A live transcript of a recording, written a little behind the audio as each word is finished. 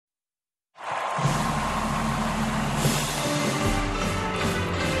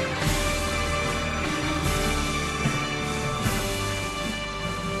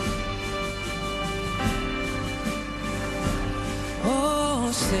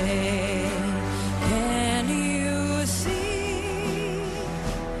say, can you see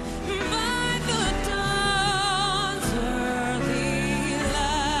by the dawn's early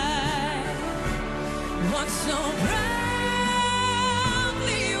light what so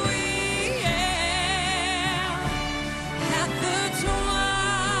proudly we hailed at the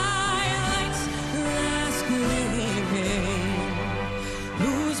twilight's last gleaming,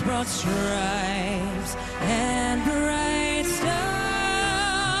 whose broad stripes and bright stars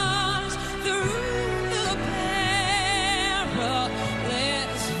through the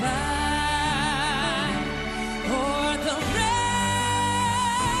perilous fight o'er the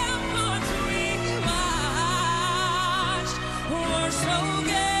ramparts we marched were so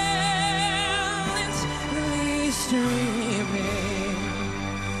gallantly streaming,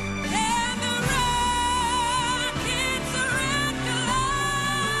 and the rockets red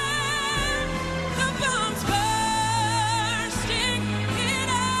glare, the bombs bursting in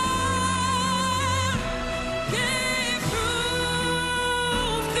air, gave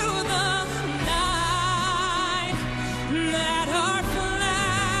proof through the night that our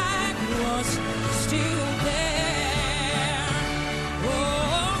flag was still there.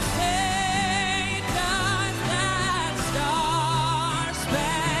 Oh, say does that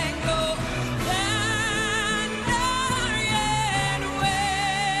star-spangled banner yet wave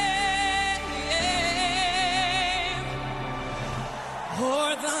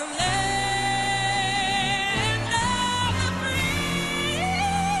o'er the land of the free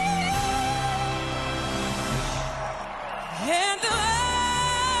and the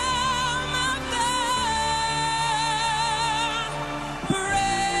home of the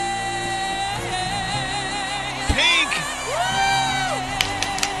brave. Pink!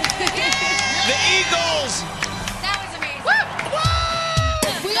 The Eagles! That was amazing.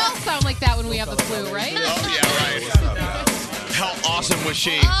 We all sound like that when we have the flu, right? Oh, yeah, right. How awesome was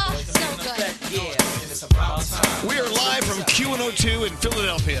she? Oh, so good. We are live from Q102 in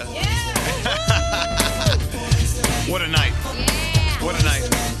Philadelphia. What a night. Yeah. What a night.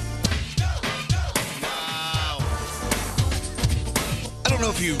 Wow. I don't know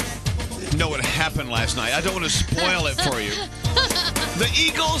if you know what happened last night. I don't want to spoil it for you. The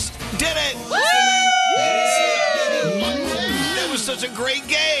Eagles did it. It was such a great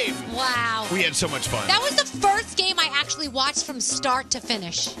game. Wow. We had so much fun. That was the first game I actually watched from start to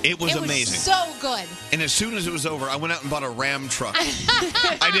finish. It was amazing. So good. And as soon as it was over, I went out and bought a Ram truck.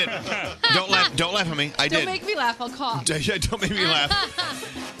 I did. Don't laugh at me. I Don't did. make me laugh. I'll cough. Don't make me laugh.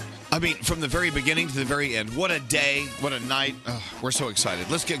 I mean, from the very beginning to the very end. What a day. What a night. Oh, we're so excited.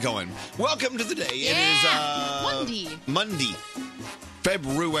 Let's get going. Welcome to the day. It is Monday,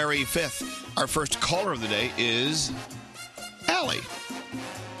 February 5th. Our first caller of the day is Allie.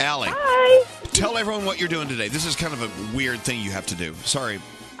 Allie. Hi. Tell everyone what you're doing today. This is kind of a weird thing you have to do. Sorry.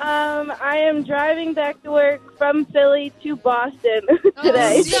 I am driving back to work from Philly to Boston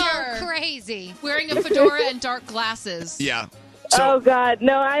today. So crazy. Wearing a fedora and dark glasses. Yeah. Oh, God.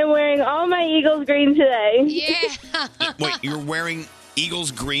 No, I'm wearing all my Eagles green today. Yeah. Wait, you're wearing Eagles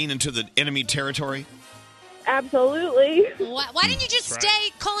green into the enemy territory? Absolutely. Why didn't you just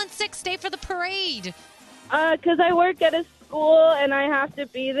stay, calling sick, stay for the parade? Because I work at a school and I have to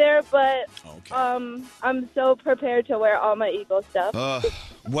be there, but I'm so prepared to wear all my Eagle stuff.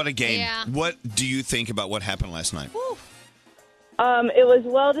 What a game. Yeah. What do you think about what happened last night? It was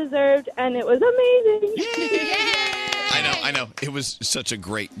well-deserved and it was amazing. I know. It was such a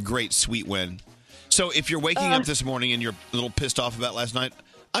great, sweet win. So if you're waking up this morning and you're a little pissed off about last night,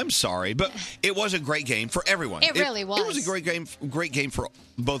 I'm sorry, but it was a great game for everyone. It really was. It was a great game for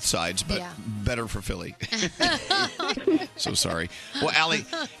both sides, but better for Philly. So sorry. Well, Allie,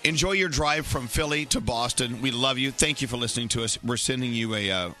 enjoy your drive from Philly to Boston. We love you. Thank you for listening to us. We're sending you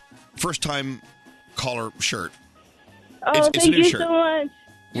a first-time caller shirt. Oh, it's a thank new you shirt. so much.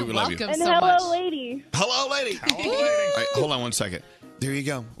 We would love you. And hello, lady. Hello, lady. All right, hold on one second. There you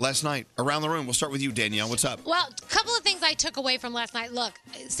go. Last night, around the room. We'll start with you, Danielle. What's up? Well, a couple of things I took away from last night. Look,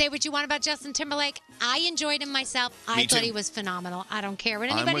 say what you want about Justin Timberlake. I enjoyed him myself. I thought he was phenomenal. I don't care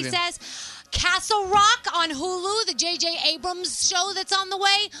what anybody says. Castle Rock on Hulu, the J.J. Abrams show that's on the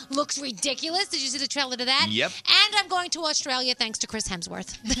way, looks ridiculous. Did you see the trailer to that? Yep. And I'm going to Australia thanks to Chris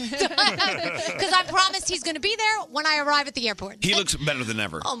Hemsworth. Because I promised he's going to be there when I arrive at the airport. He looks better than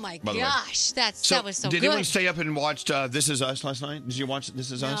ever. Oh, my by the way. gosh. That was so did good. anyone stay up and watch This Is Us last night? Did you watch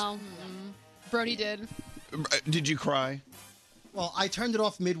This Is Us? No. Brody did. Did you cry? Well, I turned it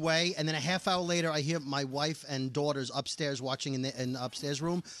off midway, and then a half hour later, I hear my wife and daughters upstairs watching in the upstairs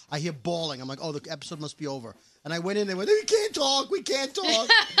room. I hear bawling. I'm like, oh, the episode must be over. And I went in, they went, we can't talk.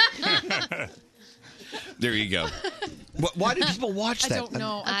 There you go. Why do people watch that? I don't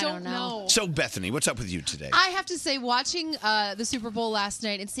know. I don't know. So, Bethany, what's up with you today? I have to say, watching the Super Bowl last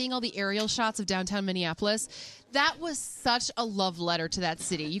night and seeing all the aerial shots of downtown Minneapolis, that was such a love letter to that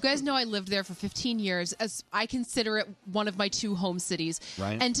city. You guys know I lived there for 15 years, as I consider it one of my 2 home cities.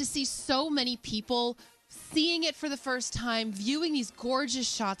 Right. And to see so many people seeing it for the first time, viewing these gorgeous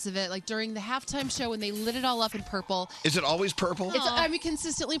shots of it, like during the halftime show when they lit it all up in purple. Is it always purple?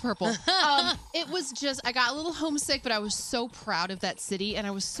 Consistently purple. It was just, I got a little homesick, but I was so proud of that city, and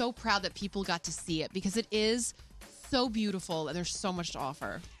I was so proud that people got to see it because it is so beautiful and there's so much to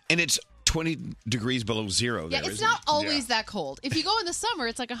offer. And it's 20 degrees below zero there, Yeah, it's isn't not it? always that cold. If you go in the summer,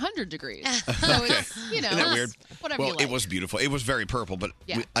 it's like 100 degrees. So it's, Isn't that weird? Whatever well, you like. it was beautiful. It was very purple, but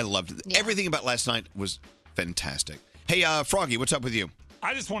Yeah. I loved it. Yeah. Everything about last night was fantastic. Hey, Froggy, what's up with you?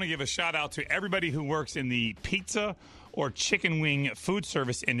 I just want to give a shout out to everybody who works in the pizza or chicken wing food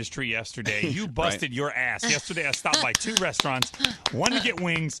service industry yesterday. You busted your ass. Yesterday, I stopped by 2 restaurants, one to get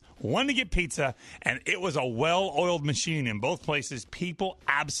wings, one to get pizza, and it was a well-oiled machine in both places. People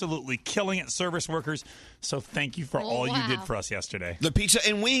absolutely killing it, service workers. So thank you for all you did for us yesterday. The pizza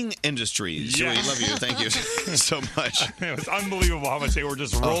and wing industry. Yes. We love you. Thank you so much. It was unbelievable how much they were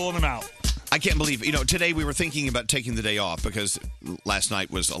just rolling them out. I can't believe, today we were thinking about taking the day off because last night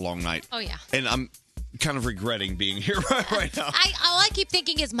was a long night. Oh, yeah. And I'm kind of regretting being here right now. All I keep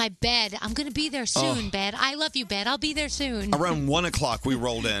thinking is my bed. I'm going to be there soon, bed. I love you, bed. I'll be there soon. Around 1 o'clock, we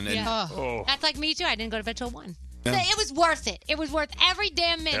rolled in. And That's like me, too. I didn't go to bed till 1. Yeah. So it was worth it. It was worth every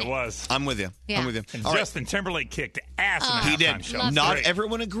damn minute. It was. I'm with you. Yeah. I'm with you. And All right. Justin Timberlake kicked ass in the He halftime did. show. Not Great.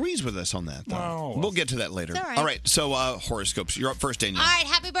 everyone agrees with us on that, though. Well, we'll get to that later. It's all right. All right, so horoscopes. You're up first, Danielle. All right,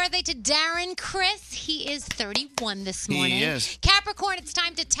 happy birthday to Darren Chris. He is 31 this morning. He is. Capricorn, it's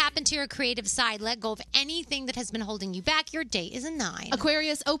time to tap into your creative side. Let go of anything that has been holding you back. Your day is a 9.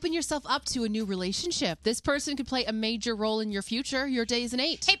 Aquarius, open yourself up to a new relationship. This person could play a major role in your future. Your day is an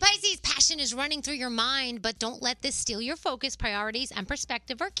 8. Hey, Pisces, passion is running through your mind, but don't let this steal your focus. Priorities and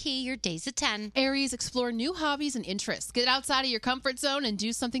perspective are key. Your day's a 10. Aries, explore new hobbies and interests. Get outside of your comfort zone and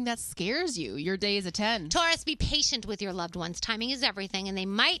do something that scares you. Your day is a 10. Taurus, be patient with your loved ones. Timing is everything, and they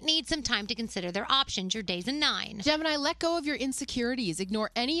might need some time to consider their options. Your day's a 9. Gemini, let go of your insecurities.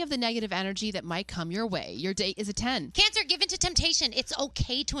 Ignore any of the negative energy that might come your way. Your day is a 10. Cancer, give in to temptation. It's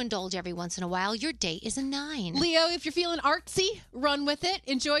okay to indulge every once in a while. Your day is a 9. Leo, if you're feeling artsy, run with it.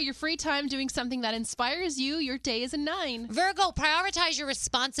 Enjoy your free time doing something that inspires you. Your day is a 9. Virgo, prioritize your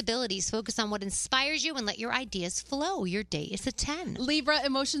responsibilities. Focus on what inspires you and let your ideas flow. Your day is a 10. Libra,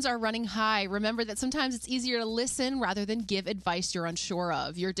 emotions are running high. Remember that sometimes it's easier to listen rather than give advice you're unsure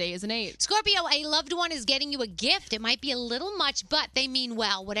of. Your day is an 8. Scorpio, a loved one is getting you a gift. It might be a little much, but they mean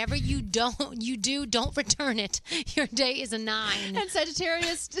well. Whatever you do, don't return it. Your day is a 9. And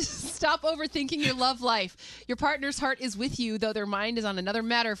Sagittarius, stop overthinking your love life. Your partner's heart is with you, though their mind is on another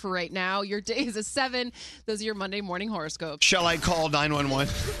matter for right now. Your day is a 7. Those are your Monday morning horoscopes. Shall I call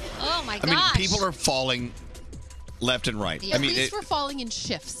 911? Oh, my I mean, gosh. people are falling left and right. Yeah. I mean, At least we're falling in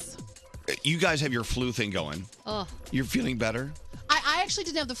shifts. you guys have your flu thing going. Oh. You're feeling better? I actually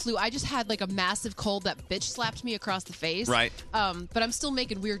didn't have the flu. I just had like a massive cold that bitch slapped me across the face. Right. But I'm still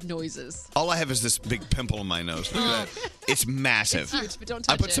making weird noises. All I have is this big pimple on my nose. Look at that. It's massive. It's huge, but don't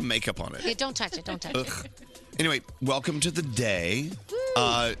I touch put it. some makeup on it. Yeah, don't touch it. Don't touch it. Ugh. Anyway, welcome to the day.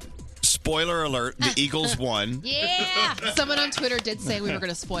 Spoiler alert, the Eagles won. Yeah. Someone on Twitter did say we were going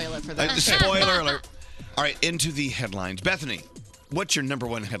to spoil it for them. Spoiler alert. All right, into the headlines. Bethany, what's your number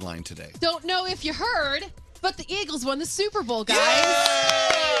one headline today? Don't know if you heard, but the Eagles won the Super Bowl, guys.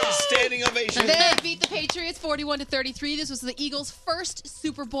 Yay! Standing ovation. They beat the Patriots 41-33. This was the Eagles' first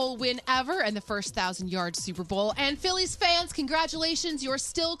Super Bowl win ever and the first 1,000-yard Super Bowl. And Phillies fans, congratulations. You're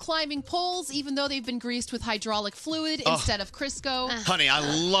still climbing poles, even though they've been greased with hydraulic fluid instead of Crisco. Honey, I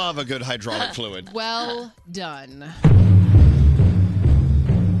love a good hydraulic fluid. Well done.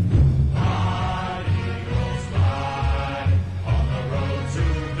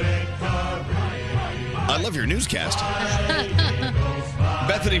 I love your newscast.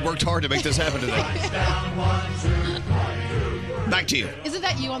 Bethany worked hard to make this happen today. Back to you. Isn't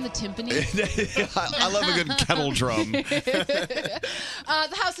that you on the timpani? I love a good kettle drum. The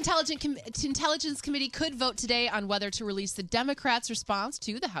House Intelligence Committee could vote today on whether to release the Democrats' response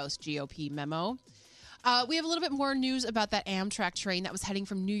to the House GOP memo. We have a little bit more news about that Amtrak train that was heading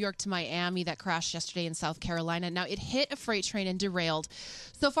from New York to Miami that crashed yesterday in South Carolina. Now, it hit a freight train and derailed.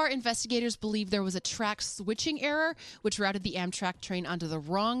 So far, investigators believe there was a track switching error, which routed the Amtrak train onto the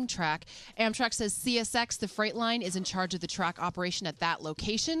wrong track. Amtrak says CSX, the freight line, is in charge of the track operation at that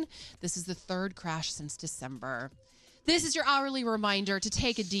location. This is the third crash since December. This is your hourly reminder to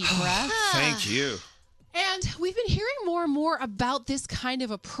take a deep breath. Thank you. And we've been hearing more and more about this kind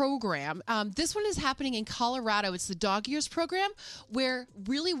of a program. This one is happening in Colorado. It's the Dog Years program, where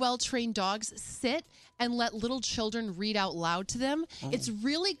really well-trained dogs sit and let little children read out loud to them. It's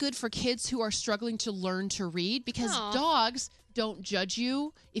really good for kids who are struggling to learn to read because dogs don't judge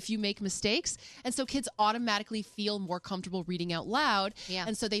you if you make mistakes. And so kids automatically feel more comfortable reading out loud. Yeah.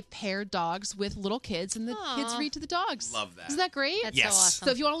 And so they pair dogs with little kids and the kids read to the dogs. Love that. Isn't that great? That's so awesome.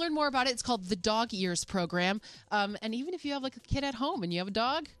 So if you want to learn more about it, it's called the Dog Years program. And even if you have like a kid at home and you have a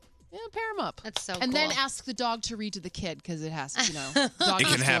dog, pair them up. That's so And cool. then ask the dog to read to the kid because it has to, dog It can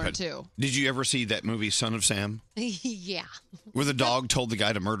needs to learn happen. too. Did you ever see that movie Son of Sam? Yeah. Where the dog told the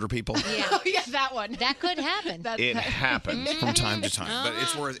guy to murder people? Yeah. Oh, yeah, that one. That could happen. It happens from time to time, but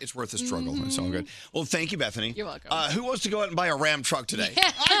it's worth the struggle. It's all good. Well, thank you, Bethany. You're welcome. Who wants to go out and buy a Ram truck today?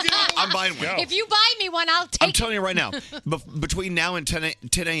 I do. I'm buying one. If you buy me one, I'll take I'm telling you right now, between now and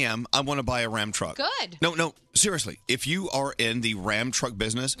 10 a.m., I want to buy a Ram truck. Good. No, seriously. If you are in the Ram truck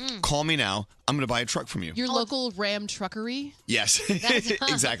business, call me now. I'm going to buy a truck from you. Your local Ram truckery? Yes,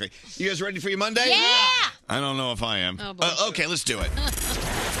 exactly. You guys ready for your Monday? Yeah. I don't know if I am. Oh, boy. Okay, let's do it.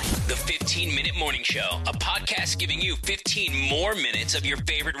 The 15-Minute Morning Show, a podcast giving you 15 more minutes of your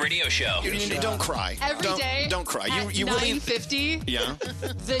favorite radio show. Don't cry. Every don't, day Don't cry. At You really. 9:50, Yeah.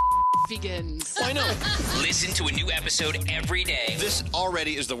 the begins. I know. Listen to a new episode every day. This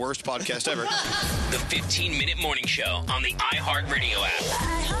already is the worst podcast ever. The 15-Minute Morning Show on the iHeartRadio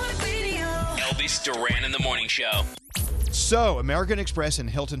app. Elvis Duran in the Morning Show. So, American Express and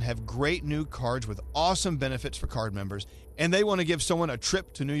Hilton have great new cards with awesome benefits for card members, and they want to give someone a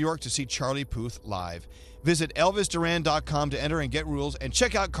trip to New York to see Charlie Puth live. Visit ElvisDuran.com to enter and get rules, and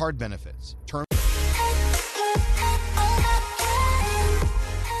check out card benefits.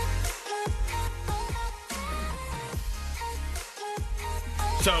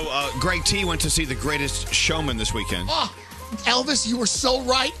 So, Greg T went to see The Greatest Showman this weekend. Oh, Elvis, you were so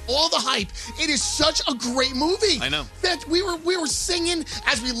right. All the hype. It is such a great movie. I know. That we were singing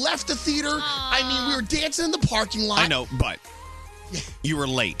as we left the theater. I mean, we were dancing in the parking lot. I know, but you were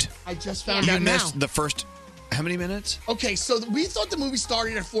late. I just found You out now. missed the first, how many minutes? Okay, so we thought the movie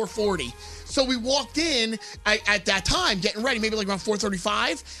started at 4:40. So we walked in at that time, getting ready, maybe like around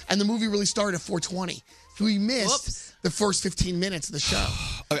 4:35, and the movie really started at 4:20. So we missed the first 15 minutes of the show.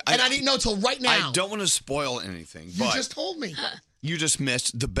 And I didn't know till right now. I don't want to spoil anything, You but just told me. you just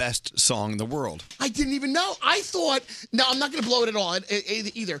missed the best song in the world. I didn't even know. I thought, no, I'm not going to blow it at all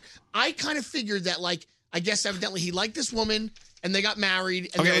either. I kind of figured that, like, I guess evidently he liked this woman and they got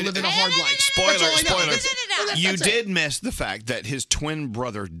married and they were living a hard life. Spoiler. You did miss the fact that his twin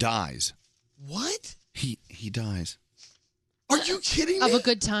brother dies. What? He dies. Are you kidding me? Of a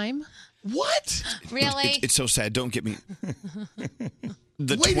good time? What? Really? It's so sad. Don't get me.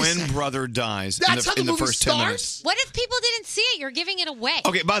 The Wait a twin second. brother dies That's how in the the movie first 10 minutes. starts? What if people didn't see it? You're giving it away.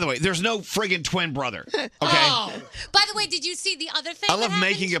 Okay, by the way, there's no friggin' twin brother. Okay? Oh. By the way, did you see the other thing I that love happened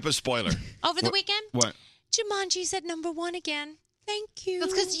making up a spoiler. over the weekend? What? Jumanji's at #1 again. Thank you.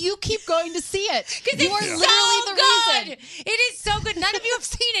 That's because you keep going to see it. Because You it's are so literally the good. reason. It is so good. None of you have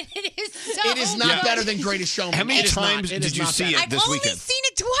seen it. It is so It is not good. better than Greatest Showman. How many It is not. times It did is you not see better. it I've this only weekend? seen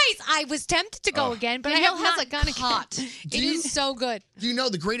it twice. I was tempted to go again, but Your I have hill not hasn't gone caught. It is so good. Do you know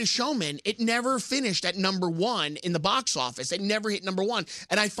The Greatest Showman? It never finished at #1 in the box office. It never hit #1.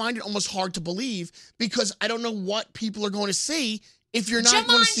 And I find it almost hard to believe because I don't know what people are going to see if you're not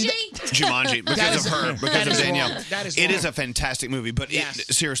going to see Jumanji, because of her, because of Danielle. That is It wrong. is a fantastic movie, but Yes.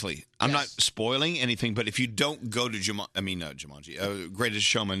 seriously, I'm not spoiling anything, but if you don't go to Jumanji, Greatest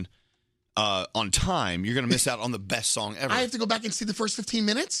Showman on time, you're going to miss out on the best song ever. I have to go back and see the first 15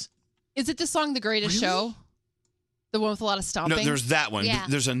 minutes? Is it the song The Greatest Show? The one with a lot of stomping? No, there's that one. Yeah.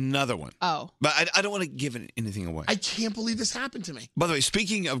 There's another one. Oh. But I don't want to give anything away. I can't believe this happened to me. By the way,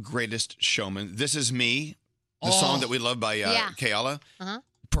 speaking of Greatest Showman, This Is Me, the Oh. song that we love by Yeah. Kayala,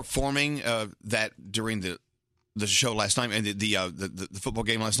 performing that during the show last night and the football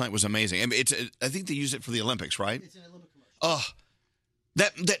game last night was amazing. I mean, I think they used it for the Olympics, right? It's an Olympic commercial. Oh,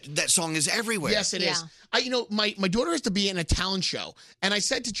 that song is everywhere. Yes, it is. My daughter has to be in a talent show, and I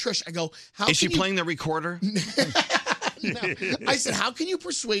said to Trish, I go, how Is she can you- playing the recorder? No. I said, how can you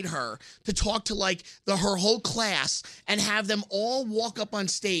persuade her to talk to like her whole class and have them all walk up on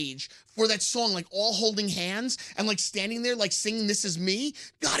stage for that song, like all holding hands and like standing there, like singing "This Is Me"?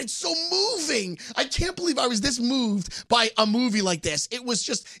 God, it's so moving. I can't believe I was this moved by a movie like this. It was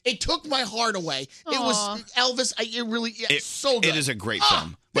just, it took my heart away. It was Elvis. It's so good. It is a great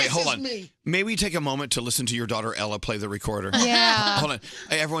film. Wait, This hold Is on. Me. May we take a moment to listen to your daughter Ella play the recorder? Yeah. Hold on.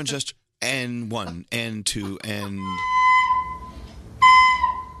 Hey, everyone just, and 1, and 2, and...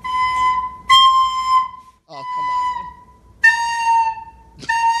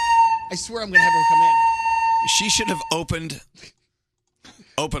 I swear I'm going to have her come in. She should have opened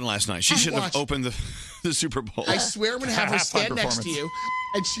last night. She should have Watch. opened the Super Bowl. I swear I'm going to have her Halftime stand next to performance. you,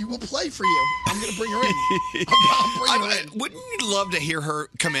 and she will play for you. I'm going to bring her in. I'm bringing her in. Wouldn't you love to hear her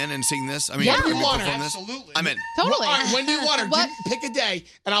come in and sing this? I mean, Yeah. I mean, You want her, perform this? absolutely. I'm in. Totally. All right, when do you want her? What? Pick a day,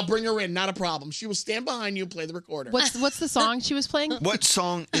 and I'll bring her in. Not a problem. She will stand behind you and play the recorder. What's the song she was playing? What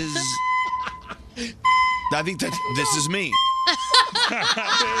song is? I think that this is me.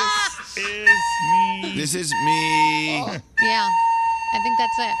 This is me. This is me. Yeah, I think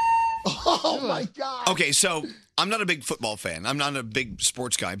that's it. Oh my God. Okay, so I'm not a big football fan. I'm not a big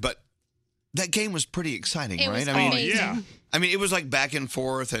sports guy, but that game was pretty exciting, It right? was I mean, amazing. yeah. I mean, it was like back and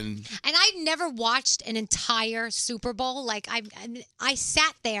forth, and And I never watched an entire Super Bowl. Like I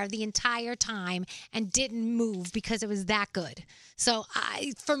sat there the entire time and didn't move because it was that good. So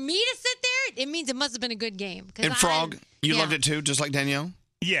for me to sit there, it means it must have been a good game. 'Cause and Frog, you yeah. loved it too, just like Danielle.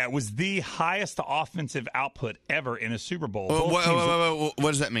 Yeah, it was the highest offensive output ever in a Super Bowl. Well, Both teams-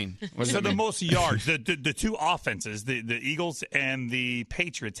 what does that mean? What does So that the mean? most yards, the two offenses, the Eagles and the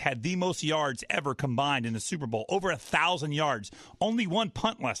Patriots had the most yards ever combined in the Super Bowl, over 1,000 yards. Only one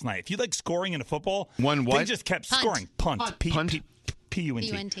punt last night. If you like scoring in a football, One what? They just kept Punt. scoring. Punt. Punt? P-U-N-T.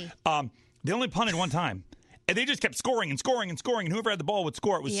 P-U-N-T. They only punted one time. And they just kept scoring and scoring and scoring, and whoever had the ball would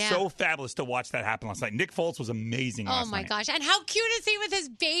score. It was Yeah. so fabulous to watch that happen last night. Nick Foles was amazing Oh last my night. gosh! And how cute is he with his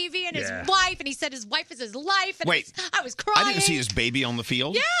baby and Yeah. his wife? And he said his wife is his life. And Wait. I was crying. I didn't see his baby on the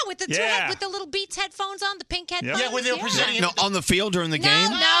field. Yeah, with the Yeah. with the little Beats headphones on, the pink headphones. Yeah, when they were presenting it. No, on the field during the game.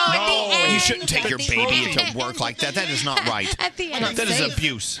 No, at the end. You shouldn't take your At the baby end. to work like that. That is not right. At the end. That is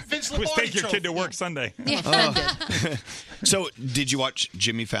abuse. Vince Just Lombardi take your kid to work Sunday. So, did you watch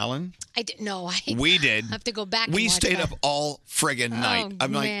Jimmy Fallon? I didn't know. We did. I have to go back. We and watch stayed that. up all friggin' night.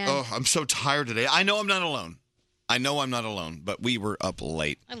 I'm man. like, I'm so tired today. I know I'm not alone. I know I'm not alone, but we were up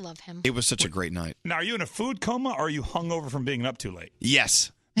late. I love him. It was such a great night. Now, are you in a food coma or are you hungover from being up too late?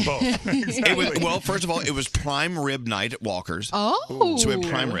 Yes. Both. It was, well, first of all, it was prime rib night at Walker's. Oh. So we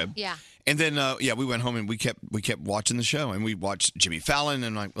had prime rib. Yeah. And then, we went home and we kept watching the show, and we watched Jimmy Fallon,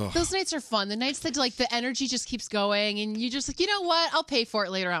 and like, oh. Those nights are fun. The nights that like the energy just keeps going, and you just like, you know what? I'll pay for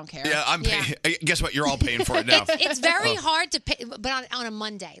it later. I don't care. Yeah, I'm paying. Guess what? You're all paying for it now. It's very hard to pay, but on a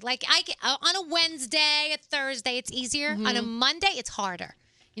Monday, like on a Wednesday, a Thursday, it's easier. On a Monday, it's harder.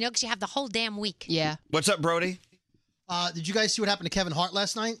 You know, because you have the whole damn week. Yeah. What's up, Brody? Did you guys see what happened to Kevin Hart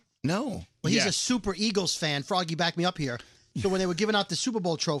last night? No. Well, he's a Yes. super Eagles fan. Froggy, back me up here. So when they were giving out the Super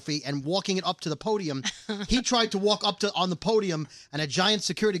Bowl trophy and walking it up to the podium, he tried to walk up on the podium, and a giant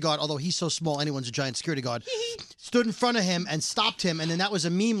security guard, although he's so small, anyone's a giant security guard, stood in front of him and stopped him. And then that was a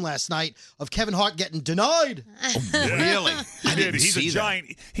meme last night of Kevin Hart getting denied. Really? I didn't He's see a that.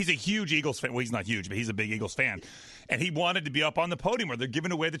 giant. He's a huge Eagles fan. Well, he's not huge, but he's a big Eagles fan. And he wanted to be up on the podium where they're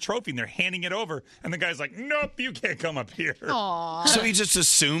giving away the trophy and they're handing it over. And the guy's like, nope, you can't come up here. Aw. So he just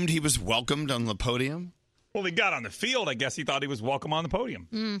assumed he was welcomed on the podium? Well, he got on the field. I guess he thought he was welcome on the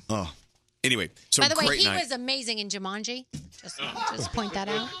podium. Oh. Anyway, so By the way, great he night. was amazing in Jumanji. Just point that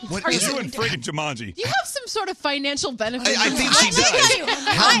out. What Are is you it? in friggin' Jumanji? Do you have some sort of financial benefit? I think she tell does. you,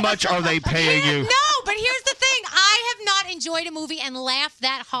 How much are they paying you? No, but here's the thing. I have not enjoyed a movie and laughed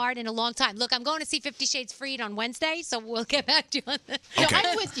that hard in a long time. Look, I'm going to see 50 Shades Freed on Wednesday, so we'll get back to you on that. No, Okay.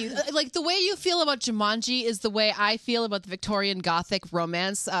 I'm with you. Like the way you feel about Jumanji is the way I feel about the Victorian Gothic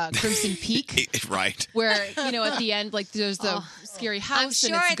romance, Crimson Peak, Right. where at the end, like there's the scary house I'm and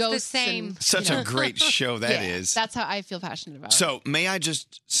sure it's it's the ghosts. same. And, Such a great show that is. That's how I feel passionate about it. So may I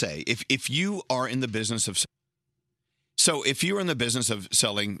just say, if you are in the business of,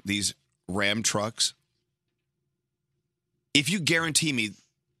 selling these Ram trucks, if you guarantee me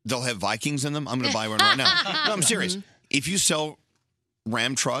they'll have Vikings in them, I'm going to buy one right now. No, I'm serious. If you sell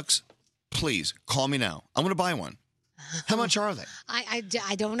Ram trucks, please call me now. I'm going to buy one. How much are they?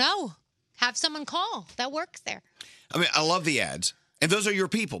 I don't know. Have someone call. That works there. I mean, I love the ads, and those are your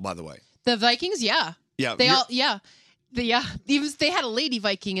people, by the way. The Vikings, yeah. Yeah, They you're- all, yeah. Even they had a lady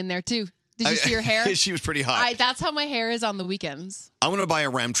Viking in there too. Did you see her hair? She was pretty hot. That's how my hair is on the weekends. I want to buy a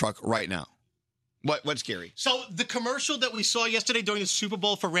Ram truck right now. What's scary? So the commercial that we saw yesterday during the Super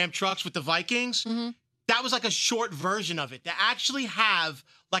Bowl for Ram Trucks with the Vikings, that was like a short version of it. They actually have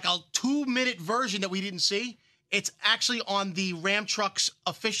like a 2-minute version that we didn't see. It's actually on the Ram Trucks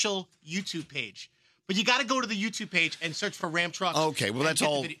official YouTube page. But you got to go to the YouTube page and search for Ram Trucks. Okay, well and that's get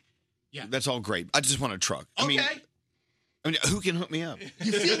the all. video. Yeah. That's all great. I just want a truck. I mean, Okay. I mean, who can hook me up?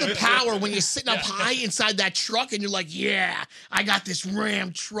 You feel the power when you're sitting up high inside that truck and you're like, yeah, I got this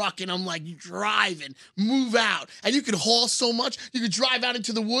Ram truck and I'm like driving, move out. And you can haul so much, you could drive out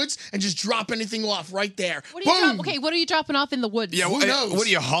into the woods and just drop anything off right there. What are you dropping off in the woods? Yeah, Who knows? What are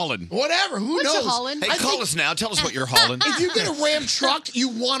you hauling? Whatever, who What you knows? hauling? Hey, call us now. Tell us what you're hauling. If you get a Ram truck, you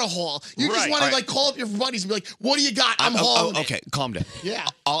want to haul. You just Right. want to Right. like call up your buddies and be like, what do you got? I'm hauling it. Okay, calm down. Yeah.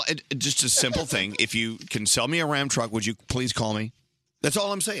 Just a simple thing. If you can sell me a Ram truck, would you please call me? That's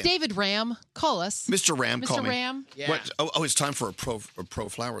all I'm saying. David Ram, call us. Mr. Ram, call me. Mr. Ram. Yeah. What? Oh, it's time for a Pro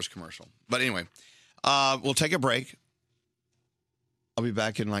Flowers commercial. But anyway, we'll take a break. I'll be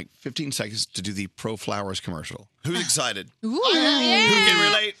back in like 15 seconds to do the Pro Flowers commercial. Who's excited? Ooh. Who can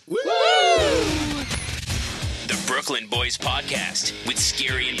relate? Woo! The Brooklyn Boys Podcast with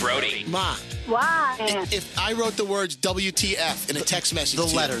Scary and Brody. Ma, Why? if I wrote the words WTF in a text message The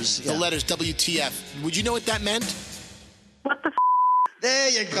to you, letters, yeah. the letters WTF, would you know what that meant? What the There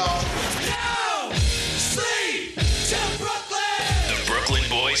you go. Now, sleep till Brooklyn. The Brooklyn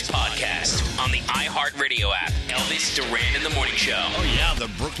Boys Podcast on the iHeartRadio app. Elvis Duran in the Morning Show. Oh, yeah, the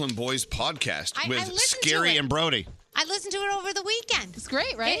Brooklyn Boys podcast I with listened to Scary it. and Brody. I listened to it over the weekend. It's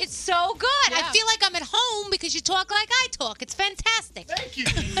great, right? It's so good. Yeah. I feel like I'm at home because you talk like I talk. It's fantastic. Thank you,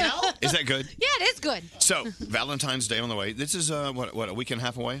 Danielle. Is that good? Yeah, it is good. So, Valentine's Day on the way. This is, what, a week and a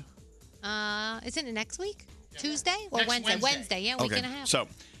half away? Isn't it next week? Tuesday or Next Wednesday? Wednesday. Yeah, week and a half. So,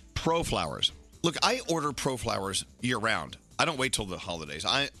 Pro Flowers. Look, I order Pro Flowers year round. I don't wait till the holidays.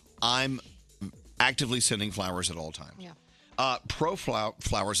 I'm actively sending flowers at all times. Yeah. Pro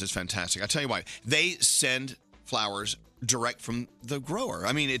Flowers is fantastic. I tell you why. They send flowers direct from the grower.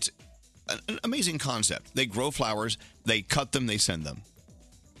 I mean, it's an amazing concept. They grow flowers, they cut them, they send them.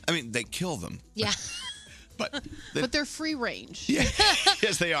 I mean, they kill them. Yeah. But they're free range. Yeah.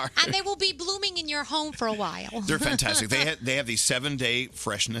 Yes, they are. And they will be blooming in your home for a while. They're fantastic. They have the 7-day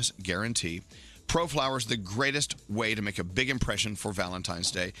freshness guarantee. Pro Flowers, the greatest way to make a big impression for Valentine's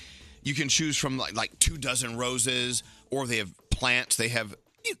Day. You can choose from like 24 roses, or they have plants. They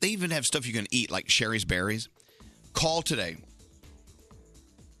even have stuff you can eat, like Sherry's berries. Call today.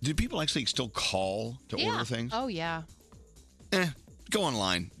 Do people actually still call to order things? Oh, yeah. Go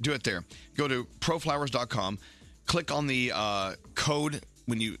online. Do it there. Go to proflowers.com. Click on the code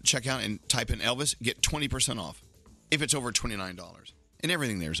when you check out and type in Elvis. Get 20% off if it's over $29. And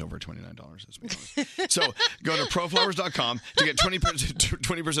everything there is over $29, let's be honest. So go to proflowers.com to get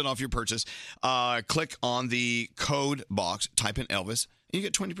 20% off your purchase. Click on the code box, type in Elvis, and you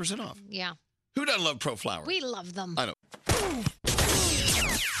get 20% off. Yeah. Who doesn't love Pro Flowers? We love them. I know.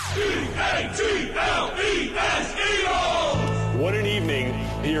 What an evening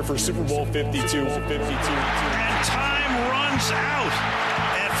here for Super Bowl 52. And time runs out.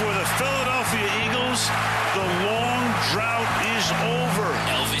 And for the Philadelphia Eagles, the long drought is over.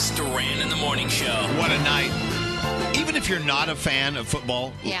 Elvis Duran in the Morning Show. What a night. Even if you're not a fan of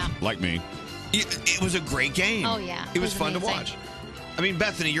football, Yeah. like me, it was a great game. Oh, yeah. It was fun to amazing. watch. I mean,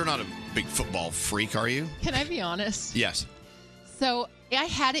 Bethany, you're not a big football freak, are you? Can I be honest? Yes. So I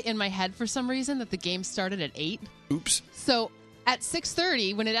had it in my head for some reason that the game started at 8. Oops. So at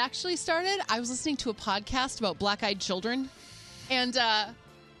 6:30, when it actually started, I was listening to a podcast about black-eyed children, and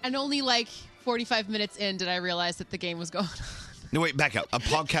only like 45 minutes in did I realize that the game was going on. No, wait, back up. A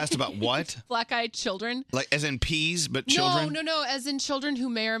podcast about what? Black-eyed children. Like, as in peas, but children? No. As in children who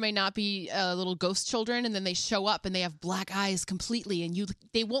may or may not be little ghost children, and then they show up and they have black eyes completely, and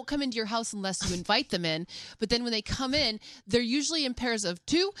they won't come into your house unless you invite them in. But then when they come in, they're usually in pairs of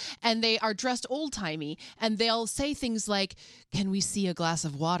 2, and they are dressed old-timey, and they'll say things like, "Can we see a glass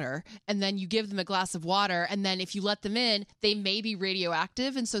of water?" And then you give them a glass of water, and then if you let them in, they may be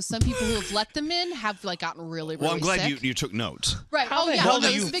radioactive, and so some people who have let them in have like gotten really, really Well, I'm glad sick. you took notes. Right. How Oh the yeah. hell No,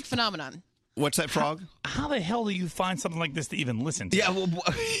 do it's you- a big phenomenon. What's that, Frog? How the hell do you find something like this to even listen to? Yeah, well,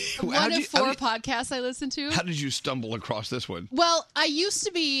 One of 4 podcasts I listen to. How did you stumble across this one? Well, I used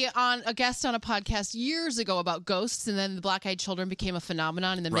to be a guest on a podcast years ago about ghosts, and then the black-eyed children became a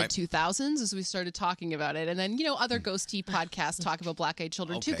phenomenon in the Right. mid-2000s as we started talking about it. And then, other ghosty podcasts talk about black-eyed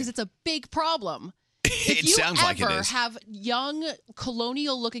children too, Okay. because it's a big problem. It If you sounds like it ever is. have young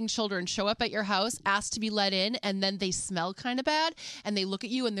colonial-looking children show up at your house, ask to be let in, and then they smell kind of bad, and they look at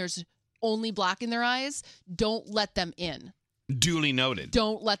you and there's only black in their eyes, don't let them in. Duly noted.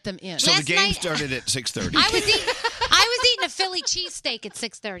 Don't let them in. So the game started at 6:30. I was eating a Philly cheesesteak at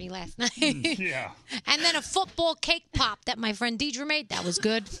 6:30 last night. Yeah. And then a football cake pop that my friend Deidre made. That was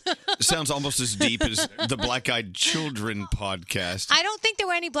good. Sounds almost as deep as the Black Eyed Children podcast. I don't think there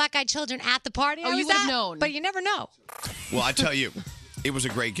were any black-eyed children at the party. Oh, I you was would have at, known. but you never know. Well, I tell you, It was a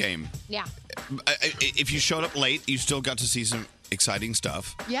great game. Yeah. If you showed up late, you still got to see some exciting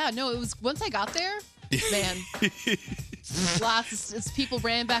stuff. Yeah, no, it was once I got there, man. Lots of people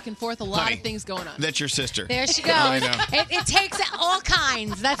ran back and forth. A lot Honey, of things going on. That's your sister. There she goes. I know. It takes all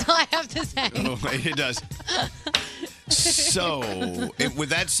kinds. That's all I have to say. Oh, it does. So, with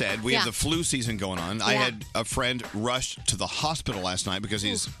that said, we have Yeah. the flu season going on. I Yeah. had a friend rush to the hospital last night because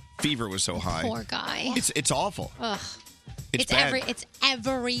his fever was so high. Poor guy. It's awful. Ugh. It's bad. It's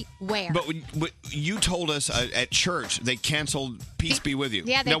everywhere. But you told us at church they canceled Peace Be With You.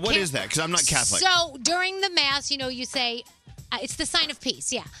 Yeah, they now, what can- is that? Because I'm not Catholic. So during the Mass, you say, it's the sign of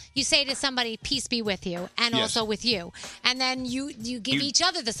peace. Yeah. You say to somebody, peace be with you, and Yes. also with you. And then you give each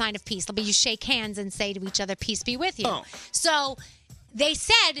other the sign of peace. But you shake hands and say to each other, peace be with you. Oh. So they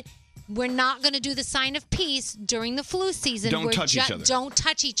said, we're not going to do the sign of peace during the flu season. Don't We're touch each other. Don't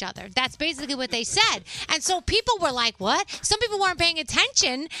touch each other. That's basically what they said. And so people were like, what? Some people weren't paying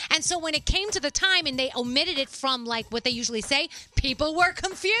attention. And so when it came to the time and they omitted it from like what they usually say, people were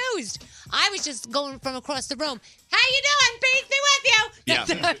confused. I was just going from across the room. How you doing? Peace be with you. That's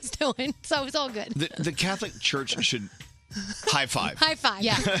Yeah. what I was doing. So it was all good. The Catholic Church should high five. High five.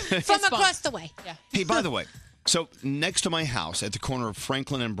 Yeah. From across the way. Yeah. Hey, by the way, so next to my house at the corner of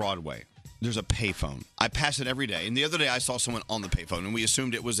Franklin and Broadway, there's a payphone. I pass it every day. And the other day I saw someone on the payphone and we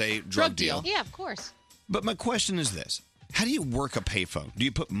assumed it was a drug deal. Yeah, of course. But my question is this. How do you work a payphone? Do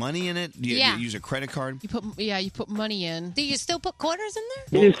you put money in it? Do you use a credit card? You put money in. Do you still put quarters in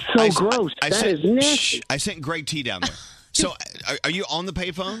there? It is so gross. I That sent, is nasty. I sent Greg T down there. So are you on the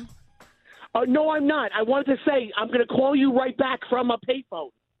payphone? No, I'm not. I wanted to say I'm going to call you right back from a payphone.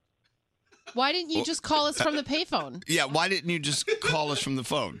 Why didn't you just call us from the payphone? Yeah, why didn't you just call us from the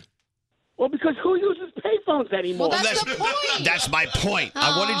phone? Well, because who uses payphones anymore? Well, that's the point. That's my point.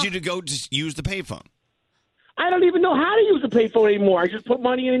 I wanted you to go just use the payphone. I don't even know how to use a payphone anymore. I just put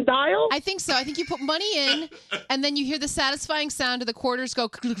money in and dial. I think so. I think you put money in, and then you hear the satisfying sound of the quarters go.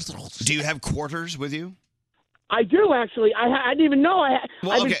 Do you have quarters with you? I do actually. I didn't even know.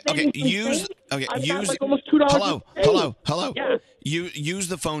 Well, okay. Use I've got use. like almost $2. Hello. Yeah. You use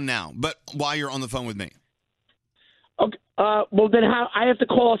the phone now, but while you're on the phone with me. Okay. Well, then how? I have to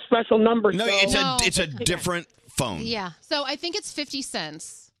call a special number. No, so. it's a different phone. Yeah. So I think it's 50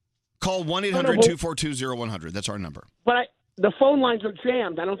 cents. Call 1-800-242-0100. That's our number. But the phone lines are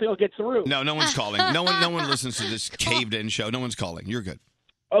jammed. I don't think I'll get through. No one's calling. No one listens to this caved-in show. No one's calling. You're good.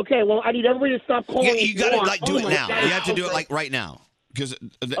 Okay, well, I need everybody to stop calling. You got to do Oh it my now. God. You have to do it like right now because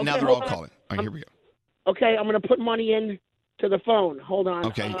now they're all calling. All right, here we go. Okay, I'm going to put money in to the phone. Hold on.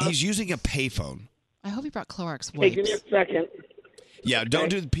 Okay, he's using a payphone. I hope he brought Clorox Hey, wipes. give me a second. Yeah, don't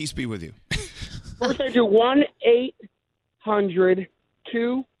do the peace be with you. First, I do 1-800-2.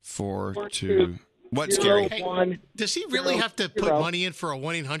 4-2. What's scary? Hey, does he really have to put money in for a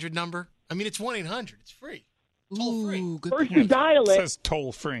 1-800 number? I mean, it's 1-800. It's free. Toll free. First, you dial it. It says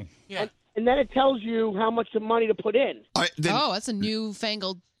toll free. Yeah. And then it tells you how much of money to put in. All right, then, Oh, that's a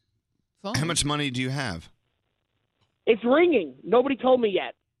newfangled phone. how much money do you have? It's ringing. Nobody told me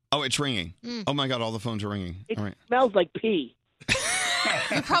yet. Oh, it's ringing. Oh my God, all the phones are ringing. It All right. smells like pee.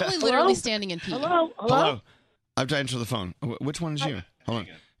 You're probably Hello? literally standing in pee. Hello? Hello. I have to answer the phone. Which one is you? Hold on.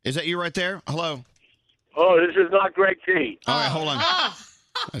 Is that you right there? Hello. Oh, this is not Greg T. All right, hold on.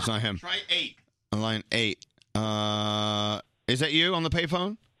 That's not him. Try 8. On line 8. Is that you on the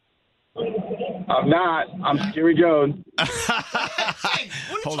payphone? I'm not. I'm Jerry Jones. What are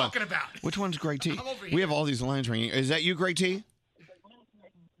you Hold on. talking about? Which one's Greg T? I'm over We here. have all these lines ringing. Is that you, Greg T?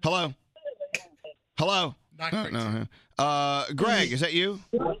 Hello? Hello? Not No, Greg no. Greg, is that you?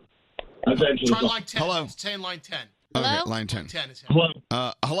 Try line 10. Hello? It's 10, line 10. Okay, line 10. 10 is him.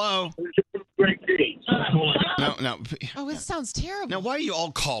 Hello? Greg T. No. Oh, it sounds terrible. Now, why are you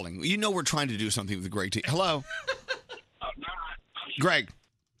all calling? You know we're trying to do something with Greg T. Hello? Greg?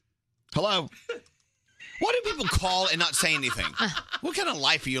 Hello? Why do people call and not say anything? What kind of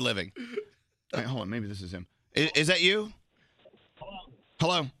life are you living? All right, hold on. Maybe this is him. Is that you?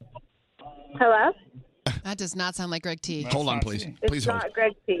 Hello? Hello? That does not sound like Greg T. Hold on, please. It's Please hold. not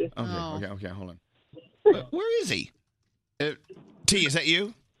Greg T. Okay, hold on. Where is he? T, is that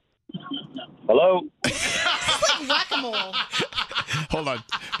you? Hello? It's like whack-a-mole. Hold on.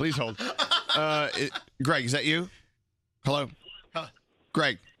 Please hold. Greg, is that you? Hello?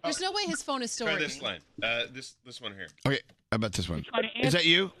 Greg. There's no way his phone is still ringing. line. This one here. Okay, how about this one? Is that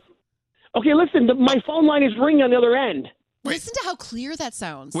you? Okay, listen, my phone line is ringing on the other end. Listen to how clear that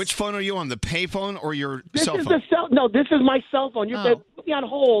sounds. Which phone are you on? The pay phone or your This cell is phone? No, this is my cell phone. You Oh. put me on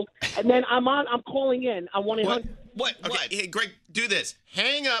hold, and then I'm calling in. I'm 1-800. What? Okay, hey, Greg, do this.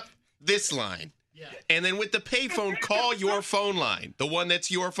 Hang up this line. And then with the payphone, call your phone line, the one that's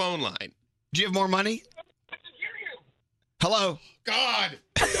your phone line. Do you have more money? Hello? God.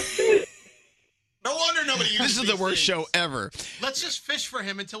 No wonder nobody uses This is the these worst things. show ever. Let's just fish for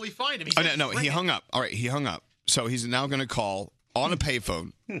him until we find him. He's Oh, like no, he ringing. hung up. All right, he hung up. So he's now going to call on a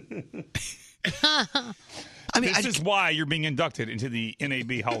payphone. I mean, this is why you're being inducted into the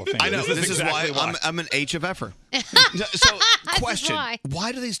NAB Hall of Fame. I know. This is exactly why I'm an HFFer. So, question.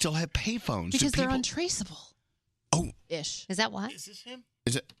 Why do they still have payphones? Because Do they're people- untraceable. Oh. Ish. Is that what? Is this him?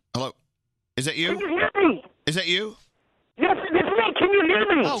 Is it? Hello? Is that you? Can you hear me? Is that you? Yes, it's me. Can you hear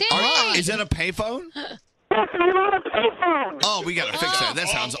me? Is that a payphone? Yes, I'm on a payphone. Oh, we got to fix that. That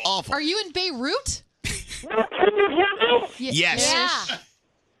sounds awful. Are you in Beirut? Can you hear me? Yes. Yeah.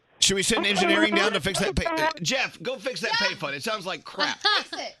 Should we send engineering down to fix that pay? Jeff, go fix that payphone. It sounds like crap.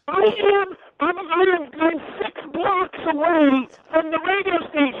 I'm 6 blocks away from the radio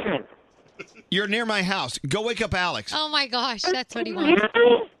station. You're near my house. Go wake up Alex. Oh my gosh, that's what he wants.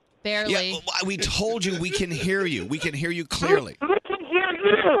 Barely. Yeah, we told you we can hear you. We can hear you clearly. I can hear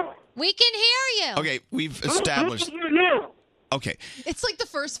you. We can hear you. Okay, we've established. I can hear you. Okay, It's like the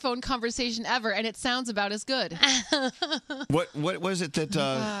first phone conversation ever, and it sounds about as good. what was it that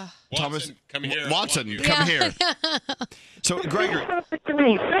Thomas come here, I Watson, want you. come here. So Gregory, Say something to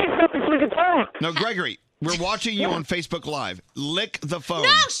me. Say something so we can talk. no Gregory, we're watching you on Facebook Live. Lick the phone.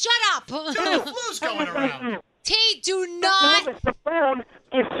 No, shut up. The flu's going around. T, do not. The phone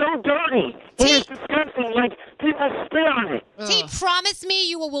is so dirty. It is disgusting. Like, people spit on it. T, promise me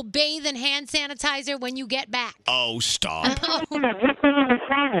you will bathe in hand sanitizer when you get back. Oh, stop.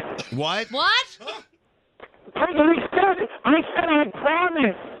 What? What? I said I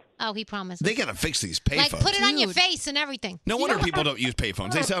promise. Oh, he promised. They gotta fix these payphones. Like, put it on your face and everything. No wonder people don't use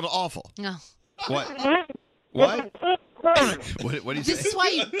payphones. They sound awful. No. What? What? What do you say? This is why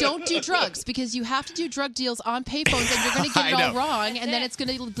you don't do drugs, because you have to do drug deals on payphones, and you're going to get it I all know. wrong, and then it's going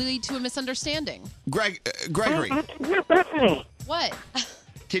to lead to a misunderstanding. Gregory, What?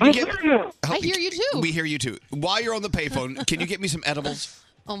 can you get? I hear you too. We hear you too. While you're on the payphone, can you get me some edibles?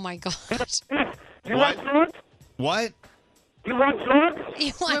 Oh my gosh. What? What? You want drugs?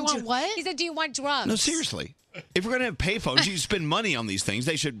 You want what? He said, "Do you want drugs?" No, seriously. If we're gonna have payphones, you spend money on these things.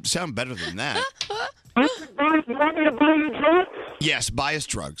 They should sound better than that. You want me to buy you drugs? Yes, buy us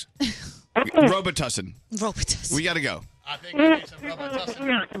drugs. Robitussin. Robitussin. We gotta go. I think we need some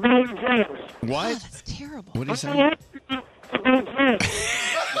Robitussin. What? That's terrible. What did he say?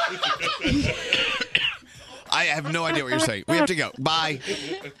 I have no idea what you're saying. We have to go. Bye.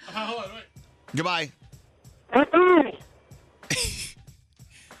 Goodbye.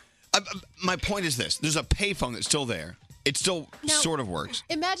 My point is this: there's a payphone that's still there. It still Now- sort of works.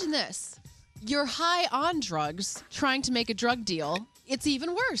 Imagine this. You're high on drugs, trying to make a drug deal. It's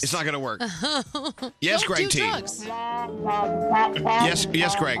even worse. It's not going to work. Yes, Don't Greg do T. drugs.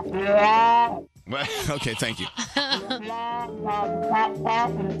 Yes, Greg. Well, okay, thank you.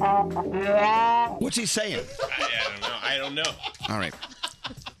 What's he saying? I don't know. All right.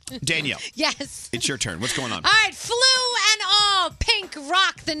 Danielle, Yes. it's your turn. What's going on? All right, Flu and All, Pink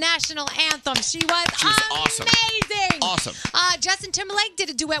rocked the national anthem. She was awesome. amazing. Awesome. Justin Timberlake did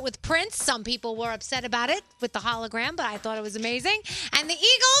a duet with Prince. Some people were upset about it with the hologram, but I thought it was amazing. And the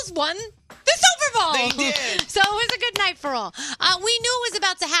Eagles won the Super Bowl. They did. So it was a good night for all. We knew it was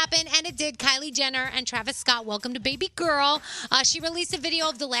about to happen, and it did. Kylie Jenner and Travis Scott welcomed a baby girl. She released a video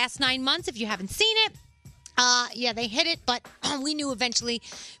of the last 9 months, if you haven't seen it. Yeah, they hit it, but we knew eventually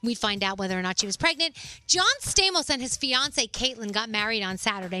we'd find out whether or not she was pregnant. John Stamos and his fiancee, Caitlyn, got married on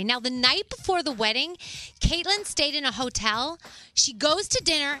Saturday. Now, the night before the wedding, Caitlyn stayed in a hotel. She goes to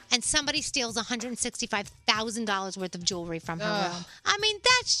dinner, and somebody steals $165,000 worth of jewelry from her room. I mean,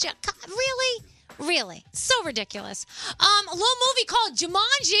 that's just... Really? Really? So ridiculous. A little movie called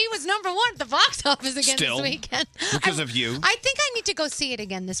Jumanji was #1 at the box office again Still, this weekend. because of you. I think I need to go see it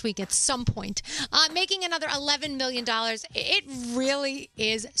again this week at some point. Making another $11 million. It really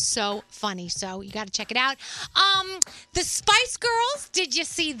is so funny. So you got to check it out. The Spice Girls, did you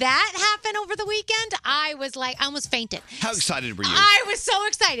see that happen over the weekend? I was like, I almost fainted. How excited were you? I was so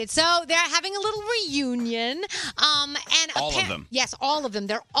excited. So they're having a little reunion. And All of them? Yes, all of them.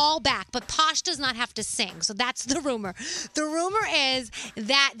 They're all back. But Posh does not have to sing. So that's the rumor. The rumor is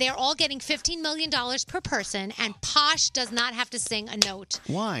that they're all getting $15 million per person, and Posh does not have to sing a note.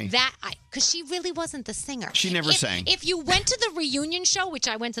 Why? That because she really wasn't the singer. She never sang. If you went to the reunion show, which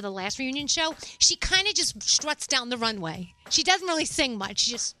I went to the last reunion show, she kind of just struts down the runway. She doesn't really sing much.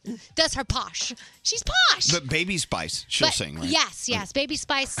 She just does her posh. She's posh. But Baby Spice, she'll sing, right? Yes. Baby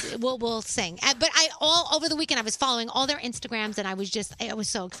Spice will sing. But all over the weekend, I was following all their Instagrams, and I was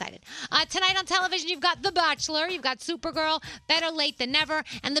so excited. Tonight on television, you've got The Bachelor, you've got Supergirl, Better Late Than Never,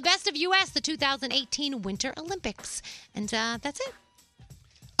 and the Best of U.S., the 2018 Winter Olympics. And that's it.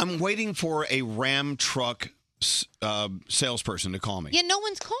 I'm waiting for a Ram truck salesperson to call me. Yeah, no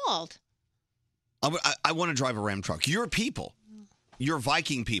one's called. I want to drive a Ram truck. You're people. You're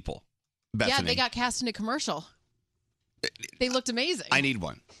Viking people, Bethany. Yeah, they got cast in a commercial. They looked amazing. I need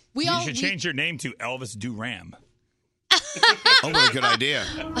one. You should change your name to Elvis Duran. Oh, what a good idea.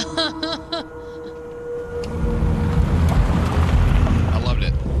 I loved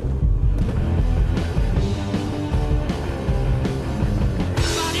it.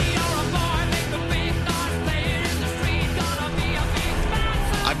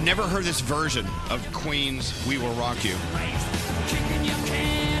 I've never heard this version of Queen's We Will Rock You.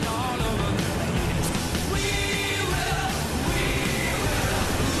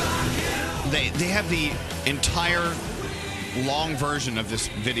 They have the entire long version of this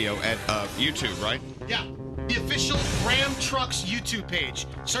video at YouTube, right? Yeah. The official Ram Trucks YouTube page.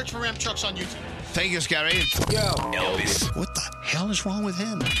 Search for Ram Trucks on YouTube. Thank you, Scary. Yo. Elvis. What the hell is wrong with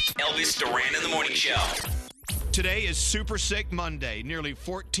him? Elvis Duran in the Morning Show. Today is Super Sick Monday. Nearly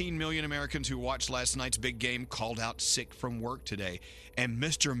 14 million Americans who watched last night's big game called out sick from work today. And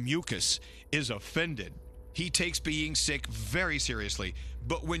Mr. Mucus is offended. He takes being sick very seriously.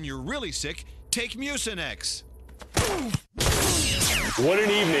 But when you're really sick, take Mucinex. What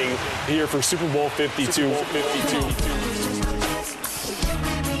an evening here for Super Bowl 52.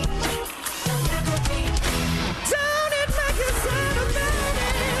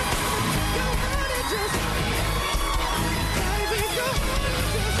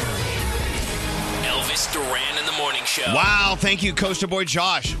 Elvis Duran in the Morning Show. Wow, thank you, Coaster Boy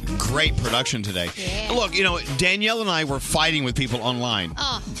Josh. Great production today. Yeah. Look, Danielle and I were fighting with people online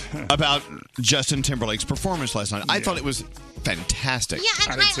about Justin Timberlake's performance last night. I thought it was fantastic.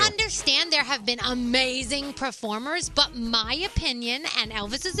 Yeah, and I understand there have been amazing performers, but my opinion and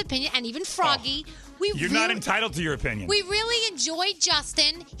Elvis's opinion and even Froggy, You're not entitled to your opinion. We really enjoyed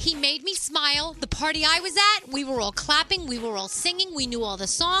Justin. He made me smile. The party I was at, we were all clapping. We were all singing. We knew all the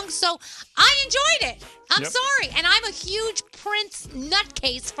songs. So I enjoyed it. I'm sorry. And I'm a huge Prince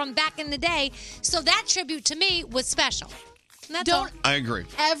nutcase from back in the day. So that tribute to me was special. Don't I agree.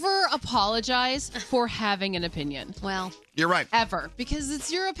 ever apologize for having an opinion. Well, you're right. Ever. Because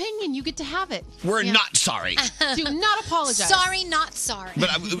it's your opinion. You get to have it. We're not sorry. Do not apologize. Sorry, not sorry. But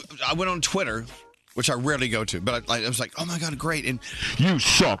I went on Twitter, which I rarely go to, but I was like, oh my God, great. And you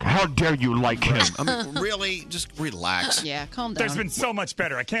suck. How dare you like him? I mean, really? Just relax. Yeah, calm down. There's been so much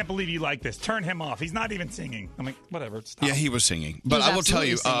better. I can't believe you like this. Turn him off. He's not even singing. I'm like, whatever. Stop. Yeah, he was singing. But I will tell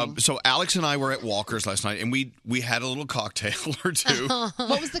you, so Alex and I were at Walker's last night, and we had a little cocktail or two.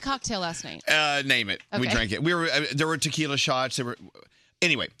 What was the cocktail last night? Name it. Okay. We drank it. There were tequila shots.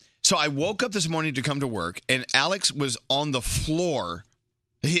 Anyway, so I woke up this morning to come to work, and Alex was on the floor.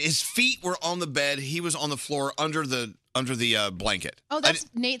 His feet were on the bed. He was on the floor under the blanket. Oh, that's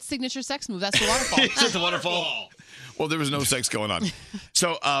Nate's signature sex move. That's the waterfall. Is it the waterfall? Well, there was no sex going on.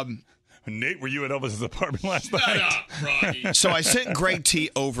 So, Nate, were you at Elvis's apartment last night? So I sent Greg T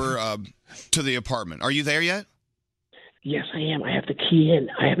over to the apartment. Are you there yet? Yes, I am. I have the key in.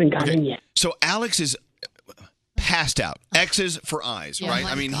 I haven't gotten in yet. So Alex is passed out. X's for eyes, Yeah, right?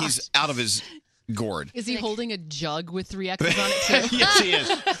 my I mean, gosh. he's out of his gourd. Is he holding a jug with 3 X's on it, too? Yes, he is.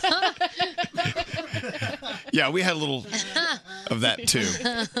 Yeah, we had a little of that, too.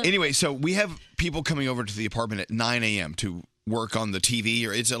 Anyway, so we have people coming over to the apartment at 9 a.m. to work on the TV.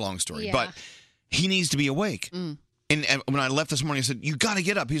 It's a long story. Yeah. But he needs to be awake. And when I left this morning, I said, you got to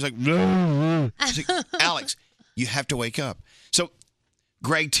get up. He's like, no. I was like, Alex, you have to wake up. So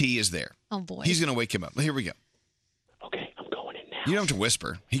Greg T is there. Oh, boy. He's going to wake him up. Here we go. Okay, I'm going in now. You don't have to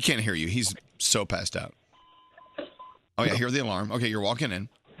whisper. He can't hear you. He's so passed out. Oh, yeah, hear the alarm. Okay, you're walking in.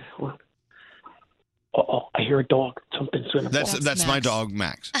 Oh, I hear a dog. Something's going to That's my dog,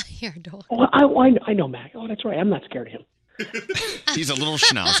 Max. I hear a dog. Oh, I know Mac. Oh, that's right. I'm not scared of him. He's a little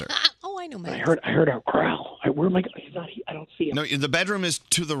schnauzer. Oh, I know, man. I heard a growl. Where am I going? He's not. I don't see him. No, the bedroom is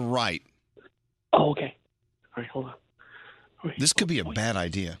to the right. Oh, okay. All right, hold on. This could be a bad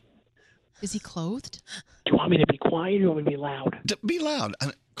idea. Is he clothed? Do you want me to be quiet or do you want me to be loud? Be loud.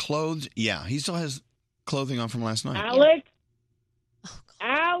 Clothed, yeah. He still has clothing on from last night. Alex?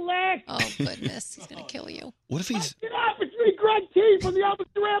 Alex! Oh, goodness. He's going to kill you. What if he's... Get off! It's me, Greg T from the Elvis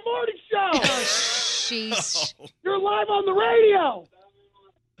Duran Morning Show. Oh, jeez. You're live on the radio.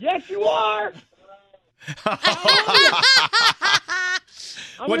 Yes, you are.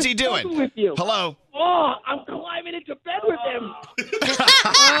 What's he doing? With you. Hello. Oh, I'm climbing into bed with him.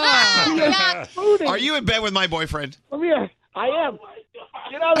 Are you in bed with my boyfriend? Come here. I am.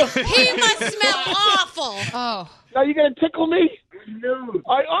 Get out of the... He must smell awful. Oh. Now you gonna tickle me? No.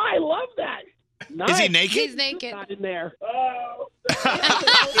 I love that. Nice. Is he naked? He's naked. Not in there.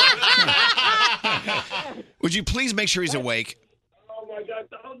 Would you please make sure he's awake? Oh my God!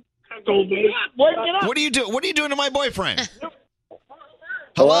 Don't tickle me. Wake it up. What are you doing? What are you doing to my boyfriend?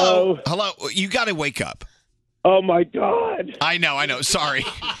 Hello? Hello. You got to wake up. Oh my God! I know. Sorry.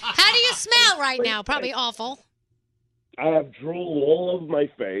 How do you smell right now? Probably awful. I have drool all over my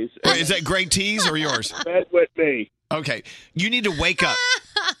face. Is that Greg T's or yours? Bed with me. Okay. You need to wake up.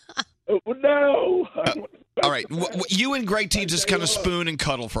 No. All right. You and Greg T just kind of spoon and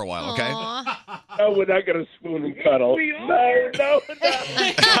cuddle for a while, okay? No, we're not going to spoon and cuddle. No.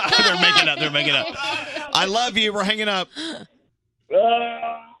 They're making up. I love you. We're hanging up.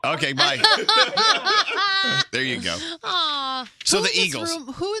 Okay, bye. There you go. Aww. So the Eagles.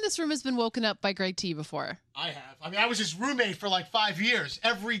 Who in this room has been woken up by Greg T before? I have. I mean, I was his roommate for like 5 years.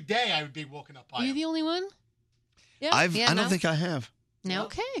 Every day I would be woken up by Are you him. the only one? Yeah. I don't think I have. No.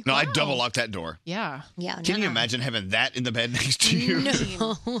 Okay. No, wow. I double locked that door. Yeah. Yeah. Can you imagine having that in the bed next to you?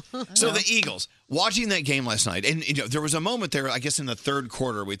 No. So the Eagles, watching that game last night, and there was a moment there, I guess in the third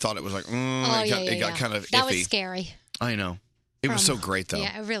quarter, we thought it was like, it got kind of iffy. That was scary. I know. It was so great, though.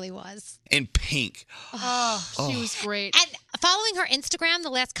 Yeah, it really was. And Pink. She was great. And following her Instagram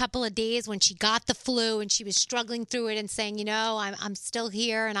the last couple of days when she got the flu and she was struggling through it and saying, I'm still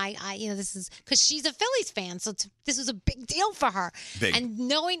here and I this is because she's a Phillies fan, so this was a big deal for her. Big.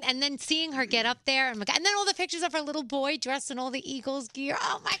 And then seeing her get up there and then all the pictures of her little boy dressed in all the Eagles gear.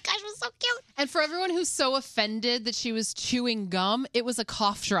 Oh my gosh, it was so cute. And for everyone who's so offended that she was chewing gum, it was a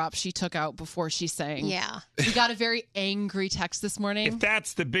cough drop she took out before she sang. Yeah. We got a very angry text this morning. If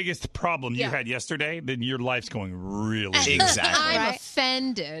that's the biggest problem you had yesterday, then your life's going really good. Exactly. I'm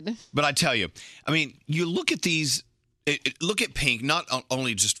offended. But I tell you, I mean, you look at these, look at Pink, not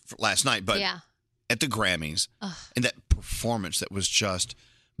only just last night, but at the Grammys, and that performance that was just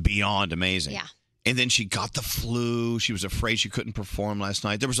beyond amazing. Yeah. And then she got the flu. She was afraid she couldn't perform last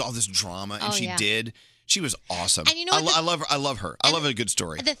night. There was all this drama, and she did. She was awesome. And you know what I love her. I love her. I love a good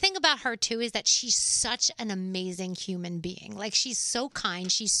story. The thing about her, too, is that she's such an amazing human being. Like, she's so kind.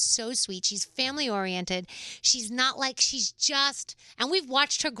 She's so sweet. She's family-oriented. She's not like, she's just, and we've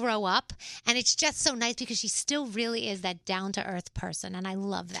watched her grow up, and it's just so nice because she still really is that down-to-earth person, and I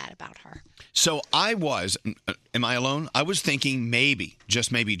love that about her. So am I alone? I was thinking maybe,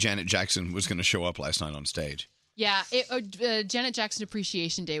 just maybe, Janet Jackson was going to show up last night on stage. Yeah, Janet Jackson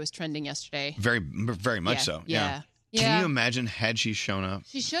Appreciation Day was trending yesterday. Very, very much so. Yeah. Can you imagine had she shown up?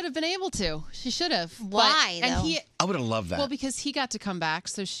 She should have been able to. She should have. Why, though? I would have loved that. Well, because he got to come back,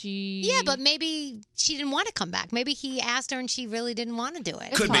 so she... Yeah, but maybe she didn't want to come back. Maybe he asked her and she really didn't want to do it.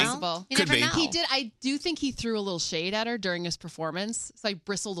 It's possible. You never know. He did. I do think he threw a little shade at her during his performance, so I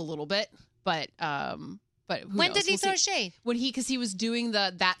bristled a little bit. But who when knows? did he We'll throw see. shade? Because he was doing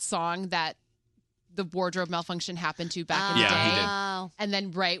that song that the wardrobe malfunction happened to back in the day. Yeah, he did. And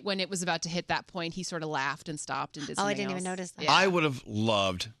then right when it was about to hit that point, he sort of laughed and stopped and did something I didn't even else. notice that. I would have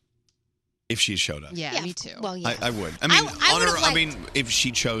loved if she showed up. Yeah, me too. Well, yeah. I would. I mean, I would've I mean, if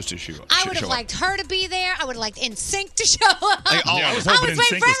she chose to show up. I would have liked her to be there. I would have liked NSYNC to show up. I was hoping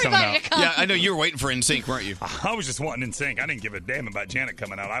waiting NSYNC for was coming everybody out. to come. Yeah, I know you were waiting for NSYNC, weren't you? I was just wanting NSYNC. I didn't give a damn about Janet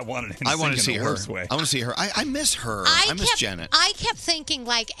coming out. I wanted NSYNC I want to see in the her. worst way. I want to see her. I miss her. I miss Janet. I kept thinking,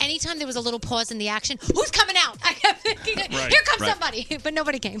 like, anytime there was a little pause in the action, who's coming out? I kept thinking, here comes somebody. But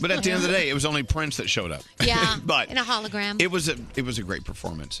nobody came. But at the end of the day, it was only Prince that showed up. Yeah, but in a hologram. It was a great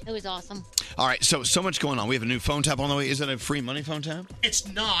performance. It was awesome. All right, so much going on. We have a new phone tap on the way. Is it a free money phone tap? It's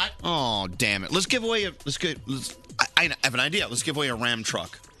not. Oh, damn it. Let's give away I have an idea. Let's give away a Ram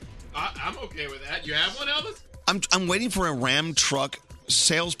truck. I'm okay with that. You have one, Elvis? I'm waiting for a Ram truck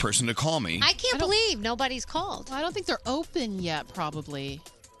salesperson to call me. I can't believe nobody's called. I don't think they're open yet, probably.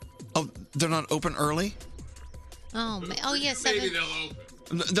 Oh, they're not open early? Oh, yeah, Maybe 7. they'll open.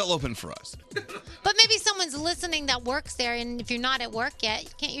 They'll open for us. But maybe someone's listening that works there, and if you're not at work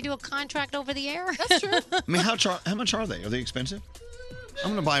yet, can't you do a contract over the air? That's true. I mean, how much are they? Are they expensive?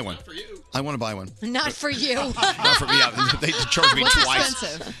 I'm going to buy one. Not for you. I want to buy one. Not for you. Not for me. Yeah, they charge me What's twice.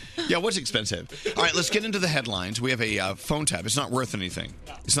 expensive? Yeah, what's expensive? All right, let's get into the headlines. We have a phone tab. It's not worth anything.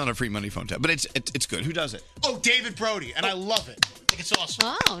 It's not a free money phone tab, but it's good. Who does it? Oh, David Brody, and I love it. I think it's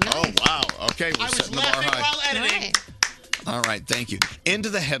awesome. Oh, nice. Oh, wow. Okay, we're I was setting the bar laughing high. while editing. All right, thank you. Into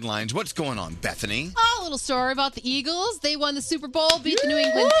the headlines. What's going on, Bethany? A little story about the Eagles. They won the Super Bowl, beat the New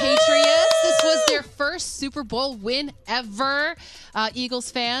England Patriots. This was their first Super Bowl win ever. Eagles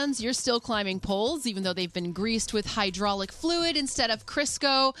fans, you're still climbing poles, even though they've been greased with hydraulic fluid instead of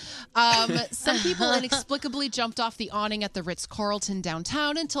Crisco. Some people inexplicably jumped off the awning at the Ritz-Carlton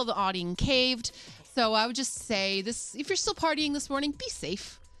downtown until the awning caved. So I would just say this: if you're still partying this morning, be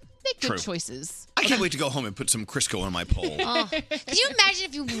safe. Make good choices. I can't wait to go home and put some Crisco on my pole. Oh. Could you imagine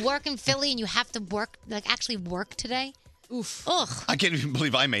if you work in Philly and you have to work, actually work today? Oof. Ugh. I can't even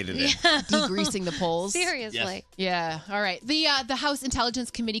believe I made it in. Degreasing the polls. Seriously. Yeah. All right. The House Intelligence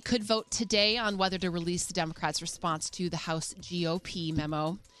Committee could vote today on whether to release the Democrats' response to the House GOP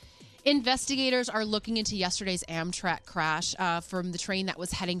memo. Investigators are looking into yesterday's Amtrak crash from the train that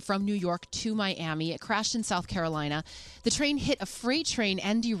was heading from New York to Miami. It crashed in South Carolina. The train hit a freight train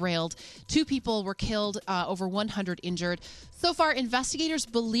and derailed. 2 people were killed, over 100 injured. So far, investigators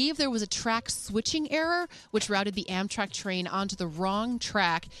believe there was a track switching error, which routed the Amtrak train onto the wrong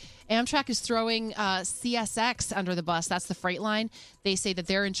track. Amtrak is throwing CSX under the bus. That's the freight line. They say that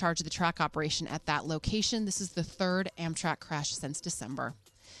they're in charge of the track operation at that location. This is the 3rd Amtrak crash since December.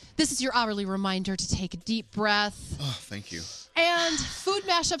 This is your hourly reminder to take a deep breath. Oh, thank you. And food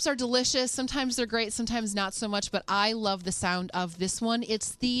mashups are delicious. Sometimes they're great, sometimes not so much, but I love the sound of this one.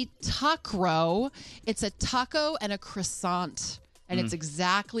 It's the taco. It's a taco and a croissant. And it's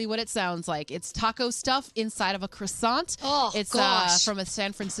exactly what it sounds like. It's taco stuff inside of a croissant. Oh, it's gosh. from a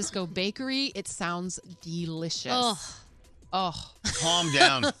San Francisco bakery. It sounds delicious. Oh. Calm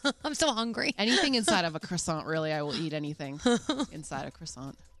down. I'm so hungry. Anything inside of a croissant, really. I will eat anything inside a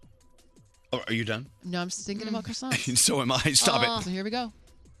croissant. Oh, are you done? No, I'm just thinking about croissants. So am I. Stop it. So here we go.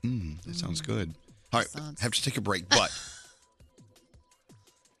 That sounds good. All right, have to take a break. But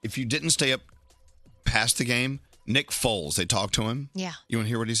if you didn't stay up past the game, Nick Foles, they talked to him. Yeah. You want to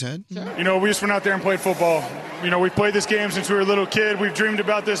hear what he said? Sure. You know, we just went out there and played football. You know, we played this game since we were a little kid. We've dreamed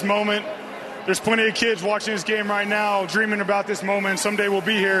about this moment. There's plenty of kids watching this game right now dreaming about this moment. Someday we'll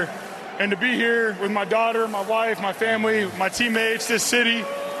be here. And to be here with my daughter, my wife, my family, my teammates, this city,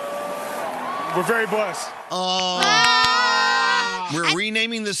 we're very blessed. We're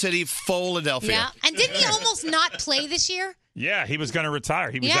renaming the city Philadelphia. Yeah. And didn't he almost not play this year? Yeah, he was going to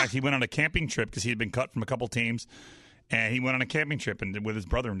retire. He went on a camping trip because he had been cut from a couple teams. And he went on a camping trip and with his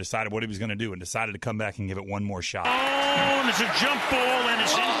brother and decided what he was going to do and decided to come back and give it one more shot. Oh, and it's a jump ball and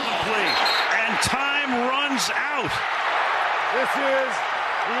it's incomplete. And time runs out. This is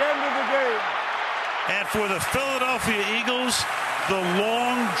the end of the game. And for the Philadelphia Eagles, the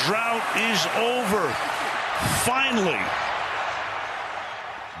long drought is over. Finally.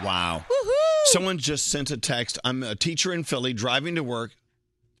 Wow. Woohoo! Someone just sent a text. I'm a teacher in Philly driving to work.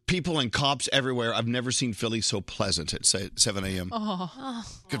 People and cops everywhere. I've never seen Philly so pleasant at 7 a.m. Oh.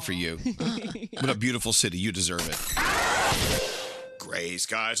 Good for you. What a beautiful city. You deserve it. Gray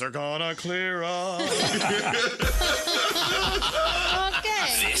skies are gonna clear up.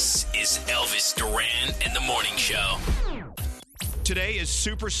 Okay. This is Elvis Duran and the Morning Show. Today is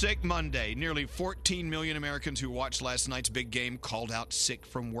Super Sick Monday. Nearly 14 million Americans who watched last night's big game called out sick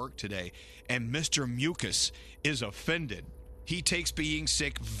from work today. And Mr. Mucus is offended. He takes being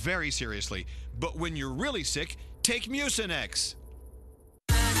sick very seriously. But when you're really sick, take Mucinex.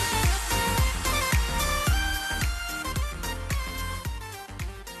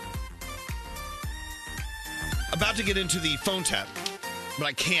 About to get into the phone tap, but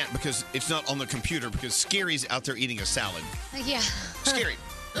I can't because it's not on the computer because Scary's out there eating a salad. Yeah. Scary.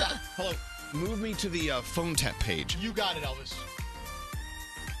 Hello. Move me to the phone tap page. You got it, Elvis.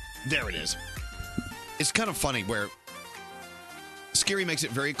 There it is. It's kind of funny where Scary makes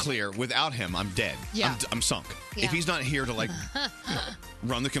it very clear, without him, I'm dead. Yeah. I'm sunk. Yeah. If he's not here to,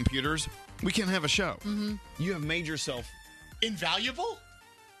 run the computers, we can't have a show. Mm-hmm. You have made yourself... Invaluable?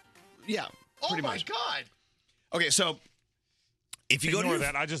 Yeah, pretty much. Oh, my God. Okay, so if you go to Ignore your...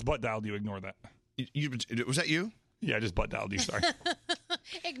 that. I just butt dialed you. Ignore that. Was that you? Yeah, I just butt dialed you. Sorry.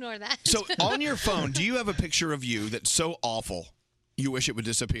 Ignore that. So on your phone, do you have a picture of you that's so awful you wish it would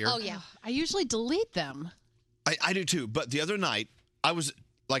disappear? Oh, yeah. I usually delete them. I do too, but the other night, I was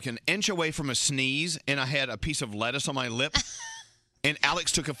like an inch away from a sneeze, and I had a piece of lettuce on my lip, and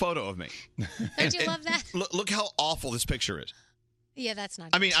Alex took a photo of me. Don't you love that? Look how awful this picture is. Yeah, that's not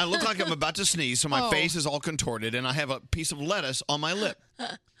I mean, I look like I'm about to sneeze, so my Oh. face is all contorted, and I have a piece of lettuce on my lip.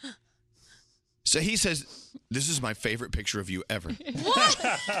 So he says, "This is my favorite picture of you ever."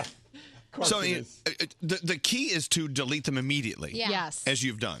 So I mean, the key is to delete them immediately. Yeah. Yes. As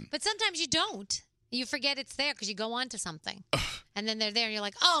you've done. But sometimes you don't. You forget it's there because you go on to something. and then they're there, and you're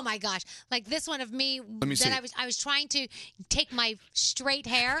like, oh my gosh, like this one of me. me see. I was trying to take my straight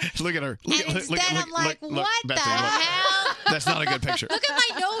hair. Look at her. And instead I'm like, what the hell? That's not a good picture. Look at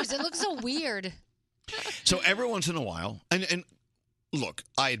my nose. It looks so weird. So every once in a while, and look,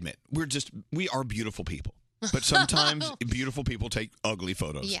 I admit, we are beautiful people. But sometimes beautiful people take ugly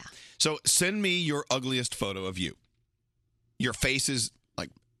photos. Yeah. So send me your ugliest photo of you. Your face is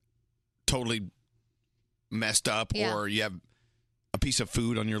like totally messed up, or you have a piece of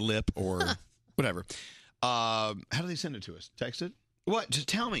food on your lip, or whatever. How do they send it to us? Text it? What? Just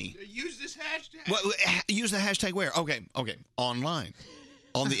tell me. Use this hashtag. What, use the hashtag where? Okay. Online.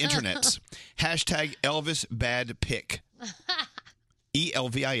 On the internets. Hashtag Elvis Bad Pic.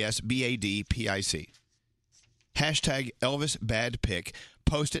 ELVISBADPIC. Hashtag Elvis Bad Pic.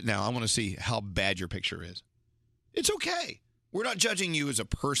 Post it now. I want to see how bad your picture is. It's okay. We're not judging you as a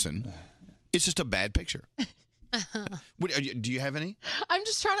person. It's just a bad picture. Do you have any? I'm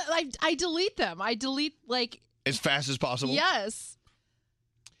just trying to. I delete them. I delete as fast as possible. Yes.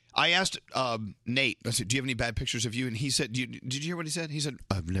 I asked Nate. I said, "Do you have any bad pictures of you?" And he said, "Did you hear what he said?" He said,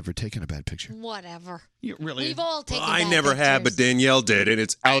 "I've never taken a bad picture." Whatever. You really? We've all taken. I bad never pictures. have, but Danielle did, and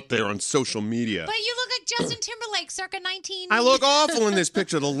it's out there on social media. But you look like Justin Timberlake, circa 19. I look awful in this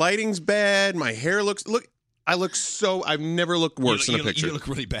picture. The lighting's bad. My hair looks. I look so. I've never looked worse in a picture. You look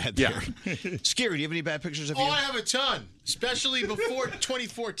really bad there. Yeah. Scary. Do you have any bad pictures of you? Oh, I have a ton, especially before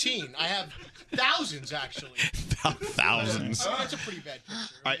 2014. I have thousands, actually. Thousands. Oh, that's a pretty bad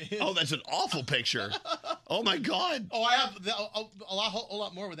picture. Oh, that's an awful picture. Oh my God. Oh, I have a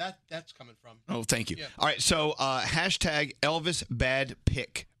lot more where that's coming from. Oh, thank you. Yeah. All right, so hashtag Elvis Bad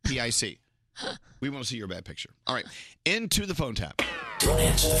Pic, PIC. We want to see your bad picture. All right, into the phone tap. Don't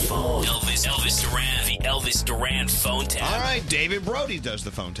answer the phone. Elvis Duran, the Elvis Duran phone tap. All right, David Brody does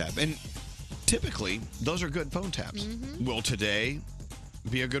the phone tap. And typically, those are good phone taps. Mm-hmm. Will today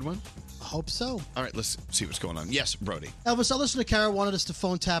be a good one? I hope so. All right, let's see what's going on. Yes, Brody. Elvis, our listener Kara wanted us to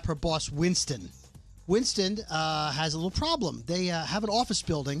phone tap her boss, Winston. Winston has a little problem. They have an office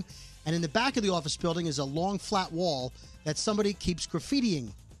building, and in the back of the office building is a long, flat wall that somebody keeps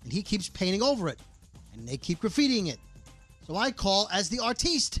graffitiing, and he keeps painting over it, and they keep graffitiing it. So I call as the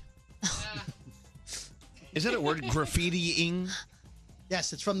artiste. Is that a word, graffitiing?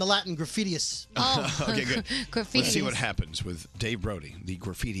 Yes, it's from the Latin graffitius. Oh, okay, good. Graffiti. Let's see what happens with Dave Brody, the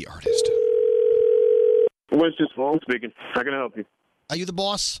graffiti artist. Winston's phone speaking. How can I help you? Are you the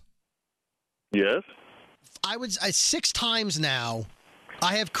boss? Yes. I would 6 times now,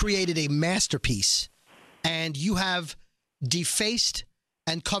 I have created a masterpiece, and you have defaced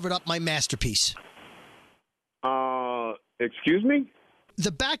and covered up my masterpiece. Excuse me?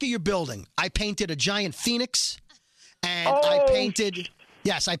 The back of your building, I painted a giant phoenix, and Oh, I painted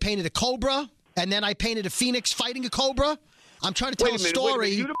a cobra, and then I painted a phoenix fighting a cobra. I'm trying to tell Wait a minute, story.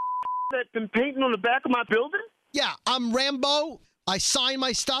 You the that's been painting on the back of my building? Yeah, I'm Rambo. I sign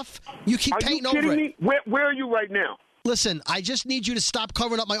my stuff. You keep painting Are you over kidding it. me? Where are you right now? Listen, I just need you to stop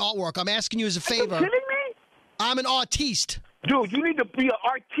covering up my artwork. I'm asking you as a favor. Are you kidding me? I'm an artiste. Dude, you need to be an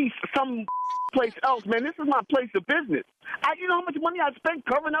artiste some place else, man. This is my place of business. You know how much money I spent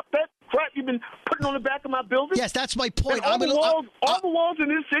covering up that crap you've been putting on the back of my building? Yes, that's my point. And all the walls in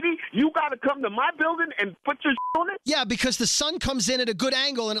this city, you got to come to my building and put your on it? Yeah, because the sun comes in at a good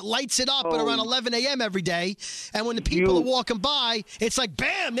angle and it lights it up at around 11 a.m. every day. And when the people are walking by, it's like,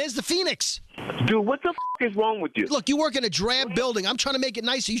 bam, there's the Phoenix. Dude, what the is wrong with you? Look, you work in a drab building. I'm trying to make it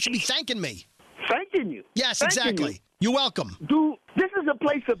nicer. You should be thanking me. Thanking you? Yes, Thanking exactly. you. You're welcome. Dude, this is a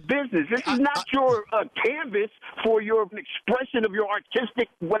place of business. This is not your canvas for your expression of your artistic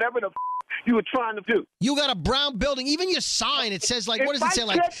whatever the you were trying to do. You got a brown building. Even your sign, it says like, what does it say?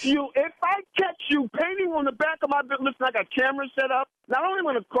 Like, If I catch you painting on the back of my building, listen, I got cameras set up. Not only am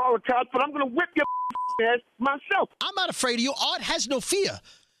I going to call a cop, but I'm going to whip your ass myself. I'm not afraid of you. Art has no fear.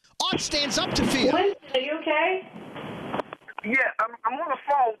 Art stands up to fear. Are you okay? Yeah, I'm on the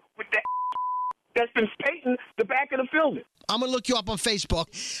phone with the that's been painting the back of the building. I'm going to look you up on Facebook,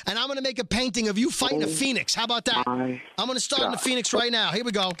 and I'm going to make a painting of you fighting a phoenix. How about that? I'm going to start in the phoenix right now. Here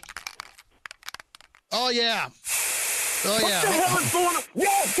we go. Oh, yeah. Oh, What yeah. the hell is going on? Yo,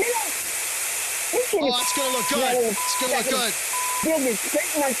 get up! Oh, it's going to look good. It's going to look good. Building,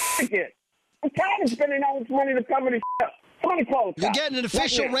 take my shit again. I'm tired of spending all this money to cover this shit. Somebody call the You're cops. getting an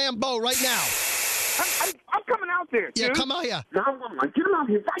official Right now. Rambo right now. I'm coming out there, Yeah, dude. come out here. No, get him out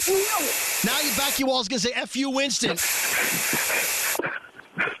here. Back me up. Now your back your wall's going to say, F you, Winston.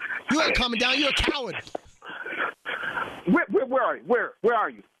 You ain't coming down. You're a coward. Where are you? Where are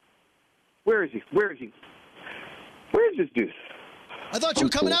you? Where is he? Where is he? Where is this dude? I thought you were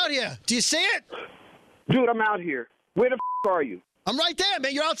coming out here. Do you see it? Dude, I'm out here. Where the are you? I'm right there,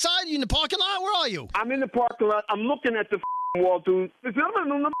 man. You're outside? You in the parking lot? Where are you? I'm in the parking lot. I'm looking at the wall, dude. I'm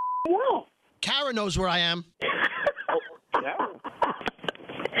on the wall. Kara knows where I am.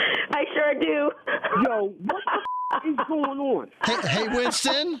 I sure do. Yo, what the is going on? Hey,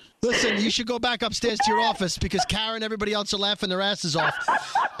 Winston, listen, you should go back upstairs to your office because Kara and everybody else are laughing their asses off.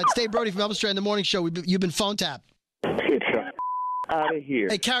 It's Dave Brody from Elvis Duran in the Morning Show. You've been phone tapped. Get the out of here.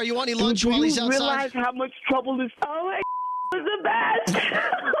 Hey, Kara, you want any lunch while he's outside? Do you realize how much trouble this... Oh, my was the best.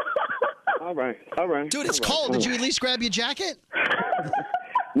 All right. Dude, it's all right. cold. Did you at least grab your jacket?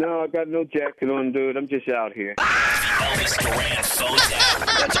 No, I got no jacket on, dude. I'm just out here. Elvis Duran phone tap.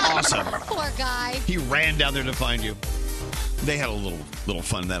 That's awesome. Poor guy. He ran down there to find you. They had a little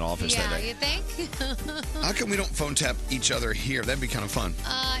fun in that office that Yeah, day. you think? How come we don't phone tap each other here? That'd be kind of fun.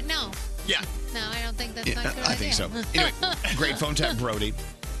 No. Yeah. No, I don't think that's Yeah, not a good I think so. idea. Anyway, great phone tap, Brody.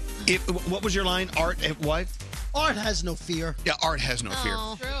 What was your line? Art, what? Art has no fear. Yeah, Art has no fear.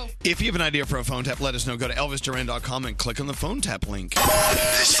 True. If you have an idea for a phone tap, let us know. Go to ElvisDuran.com and click on the phone tap link.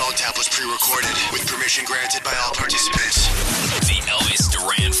 This phone tap was pre-recorded with permission granted by all participants. The Elvis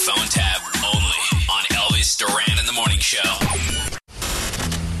Duran phone tap only on Elvis Duran in the Morning Show.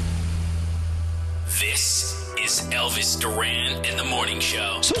 This is Elvis Duran in the Morning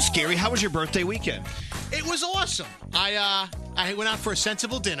Show. So Scary, how was your birthday weekend? It was awesome. I went out for a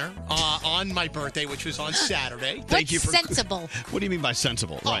sensible dinner on my birthday, which was on Saturday. Thank you for sensible? What do you mean by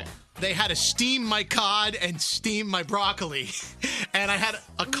sensible? Right. They had to steam my cod and steam my broccoli, and I had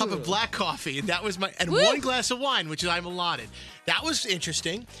a cup of black coffee, and that was one glass of wine, which I'm allotted. That was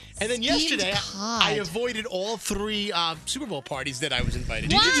interesting. And then yesterday, I avoided all 3 Super Bowl parties that I was invited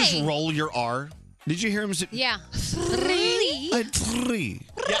to. Did you just roll your R? Did you hear him say? Yeah. 3.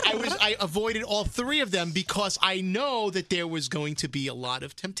 Yeah, I avoided all 3 of them because I know that there was going to be a lot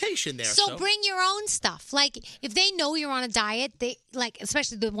of temptation there. So bring your own stuff. Like if they know you're on a diet, they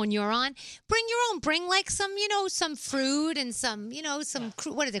especially the one you're on, bring your own. Bring some fruit and some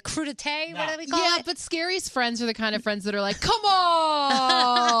what is it, crudité? What do we call it? But Scary's friends are the kind of friends that are like, come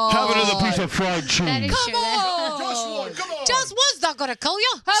on. Have another piece of fried cheese. Come on. Just one. Come on. Just one's not gonna kill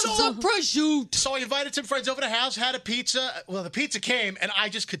you. Have some prosciutto. So I invited some friends over to the house, had a pizza. Well, the pizza came, and I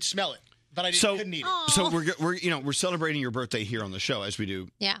just could smell it, but I couldn't eat it. So we're celebrating your birthday here on the show as we do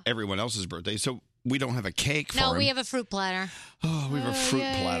everyone else's birthday. So we don't have a cake for him. No, we have a fruit platter. Oh, we have a fruit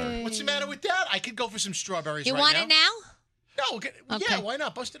platter. What's the matter with that? I could go for some strawberries You right want now. it now? No, yeah, why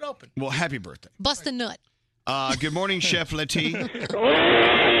not? Bust it open. Well, happy birthday. Bust a nut. Good morning, Chef Letty. Good morning.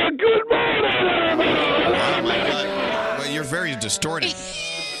 Oh my God! Well, you're very distorted.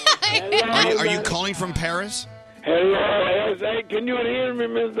 Are you calling from Paris? Hello, hey, can you hear me,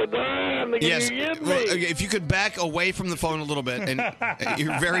 Mr. Don? Can Yes. you hear me? Well, if you could back away from the phone a little bit, and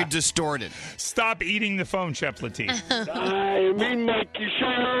you're very distorted. Stop eating the phone, Chef Letty. I'm in my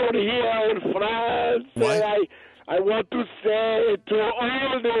kitchen here in France. What? I want to say to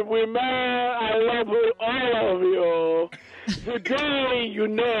all the women, I love all of you. Today,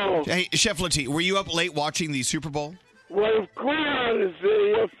 Hey, Chef Letty, were you up late watching the Super Bowl? Well, of course,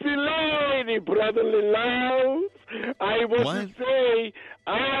 you feel the brotherly love. I want to say,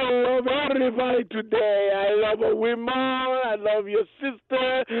 I love everybody today. I love a woman. I love your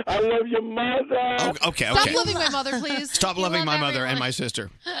sister. I love your mother. Okay. Stop loving my mother, please. Stop You loving love my mother everyone. and my sister.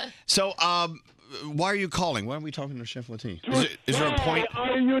 So, why are you calling? Why are we talking to Chef Letty? Is there a point?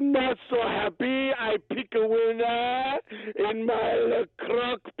 Are you not so happy? I pick a winner in my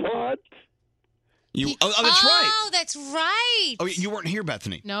crock pot. Oh, that's right. Oh, that's right. Oh, you weren't here,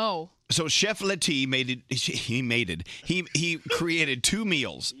 Bethany. No. So Chef Letty he created 2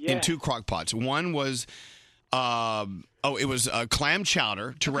 meals in 2 crock pots. One was it was clam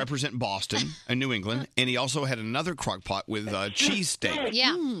chowder to represent Boston and New England, and he also had another crock pot with cheesesteak.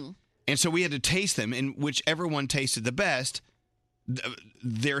 Yeah. And so we had to taste them, and whichever one tasted the best,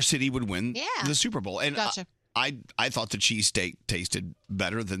 their city would win the Super Bowl. And Gotcha. I thought the cheesesteak tasted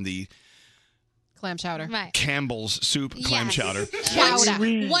better than the Clam chowder. Right. Campbell's soup clam Yes. chowder.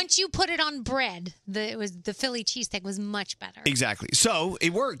 Once you put it on bread, the Philly cheesesteak was much better. Exactly. So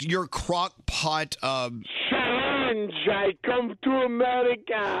it worked. Your crock pot. Challenge. I come to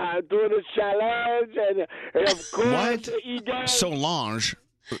America, do the challenge, and of course, What? Eagles. Solange.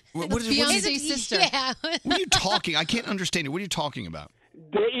 What is Beyonce's sister. Yeah. What are you talking? I can't understand it. What are you talking about?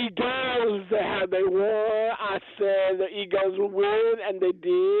 The Eagles, they won. I said the Eagles will win, and they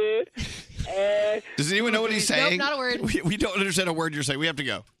did. And Does anyone know what he's saying? Nope, not a word. We don't understand a word you're saying. We have to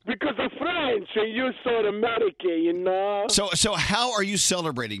go. because of French, and you saw America, So how are you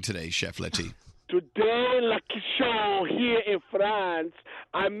celebrating today, Chef Letty? Today, lucky show here in France.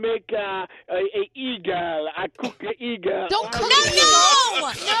 I make a eagle. I cook an eagle. Don't cook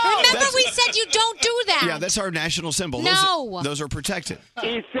No! Remember we said you don't do that. Yeah, that's our national symbol. No. Those are protected.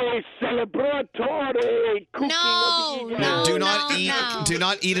 It's a celebratory cooking of the eagle. Do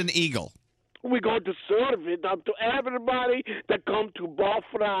not eat an eagle. We're going to serve it up to everybody that come to Bar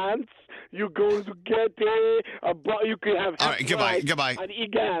France. You're going to get you can have All right, goodbye. an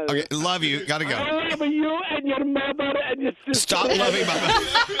eagle. Okay, love you. Gotta go. I love you and your mother and your sister. Stop loving my mother.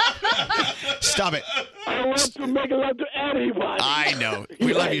 Stop it. I want to make love to everybody. I know.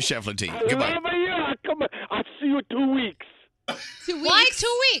 We love you, Chef Latif. Goodbye. I love you. Come on. I'll see you 2 weeks. 2 weeks? Why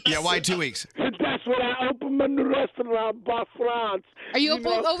 2 weeks? Yeah, why 2 weeks? That's when I open my new restaurant, Bar France. Are you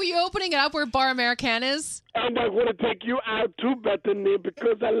opening it up where Bar American is? And I want to take you out too, Bethany,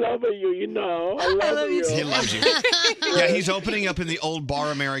 because I love you, you know. I love you. He loves you. Yeah, he's opening up in the old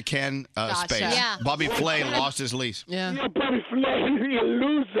Bar American space. Yeah. Bobby Flay lost his lease. Yeah. Bobby Flay, you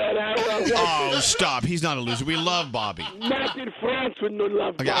loser. Oh, stop. He's not a loser. We love Bobby. Not in France with no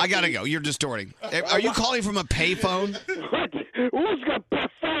love. Okay, I gotta go. You're distorting. Are you calling from a payphone? What? Who's got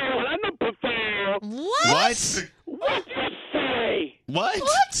payphone? I'm not payphone. What? What you say? What?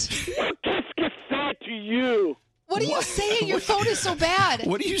 What qu'est-ce say to you? What are you saying? Your phone is so bad.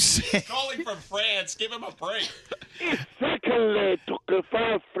 What do you say? Calling from France. Give him a break. Secondly, to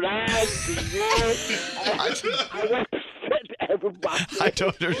from France to you. I want to say to everybody. I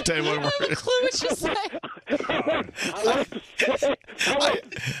don't understand one word. I have a clue what you say. I want to say.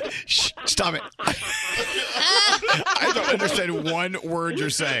 Shh, stop it. I don't understand one word you're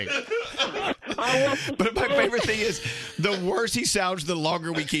saying. But my favorite thing is the worse he sounds, the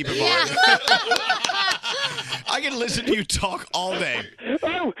longer we keep him on. I can listen to you talk all day.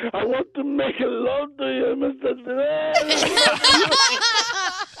 I want to make a love to you, Mr. Dre.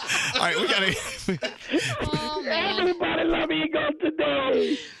 All right, we gotta. Everybody love Eagle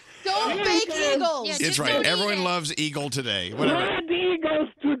today. Don't bake eagles. Yeah, It's just right. don't eat Everyone it. loves Eagle today. Whatever. Spread Eagles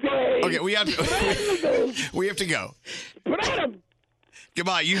today. Okay, we have to. We have to go. Spread them.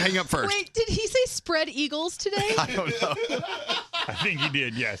 Goodbye. You hang up first. Wait, did he say spread eagles today? I don't know. I think he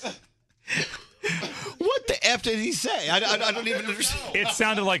did, yes. What the F did he say? I don't even understand. It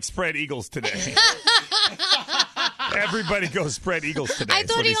sounded like spread eagles today. Everybody goes spread eagles today. I is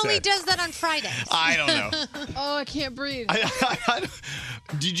thought what he only said. does that on Fridays. I don't know. Oh, I can't breathe.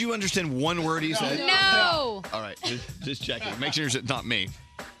 Did you understand one word he said? No. All right, just checking. Make sure it's not me.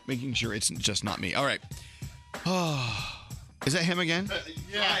 Making sure it's just not me. All right. Oh, is that him again?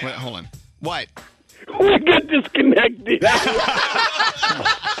 Yeah. Wait, hold on. What? We got disconnected.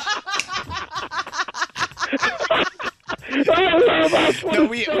 No,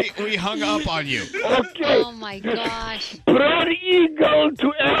 we hung up on you. Okay. Oh my gosh. Proud Eagle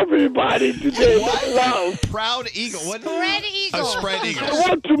to everybody today. What? Love. Proud Eagle. What? Spread eagle. Spread Eagle. I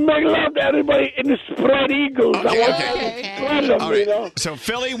want to make love to everybody in the spread Eagles. I want Okay. to spread them, All you know. right. So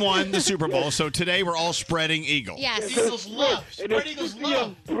Philly won the Super Bowl. So today we're all spreading Eagle. Yes. Eagles love. Spread Eagles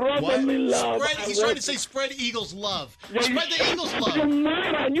love. Brotherly love. He's trying to say spread Eagles love. Yeah, Spread the Eagles You're love.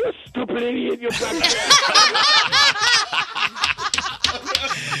 mad, you stupid idiot. You're back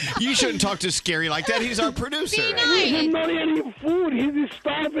You shouldn't talk to Scary like that. He's our producer. Be He's nice. not eating food. He's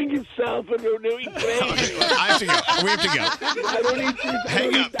starving himself and doing crazy. I have to go. We have to go. I don't eat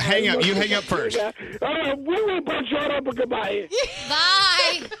food. Hang up. You hang up first. We will put you up. Goodbye.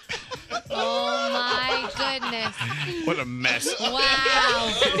 Bye. Oh my goodness. What a mess.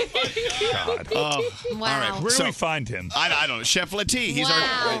 Wow. God. Oh, Wow. All right. Where do we find him? I don't know. Chef Latif. He's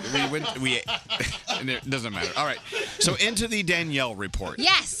Wow. and it doesn't matter. All right. So into the Danielle report.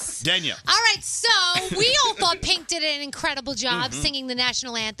 Yes. Danielle. All right, so we all thought Pink did an incredible job singing the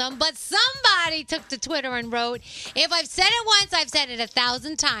national anthem, but somebody took to Twitter and wrote, if I've said it once, I've said it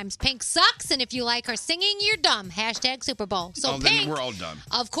 1,000 times. Pink sucks, and if you like her singing, you're dumb. Hashtag Super Bowl. So then Pink, we're all done.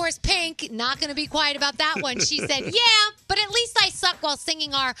 of course, Pink, not going to be quiet about that one. She said, yeah, but at least I suck while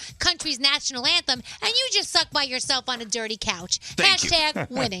singing our country's national anthem, and you just suck by yourself on a dirty couch. Thank you. Hashtag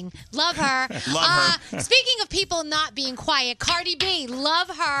winning. Love her. Love her. Speaking of people not being quiet, Cardi B, love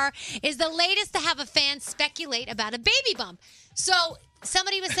her, is the latest to have a fan speculate about a baby bump. So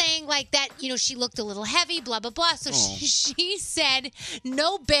somebody was saying like that, you know, she looked a little heavy, blah, blah, blah. So she said,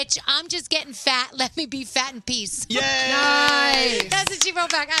 no, bitch, I'm just getting fat. Let me be fat in peace. Yay! Nice. That's what she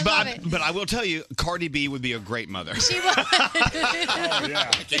wrote back. I love it. But I will tell you, Cardi B would be a great mother. She was. Oh, yeah.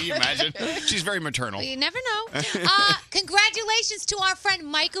 Can you imagine? She's very maternal. You never know. Congratulations to our friend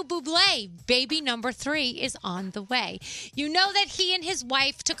Michael Bublé. Baby number 3 is on the way. You know that he and his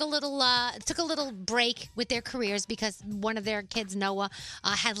wife took a little break with their careers because one of their kids, Noah,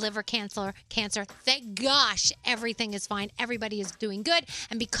 had liver cancer. Thank gosh, everything is fine. Everybody is doing good.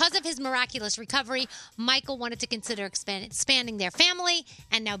 And because of his miraculous recovery, Michael wanted to consider expanding their family,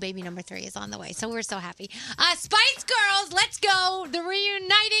 and now baby number 3 is on the way. So we're so happy. Spice Girls, let's go. The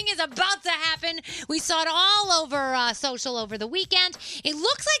reuniting is about to happen. We saw it all over social over the weekend. It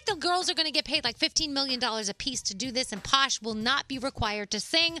looks like the girls are going to get paid like $15 million a piece to do this, and Posh will not be required to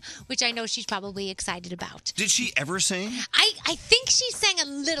sing, which I know she's probably excited about. Did she ever sing? I think she sang a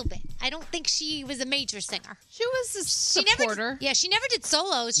little bit. I don't think she was a major singer. She was a supporter. She never did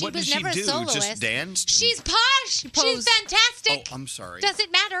solos. She What was did she never do? a soloist. Just danced? She's Posh. She's fantastic. Oh, I'm sorry.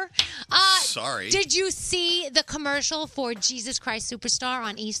 Doesn't matter. Sorry. Did you see the commercial for Jesus Christ Superstar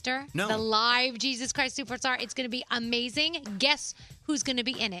on Easter? No. The live Jesus Christ Superstar. It's going to be amazing. Guess who's going to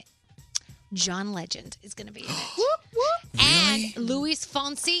be in it? John Legend is going to be in it. And Luis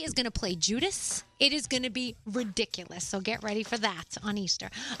Fonsi is going to play Judas. It is going to be ridiculous. So get ready for that on Easter.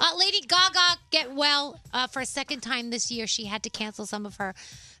 Lady Gaga get well for a second time this year. She had to cancel some of her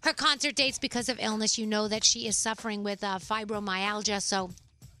concert dates because of illness. You know that she is suffering with fibromyalgia. So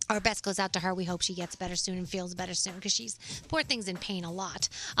our best goes out to her. We hope she gets better soon and feels better soon because she's, poor thing's in pain a lot.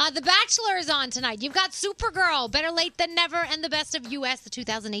 The Bachelor is on tonight. You've got Supergirl, Better Late Than Never, and the Best of U.S., the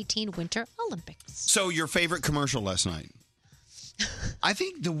 2018 Winter Olympics. So your favorite commercial last night? I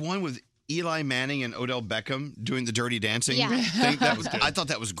think the one with Eli Manning and Odell Beckham doing the Dirty Dancing. Yeah. Thing, I thought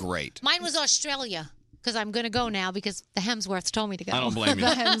that was great. Mine was Australia because I'm going to go now because the Hemsworths told me to go. I don't blame you.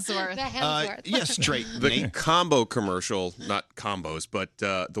 The Hemsworth. Yes, straight. The combo commercial, not combos, but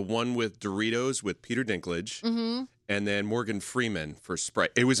the one with Doritos with Peter Dinklage, Mm-hmm. and then Morgan Freeman for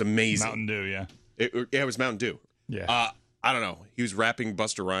Sprite. It was amazing. Mountain Dew, yeah. It was Mountain Dew. Yeah. I don't know. He was rapping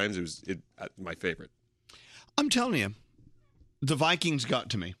Busta Rhymes. It was my favorite. I'm telling you, the Vikings got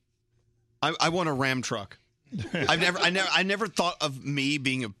to me. I want a Ram truck. I never thought of me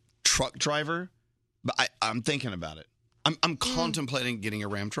being a truck driver, but I'm thinking about it. I'm contemplating getting a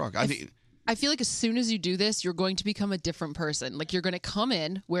Ram truck. I feel like as soon as you do this, you're going to become a different person. Like you're going to come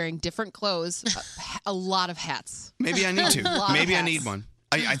in wearing different clothes, a lot of hats. Maybe I need to. A lot of Maybe I hats. need one.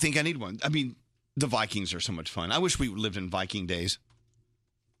 I think I need one. I mean, the Vikings are so much fun. I wish we lived in Viking days.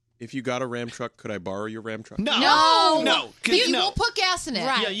 If you got a Ram truck, could I borrow your Ram truck? No. You won't put gas in it.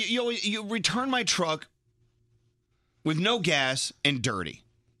 Right. Yeah, you return my truck with no gas and dirty.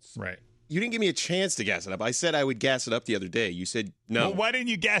 Right. You didn't give me a chance to gas it up. I said I would gas it up the other day. You said no. Well, why didn't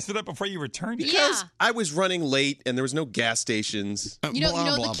you gas it up before you returned it? Because I was running late and there was no gas stations. You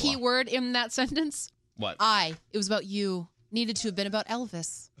know the key word in that sentence? What? It was about you. Needed to have been about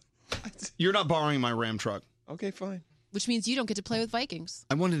Elvis. You're not borrowing my Ram truck. Okay, fine. Which means you don't get to play with Vikings.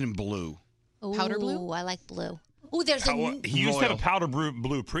 I want it in blue. Powder blue? Ooh, I like blue. Ooh, there's He used to have a powder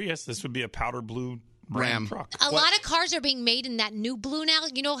blue Prius. This would be a powder blue Ram truck. A lot of cars are being made in that new blue now.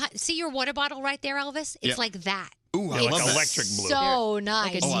 You know, see your water bottle right there, Elvis? It's Yeah. like that. Ooh, I It's love that. Electric blue. So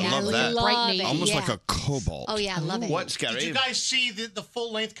nice. Oh, I love that. Love it. Almost Yeah. like a cobalt. Oh, yeah, I love it. What, Scary? Did you guys see the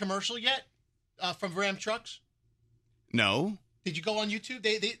full-length commercial yet from Ram Trucks? No. Did you go on YouTube?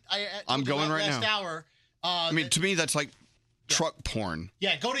 I'm going right last now. hour. I mean, to me, that's like truck porn.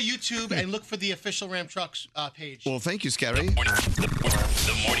 Yeah, go to YouTube and look for the official Ram Trucks page. Well, thank you, Scary.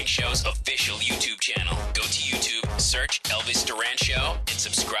 The morning show's official YouTube channel. Go to YouTube, search Elvis Duran Show, and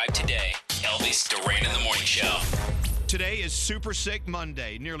subscribe today. Elvis Duran in the Morning Show. Today is Super Sick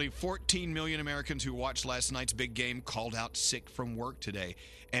Monday. Nearly 14 million Americans who watched last night's big game called out sick from work today.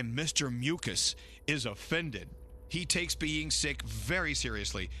 And Mr. Mucus is offended. He takes being sick very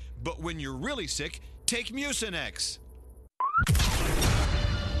seriously. But when you're really sick, take Mucinex.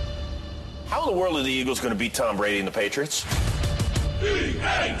 How in the world are the Eagles going to beat Tom Brady and the Patriots?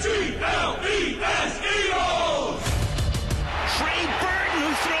 E-A-G-L-E-S, Eagles! Trey Burton,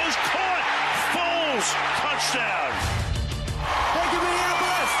 who throws caught. Foles, touchdown. Hey, give me a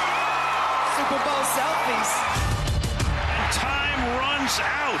bus. Super Bowl selfies. And time runs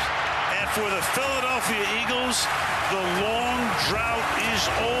out. And for the Philadelphia Eagles, the long drought is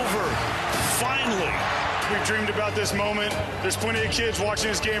over. Finally. We've dreamed about this moment. There's plenty of kids watching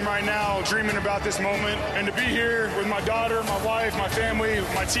this game right now dreaming about this moment. And to be here with my daughter, my wife, my family,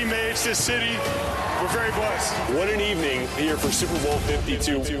 my teammates, this city, we're very blessed. What an evening here for Super Bowl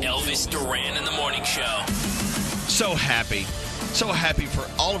 52. Elvis Duran in the Morning Show. So happy. So happy for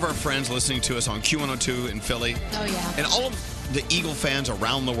all of our friends listening to us on Q102 in Philly. Oh, yeah. And all of the Eagle fans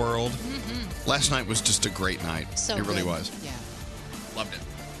around the world. Last night was just a great night. So it really good. was. Yeah. Loved it.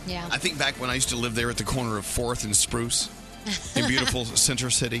 Yeah. I think back when I used to live there at the corner of 4th and Spruce in beautiful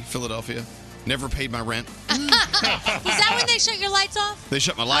Center City, Philadelphia. Never paid my rent. Was that when they shut your lights off? They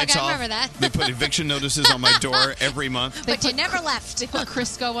shut my lights Okay, I off. remember that. They put eviction notices on my door every month. But you never left. They put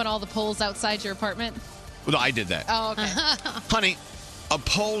Crisco on all the poles outside your apartment. Well, I did that. Oh, okay. Honey, a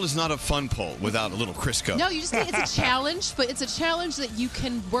poll is not a fun poll without a little Crisco. No, you just need, it's a challenge, but it's a challenge that you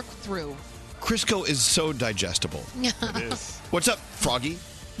can work through. Crisco is so digestible. It is. What's up, Froggy?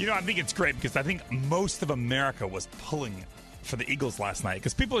 You know, I think it's great because I think most of America was pulling for the Eagles last night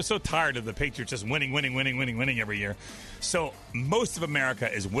because people are so tired of the Patriots just winning every year. So most of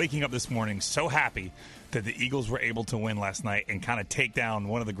America is waking up this morning so happy that the Eagles were able to win last night and kind of take down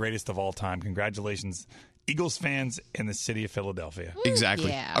one of the greatest of all time. Congratulations, Eagles fans in the city of Philadelphia. Exactly.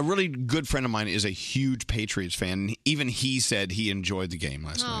 Yeah. A really good friend of mine is a huge Patriots fan. Even he said he enjoyed the game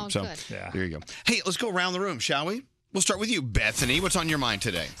last night. So there you go. Hey, let's go around the room, shall we? We'll start with you, Bethany. What's on your mind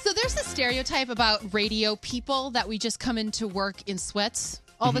today? So there's a stereotype about radio people that we just come into work in sweats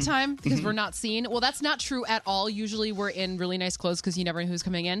all the time because we're not seen. Well, that's not true at all. Usually we're in really nice clothes because you never know who's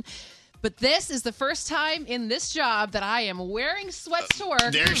coming in. But this is the first time in this job that I am wearing sweats to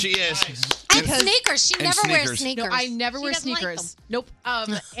work. There she is. And sneakers. She never wears sneakers. No, I never She wear doesn't like sneakers. Nope.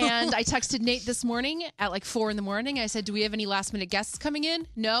 And I texted Nate this morning at like 4 a.m. I said, do we have any last minute guests coming in?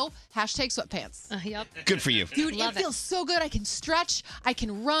 No. Hashtag sweatpants. Yep. Good for you. Dude, it feels so good. I can stretch. I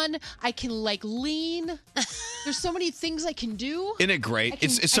can run. I can like lean. There's so many things I can do. Isn't it great?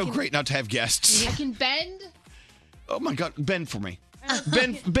 It's so great not to have guests. I can bend. Oh, my God. Bend for me.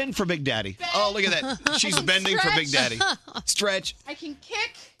 Bend for Big Daddy. Oh, look at that. She's bending for Big Daddy. Stretch. I can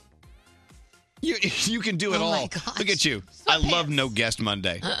kick. You can do it Oh, my all. gosh. Look at you. I love No Guest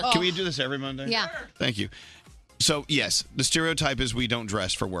Monday. Oh. Can we do this every Monday? Yeah. Thank you. So, yes, the stereotype is we don't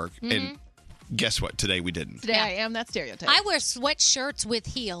dress for work. And guess what? Today we didn't. Today I am that stereotype. I wear sweatshirts with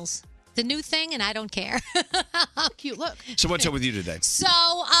heels. The new thing, and I don't care. Cute look. So what's up with you today? So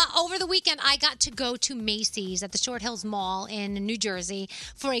over the weekend, I got to go to Macy's at the Short Hills Mall in New Jersey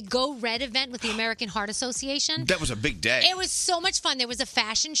for a Go Red event with the American Heart Association. That was a big day. It was so much fun. There was a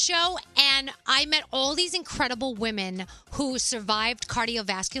fashion show, and I met all these incredible women who survived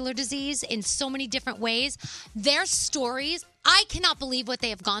cardiovascular disease in so many different ways. Their stories, I cannot believe what they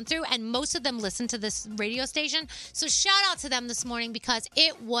have gone through, and most of them listen to this radio station. So shout out to them this morning because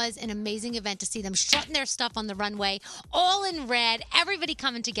it was an amazing event to see them strutting their stuff on the runway, all in red, everybody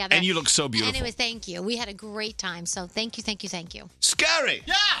coming together. And you look so beautiful. And it was, thank you. We had a great time. So thank you, thank you, thank you. Scary.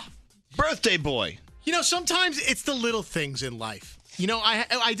 Yeah. Birthday boy. You know, sometimes it's the little things in life. You know,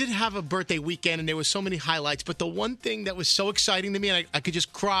 I did have a birthday weekend, and there was so many highlights, but the one thing that was so exciting to me, and I could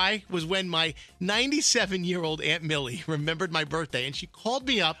just cry, was when my 97-year-old Aunt Millie remembered my birthday, and she called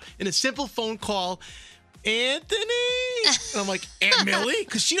me up in a simple phone call, Anthony! And I'm like, Aunt Millie?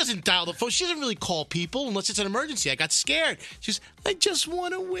 Because she doesn't dial the phone. She doesn't really call people unless it's an emergency. I got scared. She's, I just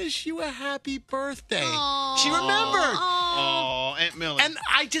want to wish you a happy birthday. Aww. She remembered. Oh, Aunt Millie. And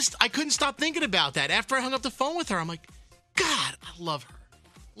I couldn't stop thinking about that. After I hung up the phone with her, I'm like, God, I love her.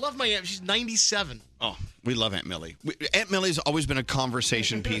 Love my aunt. She's 97. Oh, we love Aunt Millie. Aunt Millie's always been a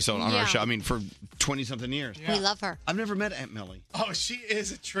conversation piece on our Yeah. show. I mean, for 20-something years. We love her. I've never met Aunt Millie. Oh, she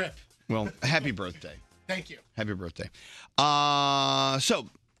is a trip. Well, happy birthday. Thank you. Happy birthday. So,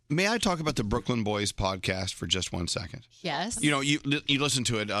 may I talk about the Brooklyn Boys podcast for just 1 second? Yes. You know, you listen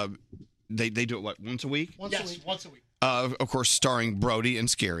to it. They do it, what, once a week? Once a week. Once a week. Of course, starring Brody and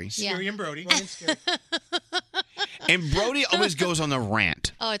Scary. Scary and Brody. And Brody always goes on the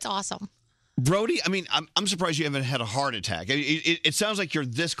rant. Oh, it's awesome. Brody, I mean, I'm surprised you haven't had a heart attack. It sounds like you're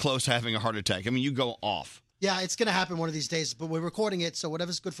this close to having a heart attack. I mean, you go off. Yeah, it's going to happen one of these days, but we're recording it, so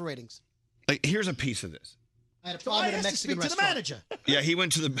whatever's good for ratings. Like, here's a piece of this. I had a problem at a Mexican restaurant. To the manager. Yeah, he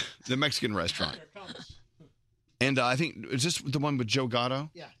went to the Mexican restaurant. And I think, is this the one with Joe Gatto?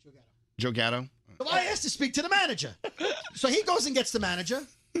 Yeah, Joe Gatto? So I asked to speak to the manager. So he goes and gets the manager.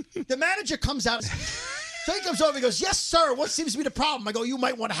 The manager comes out. So he comes over and goes, yes, sir, what seems to be the problem? I go, you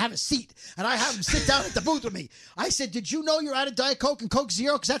might want to have a seat. And I have him sit down at the booth with me. I said, did you know you're out of Diet Coke and Coke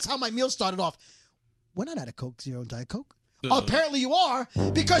Zero? Because that's how my meal started off. We're not out of Coke Zero and Diet Coke. Oh, apparently you are,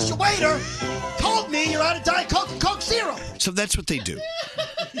 because your waiter told me you're out of Diet Coke and Coke Zero. So that's what they do.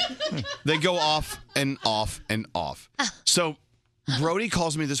 They go off and off and off. So Brody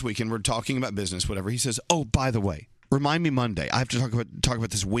calls me this week, and we're talking about business, whatever. He says, oh, by the way, remind me Monday. I have to talk about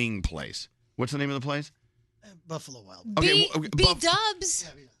this wing place. What's the name of the place? Buffalo Wild. Okay, B-Dubs.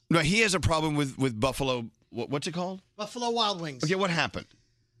 No, he has a problem with Buffalo. What's it called? Buffalo Wild Wings. Okay, what happened?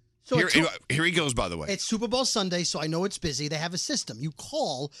 So Here he goes, by the way. It's Super Bowl Sunday, so I know it's busy. They have a system. You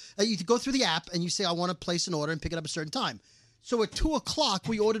call, you go through the app, and you say, I want to place an order and pick it up a certain time. So at 2 o'clock,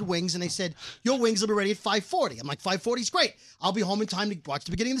 we ordered wings, and they said, your wings will be ready at 5:40. I'm like, 5:40 is great. I'll be home in time to watch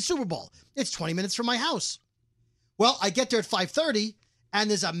the beginning of the Super Bowl. It's 20 minutes from my house. Well, I get there at 5:30, and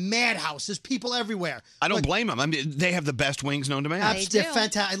there's a madhouse. There's people everywhere. I don't blame them. I mean, they have the best wings known to man. They're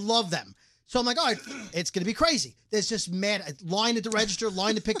fantastic. I love them. So I'm like, all right, it's going to be crazy. There's just mad line at the register,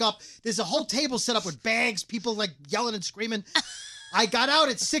 line to pick up. There's a whole table set up with bags, people like yelling and screaming. I got out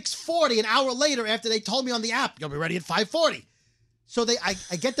at 6:40, an hour later, after they told me on the app, you'll be ready at 5:40. So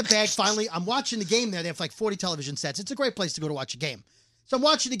I get the bag finally. I'm watching the game there. They have like 40 television sets. It's a great place to go to watch a game. So I'm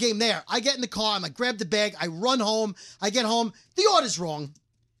watching the game there. I get in the car. I grab the bag. I run home. I get home. The order's wrong.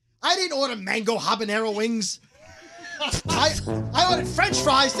 I didn't order mango habanero wings. I ordered French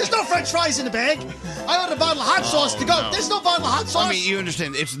fries. There's no French fries in the bag. I ordered a bottle of hot sauce to go. No. There's no bottle of hot sauce. I mean, you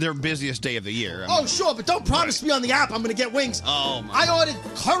understand, it's their busiest day of the year. Oh, sure, but don't promise me on the app I'm going to get wings. Oh, my I ordered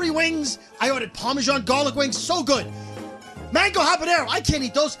curry wings. I ordered Parmesan garlic wings. So good. Mango habanero. I can't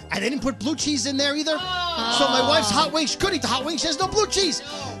eat those. And they didn't put blue cheese in there either. So my wife's hot wings, she couldn't eat the hot wings. She has no blue cheese.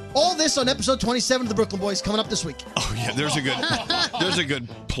 All this on episode 27 of the Brooklyn Boys coming up this week. Oh, yeah, there's a good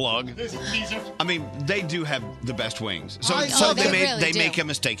plug. I mean, they do have the best wings. So they make a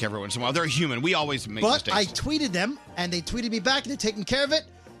mistake every once in a while. They're human. We always make But mistakes. I tweeted them, and they tweeted me back, and they're taking care of it.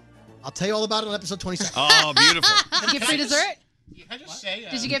 I'll tell you all about it on episode 27. Oh, beautiful. Did you get free dessert? I just say,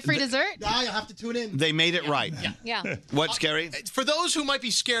 Did you get free dessert? Now you'll have to tune in. They made it right. Yeah. What's scary? For those who might be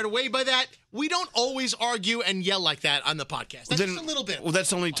scared away by that, we don't always argue and yell like that on the podcast. That's just a little bit. Well, that's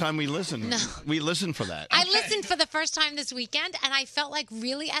the only time we listen. No. We listen for that. I listened for the first time this weekend, and I felt like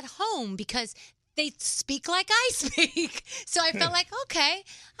really at home because they speak like I speak. So I felt like, okay,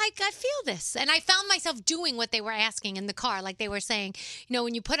 I feel this. And I found myself doing what they were asking in the car. Like they were saying,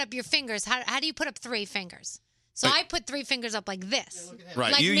 when you put up your fingers, how do you put up 3 fingers? So I put 3 fingers up like this.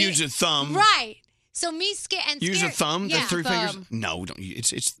 Right. Like you use a thumb. Right. So me and Use a thumb? Yeah. That's 3 fingers? No, don't.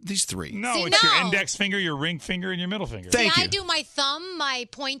 It's these 3. No, it's your index finger, your ring finger, and your middle finger. Thank you. I do my thumb, my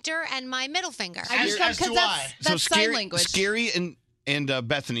pointer, and my middle finger. That's sign language. Scary and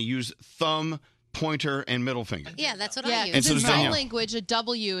Bethany use thumb, pointer, and middle finger. Yeah, that's what I use. And so in does sign Danielle. language, a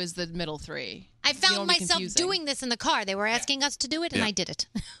W is the middle 3. I found myself doing this in the car. They were asking us to do it, and I did it.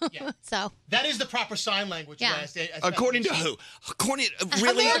 So that is the proper sign language. Yeah. According to who? According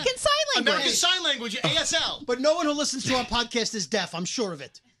really? American Sign Language. American Sign Language, ASL. But no one who listens to our podcast is deaf. I'm sure of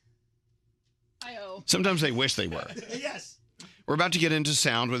it. Sometimes they wish they were. Yes. We're about to get into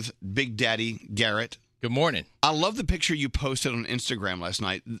sound with Big Daddy Garrett. Good morning. I love the picture you posted on Instagram last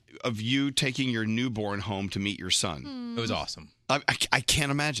night of you taking your newborn home to meet your son. It was awesome. I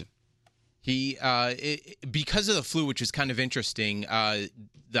can't imagine. He, because of the flu, which is kind of interesting,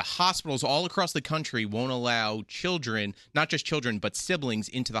 the hospitals all across the country won't allow children, not just children, but siblings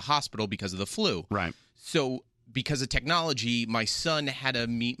into the hospital because of the flu. Right. So because of technology, my son had to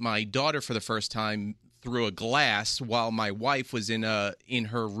meet my daughter for the first time through a glass while my wife was in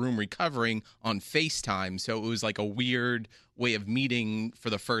her room recovering on FaceTime. So it was like a weird way of meeting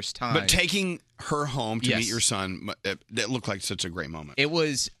for the first time. But taking her home to meet your son, that looked like such a great moment. It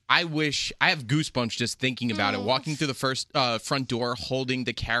was. I have goosebumps just thinking about it. Walking through the front door, holding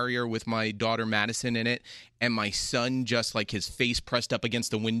the carrier with my daughter Madison in it, and my son just like his face pressed up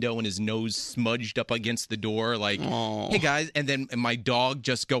against the window and his nose smudged up against the door, like, "Hey guys!" And then my dog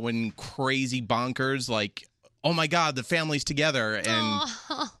just going crazy bonkers, like, "Oh my God, the family's together!" And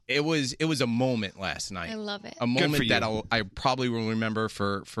it was a moment last night. I love it. A moment that I probably will remember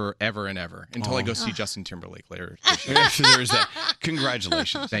for forever and ever until I go see Justin Timberlake later. There's that.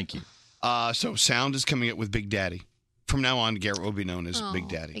 Congratulations. Thank you. So sound is coming up with Big Daddy. From now on, Garrett will be known as Big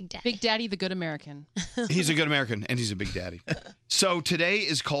Daddy. Big Daddy, the good American. He's a good American, and he's a big daddy. So today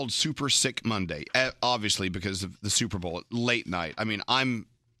is called Super Sick Monday, obviously because of the Super Bowl, late night. I mean, I'm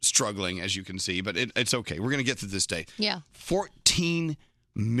struggling, as you can see, but it's okay. We're going to get through this day. Yeah. 14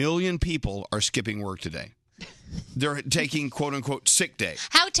 million people are skipping work today. They're taking quote-unquote sick day.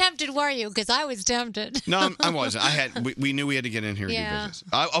 How tempted were you? Because I was tempted. No, I wasn't. We knew we had to get in here and do Yeah.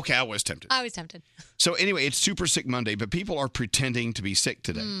 business. Okay, I was tempted. I was tempted. So anyway, it's Super Sick Monday, but people are pretending to be sick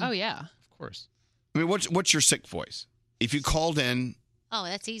today. Oh, yeah. Of course. I mean, what's your sick voice? If you called in, Oh,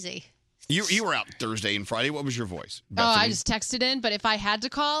 that's easy. you were out Thursday and Friday. What was your voice? Oh, I Bethany? just texted in, but if I had to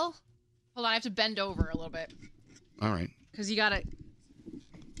call, hold on, I have to bend over a little bit. All right. Because you got to.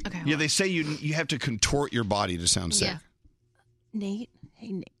 Okay. Yeah, they say you have to contort your body to sound sick. Yeah. Nate?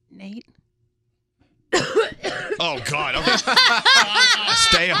 Hey, Nate? Oh, God. Okay.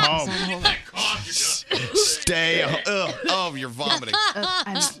 Stay home. Stay home. Ugh. Oh, you're vomiting.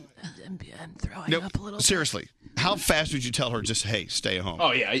 I'm throwing up a little bit. Seriously. How fast would you tell her just, hey, stay home?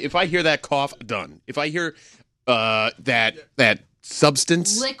 Oh, yeah. If I hear that cough, done. If I hear That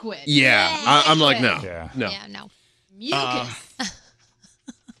substance. Liquid. Yeah. I'm like, no. No. Yeah, no. Mucus.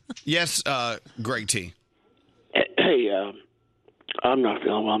 Yes, Greg T. Hey, I'm not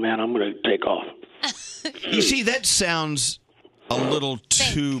feeling well, man. I'm going to take off. You see, that sounds a little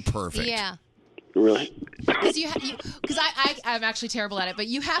too perfect. Yeah. Really? Because I'm actually terrible at it, but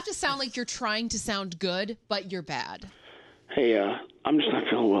you have to sound like you're trying to sound good, but you're bad. Hey, I'm just not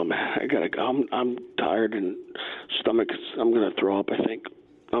feeling well, man. I gotta go. I'm tired and stomach. I'm gonna throw up. I think.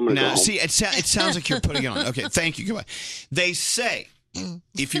 I'm gonna go Now, home. see, it sounds like you're putting it on. Okay, thank you. Goodbye. They say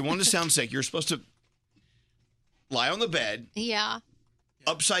if you want to sound sick, you're supposed to lie on the bed, Yeah.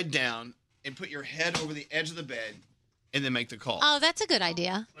 upside down, and put your head over the edge of the bed, and then make the call. Oh, that's a good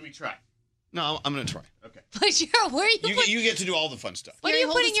idea. Let me try. No, I'm going to try. Okay. But where are You get to do all the fun stuff. What are you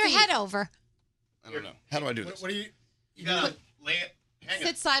putting your head over? I don't know. How do I do this? What do you? You gotta lay it.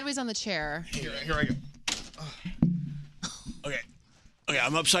 Sit sideways on the chair. Here I go. Okay. Okay,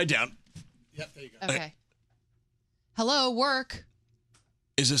 I'm upside down. Yep, there you go. Okay. Hello, work.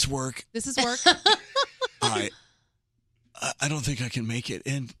 Is this work? This is work. All right. I don't think I can make it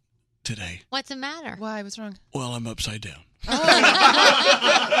in today. What's the matter? Why? What's wrong? Well, I'm upside down.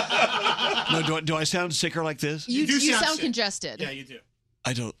 Oh. No, do I sound sicker like this? You sound congested. Yeah, you do.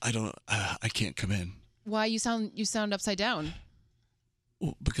 I can't come in. Why you sound upside down?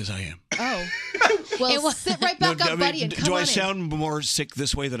 Well, because I am. Oh. Well, sit right back up, buddy, and come do on I in. sound more sick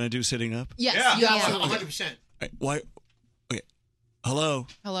this way than I do sitting up? Yes, you absolutely do. 100%. Why? Okay. Hello.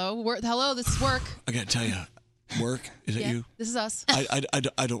 Hello, this is work. I gotta tell you, work. Is it Yeah, you? This is us. I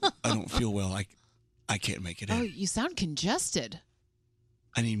don't feel well. I can't make it in. Oh, you sound congested.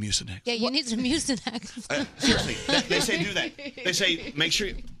 I need Mucinex. Yeah, you need some Mucinex. Seriously, they say do that. They say make sure.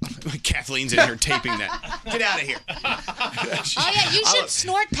 Kathleen's in here taping that. Get out of here. Oh, yeah, you should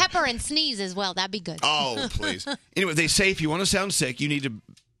snort pepper and sneeze as well. That'd be good. Oh, please. Anyway, they say if you want to sound sick, you need to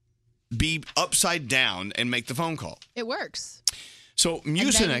be upside down and make the phone call. It works. So And then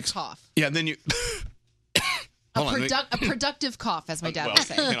you Mucinex. cough. Yeah, then you. Hold on, A productive cough, as my dad well, would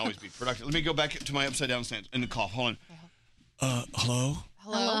say. it can always be productive. Let me go back to my upside down stance and the cough. Hold on. Hello?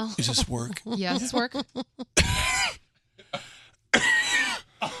 Hello? Is this work? Yeah, does this work?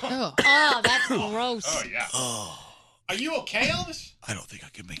 Oh, that's gross. Oh yeah. Are you okay, Elvis? I don't think I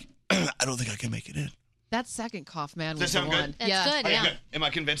can make it. I don't think I can make it in. That second cough, man, Does was that the sound one. good? That's yeah. good, yeah. Am I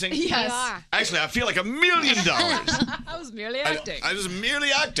convincing? Yes. You are. Actually, I feel like $1 million. I was merely acting. I was merely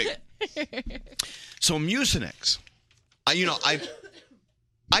acting. So Mucinex, I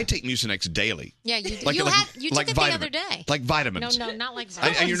take Mucinex daily. Yeah, you Like- took like- it like the vitamin. other day. Like vitamins. No, not like And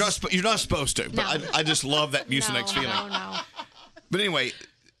vitamins. you're not supposed to, but No. I just love that Mucinex feeling. No. But anyway,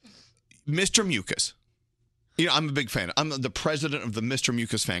 Mr. Mucus. I'm a big fan. I'm the president of the Mr.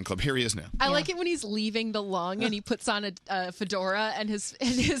 Mucus fan club. Here he is now. I like it when he's leaving the lung and he puts on a fedora and his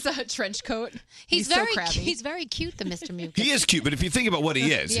trench coat. He's so very crabby. he's very cute, the Mr. Mucus. He is cute, but if you think about what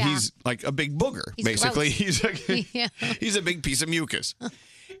he is, Yeah. he's like a big booger, He's basically. gross. Yeah. He's a big piece of mucus.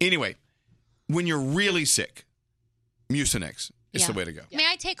 Anyway, when you're really sick, Mucinex is the way to go. May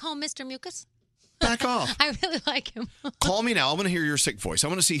I take home Mr. Mucus? Back off. I really like him. Call me now. I want to hear your sick voice. I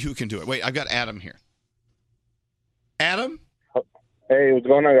want to see who can do it. Wait, I've got Adam here. Adam? Hey, what's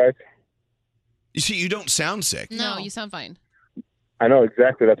going on, guys? You see, you don't sound sick. No, you sound fine. I know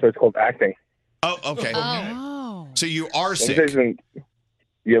exactly. That's why it's called acting. Oh, okay. Oh. So you are Let me sick. say something.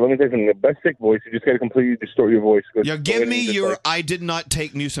 Yeah, let me say something. The best sick voice, you just got to completely distort your voice. Yeah, give me your I did not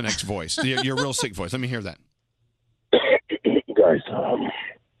take Mucinex voice. Your real sick voice. Let me hear that. Guys,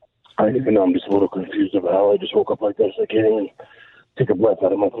 I don't even know. I'm just a little confused about how I just woke up like this. I can't even take a breath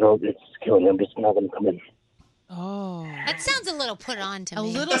out of my throat. It's killing me. I'm just not going to come in. Oh. That sounds a little put on to me. A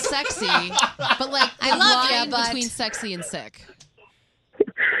little sexy, but like I love line you, but between sexy and sick.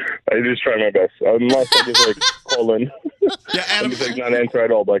 I just try my best. Unless I just like call in. Yeah, Adam. I'm just like not answer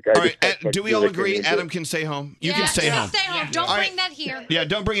at all. Like, All right, do we all agree Adam can stay home? You can stay home. Stay home. Don't All bring right. that here. Yeah,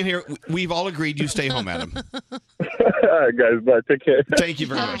 don't bring it here. We've all agreed you stay home, Adam. All right, guys, bye. Take care. Thank you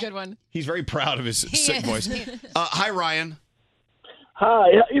very Have a much. good one. He's very proud of his sick voice. Hi, Ryan.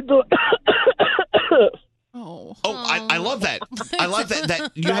 Hi, how you doing? Oh, I love that. I love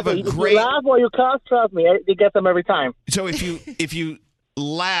that you have a If you great. laugh while you cough, trust me, you get them every time. So if you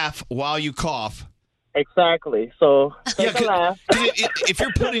laugh while you cough. Exactly. So take a laugh. If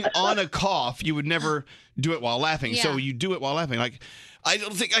you're putting on a cough, you would never do it while laughing. So Yeah. you do it while laughing. Like, I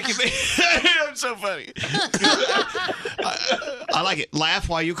don't think I can make I'm so funny. I like it. Laugh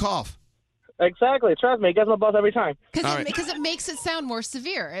while you cough. Exactly. Trust me, it gets my buzz every time. Because it makes it sound more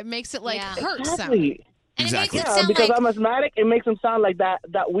severe. It makes it like hurt sound. Exactly. Exactly. Yeah, because I'm asthmatic, it makes them sound like that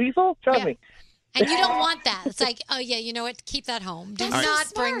weasel. Trust me. And you don't want that. It's like, oh, yeah, you know what? Keep that home. Do That's not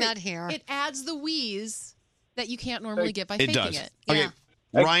so bring smart. that here. It adds the wheeze that you can't normally get by It faking does. it. Okay,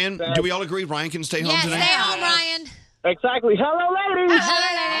 Ryan, do we all agree Ryan can stay home Yeah, today? stay home, Ryan. Exactly. Hello, ladies.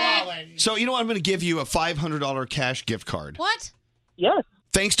 Hello, ladies. So, you know what? I'm going to give you a $500 cash gift card. What? Yes.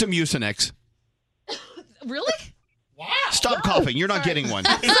 Thanks to Mucinex. Really? Stop coughing. You're not getting one.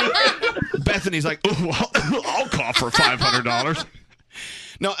 Bethany's like, oh, I'll cough for $500.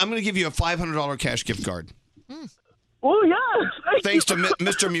 No, I'm going to give you a $500 cash gift card. Oh, yes. Thanks to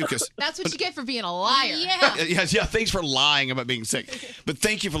Mr. Mucus. That's what you get for being a liar. Yeah. Yes, yeah, thanks for lying about being sick. But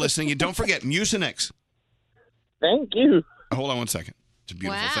thank you for listening. And don't forget, Mucinex. Thank you. Hold on one second. It's a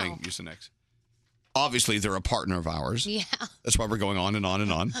beautiful thing, Mucinex. Obviously, they're a partner of ours. Yeah. That's why we're going on and on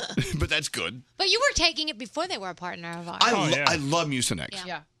and on. But that's good. But you were taking it before they were a partner of ours. I love Mucinex.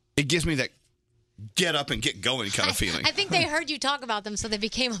 Yeah. It gives me that get up and get going kind of feeling. I think they heard you talk about them, so they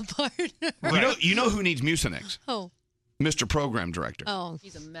became a partner. You know who needs Mucinex? Oh. Mr. Program Director. Oh.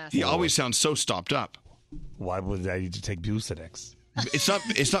 He's a mess. He always sounds so stopped up. Why would I need to take Mucinex? It's not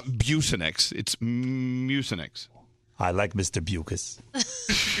Bucinex. It's Mucinex. I like Mr. Bucus.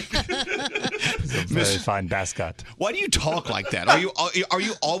 He's a very fine mascot. Why do you talk like that? Are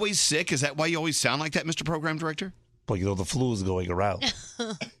you always sick? Is that why you always sound like that, Mr. Program Director? Well, you know, the flu is going around.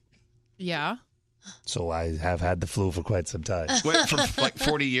 Yeah. So I have had the flu for quite some time. Wait, for like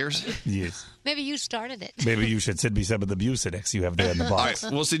 40 years? Yes. Maybe you started it. Maybe you should send me some of the Mucinex you have there in the box. All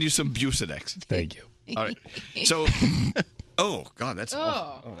right, we'll send you some Bucinex. Thank you. All right. So, oh, God, that's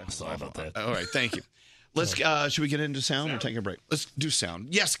awful. Oh, that's sorry about that. All right, thank you. Let's. Should we get into sound or take a break? Let's do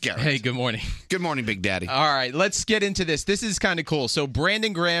sound. Yes, Garrett. Hey, good morning. Good morning, Big Daddy. All right, let's get into this. This is kind of cool. So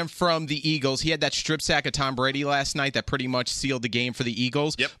Brandon Graham from the Eagles, he had that strip sack of Tom Brady last night that pretty much sealed the game for the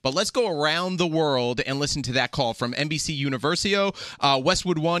Eagles. Yep. But let's go around the world and listen to that call from NBC Universo,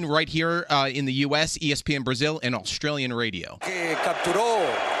 Westwood One right here in the U.S., ESPN Brazil, and Australian radio. Que capturó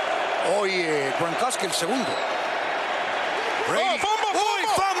hoy Gronkowski el segundo. Brady.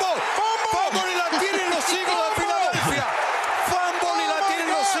 ¡Fumble! ¡Fumble! Y la tienen los Eagles de Filadelfia. ¡Fumble! Y la tienen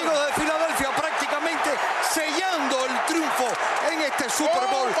los Eagles de Filadelfia, prácticamente sellando el triunfo en este Super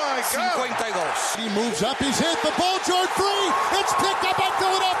Bowl 52. He moves up, he's hit the ball, George free. It's picked up by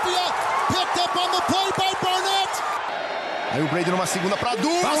Philadelphia. Picked up on the play by Barnett. Aí o Brady numa segunda para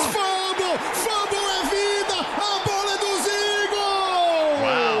Douglas. Fumble! Fumble é vida! A bola é dos Eagles!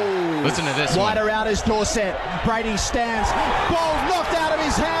 Wow. Listen to this one. Wider out is Dorsett. Brady stands. Ball knocked out of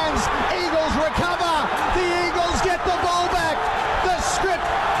his hands. Eagles recover. The Eagles get the ball back. The script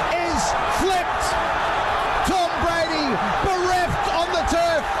is flipped. Tom Brady bereft on the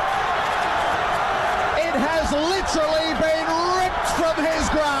turf. It has literally been ripped from his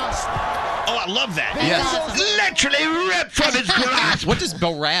grasp. Oh, I love that. Yes. Literally ripped from his grasp. What does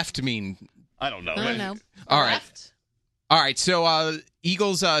bereft mean? I don't know. I don't know. All right. All right, so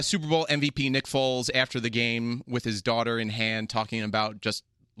Eagles Super Bowl MVP Nick Foles after the game with his daughter in hand talking about just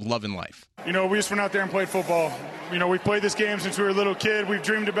loving life. You know, we just went out there and played football. You know, we've played this game since we were a little kid. We've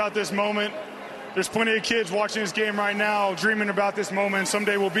dreamed about this moment. There's plenty of kids watching this game right now dreaming about this moment.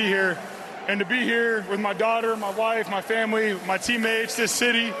 Someday we'll be here. And to be here with my daughter, my wife, my family, my teammates, this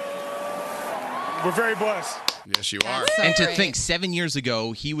city, we're very blessed. Yes, you are. And to think 7 years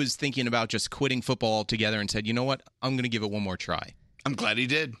ago, he was thinking about just quitting football altogether and said, you know what, I'm going to give it one more try. I'm glad he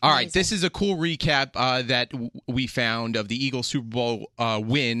did. All right, this is a cool recap that we found of the Eagles Super Bowl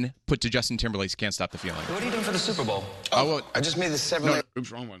win put to Justin Timberlake's Can't Stop the Feeling. What are you doing for the Super Bowl? Oh, I just made the 7.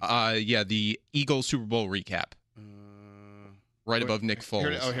 Oops, wrong one. Yeah, the Eagles Super Bowl recap. Right above Nick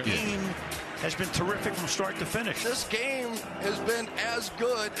Foles. Has been terrific from start to finish. This game has been as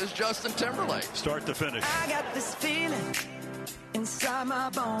good as Justin Timberlake. Start to finish. I got this feeling inside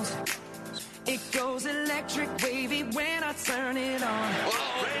my bones. It goes electric wavy when I turn it on.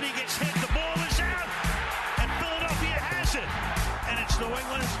 Brady gets hit, the ball is out, and Philadelphia has it. And it's New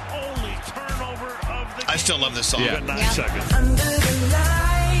England's only turnover of the game. I still love this song. Yeah. 9 seconds. Under the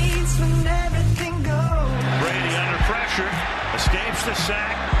lights when everything goes. Brady under pressure, escapes the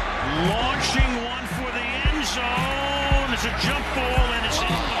sack, launching one for the end zone. It's a jump ball, and it's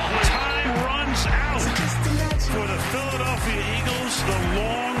time runs out for the Philadelphia Eagles. The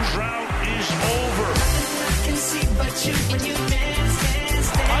long drought is over.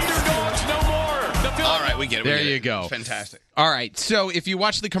 Underdogs no more. All right, we get it. There you go. Fantastic. All right, so if you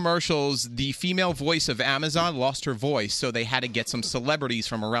watch the commercials, the female voice of Amazon lost her voice, so they had to get some celebrities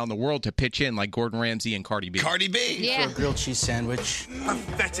from around the world to pitch in, like Gordon Ramsay and Cardi B. Cardi B. Yeah. For a grilled cheese sandwich.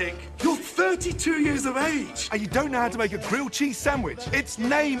 Pathetic. You're 32 years of age and you don't know how to make a grilled cheese sandwich. Its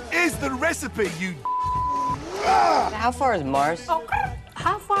name is the recipe, you. How far is Mars?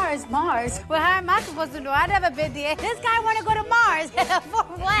 How far Mars. Well, how am I supposed to know? I've never been there. This guy want to go to Mars. For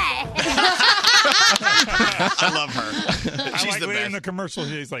what? I love her. I like the later best. in the commercial,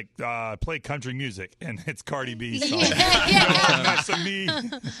 he's like, play country music, and it's Cardi B's song. Yeah. That's me.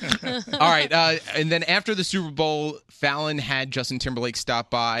 All right, and then after the Super Bowl, Fallon had Justin Timberlake stop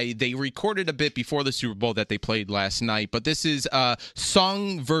by. They recorded a bit before the Super Bowl that they played last night, but this is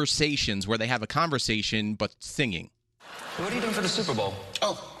Songversations, where they have a conversation but singing. What are you doing for the Super Bowl?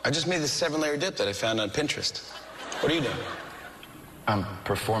 Oh, I just made this 7-layer dip that I found on Pinterest. What are you doing? I'm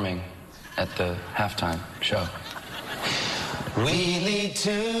performing at the halftime show. We lead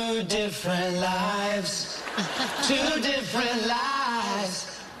 2 different lives. 2 different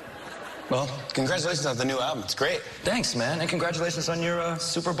lives. Well, congratulations on the new album. It's great. Thanks, man. And congratulations on your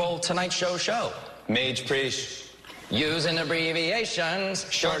Super Bowl Tonight Show show. Mage Preach. Using abbreviations,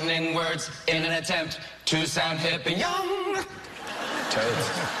 shortening words in an attempt to sound hip and young. Toads.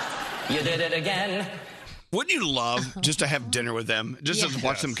 You did it again. Wouldn't you love just to have dinner with them? Just to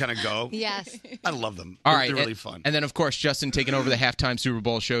watch them kind of go? Yes. I love them. All right, They're really fun. And then, of course, Justin taking over the halftime Super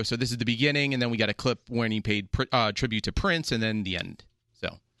Bowl show. So this is the beginning, and then we got a clip when he paid tribute to Prince, and then the end.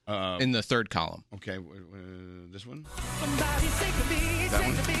 So in the third column. Okay, this one? That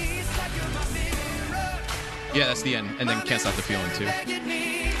one? Yeah, that's the end. And then Can't Stop the Feeling, too. I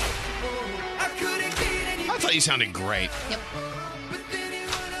thought you sounded great. Yep.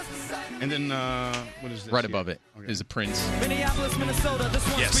 And then, what is this? Right above it is a Prince. Minneapolis, Minnesota, this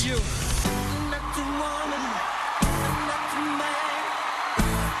one's Yes. for you. Not too woman, not too man.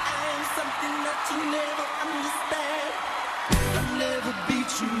 I am something that you never understand. I'll never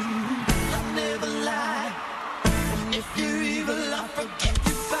beat you, I'll never lie. And if you're evil, I'll forget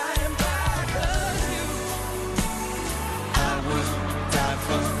you by and by. 'Cause you, I would die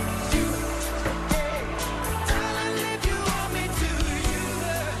for you. Hey, darling, if you want me to,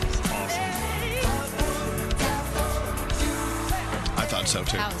 I thought so,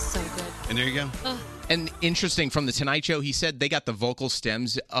 too. That was so good. And there you go. And interesting, from the Tonight Show, he said they got the vocal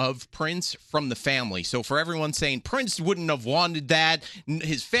stems of Prince from the family. So for everyone saying Prince wouldn't have wanted that,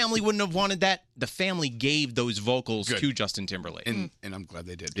 his family wouldn't have wanted that, the family gave those vocals to Justin Timberlake. And I'm glad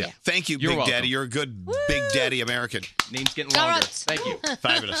they did. Yeah. Thank you, You're Big welcome. Daddy. You're a good Big Daddy American. Name's getting longer. Thank you.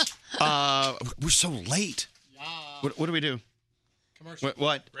 Fabulous. We're so late. What do we do? Commercial.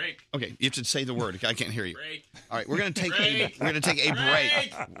 What? Break. Okay, you have to say the word. I can't hear you. Break. All right, we're gonna take Break. a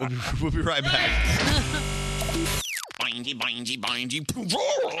break. We'll be right back. Bindy.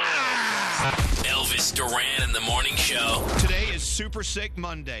 Elvis Duran in the Morning Show. Today is Super Sick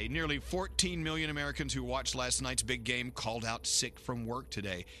Monday. Nearly 14 million Americans who watched last night's big game called out sick from work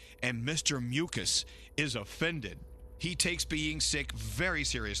today. And Mr. Mucus is offended. He takes being sick very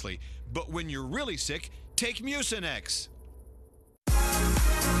seriously. But when you're really sick, take Mucinex.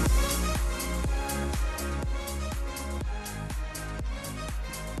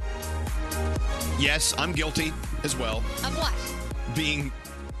 Yes, I'm guilty as well. Of what? Being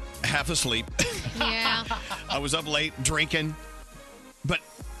half asleep. Yeah. I was up late drinking, but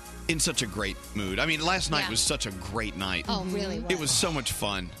in such a great mood. I mean, last night was such a great night. Oh, really was. It was so much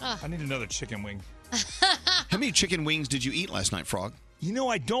fun. I need another chicken wing. How many chicken wings did you eat last night, Frog? You know,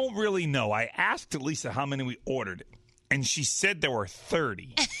 I don't really know. I asked Lisa how many we ordered, and she said there were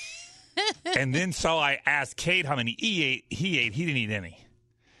 30. And then so I asked Kate how many he ate. He didn't eat any.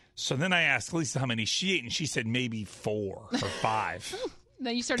 So then I asked Lisa how many she ate, and she said maybe 4 or 5.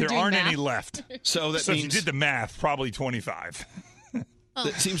 Then you started There doing aren't math. any left. So that if you means- did the math, probably 25.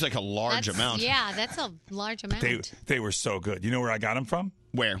 That seems like a large amount. Yeah, that's a large amount. They were so good. You know where I got them from?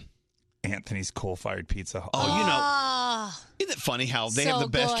 Where? Anthony's coal-fired pizza. Oh, you know. Oh, Isn't it funny how they So have the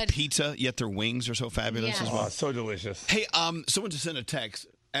best good. pizza, yet their wings are so fabulous Yes. as well? Oh, so delicious. Hey, someone just sent a text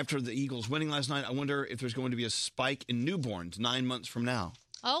after the Eagles winning last night. I wonder if there's going to be a spike in newborns 9 months from now.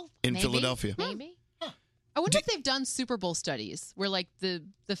 oh, In maybe, Philadelphia. Maybe. I wonder if they've done Super Bowl studies where like the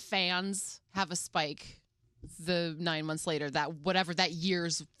fans have a spike the 9 months later, that whatever that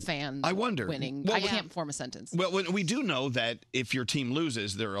year's fans I wonder. winning. Well, I yeah. can't form a sentence. Well, we do know that if your team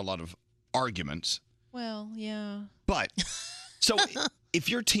loses, there are a lot of arguments. Well, yeah. But, so if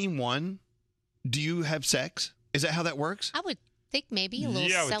your team won, do you have sex? Is that how that works? I would think maybe a little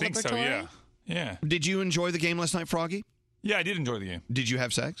Yeah, I would celebratory. think so, yeah. Yeah. Did you enjoy the game last night, Froggy? Yeah, I did enjoy the game. Did you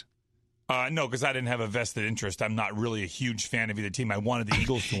have sex? No, because I didn't have a vested interest. I'm not really a huge fan of either team. I wanted the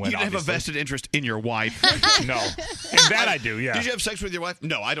Eagles to win. You didn't have a obviously. vested interest in your wife. No. And that I do, yeah. Did you have sex with your wife?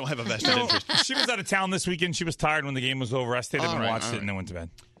 No, I don't have a vested No, interest. she was out of town this weekend. She was tired when the game was over. I stayed up All and right, watched all it and then went to bed.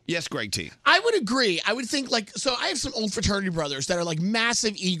 Yes, Greg T. I would agree. I would think so I have some old fraternity brothers that are like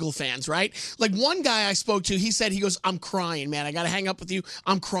massive Eagle fans, right? Like one guy I spoke to, he goes, I'm crying, man. I got to hang up with you.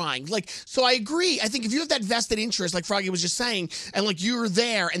 I'm crying. So I agree. I think if you have that vested interest, like Froggy was just saying, and like you're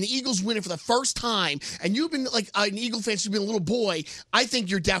there and the Eagles win it for the first time and you've been like an Eagle fan since you've been a little boy, I think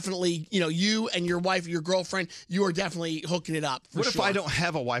you're definitely, you and your wife or your girlfriend, you are definitely hooking it up. What if I don't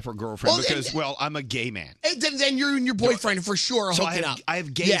have a wife or girlfriend because I'm a gay man? Then you and your boyfriend for sure are hooking up. I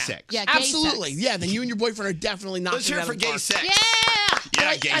have gay sex. Yeah, absolutely. Yeah, then you and your boyfriend are definitely knocking Let's hear it for gay sex.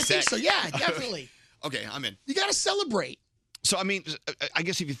 Yeah, gay I sex. think so. Yeah, definitely. Okay, I'm in. You got to celebrate. So, I mean, I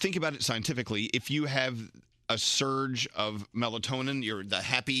guess if you think about it scientifically, if you have a surge of melatonin, the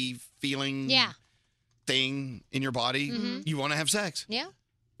happy feeling thing in your body, you want to have sex. Yeah.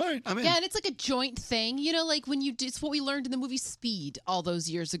 All right, I'm in. Yeah, and it's like a joint thing. Like when you do, it's what we learned in the movie Speed all those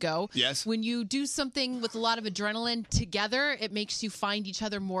years ago. Yes. When you do something with a lot of adrenaline together, it makes you find each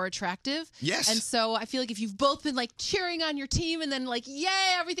other more attractive. Yes. And so I feel like if you've both been like cheering on your team and then like,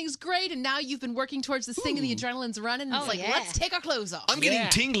 yay, everything's great, and now you've been working towards this thing and the adrenaline's running, and it's like, let's take our clothes off. I'm getting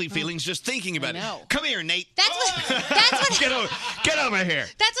tingly feelings just thinking about it. Come here, Nate. That's what Get over here.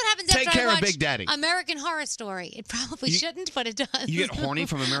 That's what happens Take after care I of watch Big Daddy. American Horror Story. It probably shouldn't, but it does. You get horny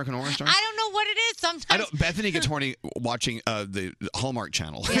from American Horror Story? I don't know what it is sometimes. Bethany gets horny watching the Hallmark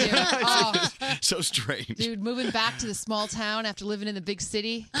Channel. So strange. Dude, moving back to the small town after living in the big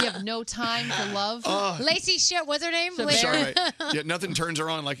city, you have no time for love. Lacey Shit, what's her name? Sorry, right. Yeah, nothing turns her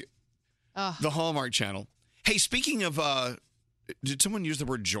on like the Hallmark Channel. Hey, speaking of, did someone use the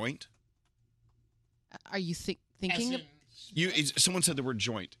word joint? Are you thinking? Someone said the word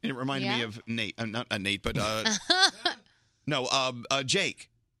joint, and it reminded me of Nate. Not Nate, but Jake.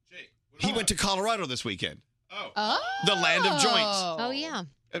 He went to Colorado this weekend. Oh. The land of joints. Oh, yeah.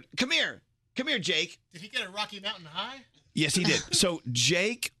 Come here, Jake. Did he get a Rocky Mountain High? Yes, he did. So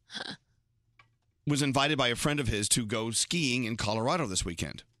Jake was invited by a friend of his to go skiing in Colorado this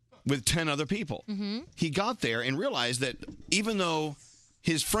weekend with 10 other people. Mm-hmm. He got there and realized that even though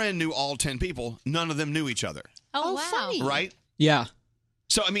his friend knew all 10 people, none of them knew each other. Oh, wow. Funny. Right? Yeah.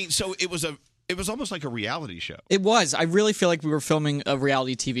 So, I mean, it was almost like a reality show. It was. I really feel like we were filming a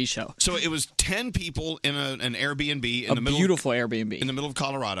reality TV show. So it was 10 people in an Airbnb in A the middle beautiful Airbnb. in the middle of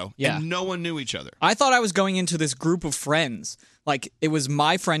Colorado. Yeah. And no one knew each other. I thought I was going into this group of friends. Like, it was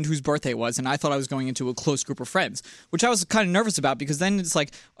my friend whose birthday it was, and I thought I was going into a close group of friends, which I was kind of nervous about because then it's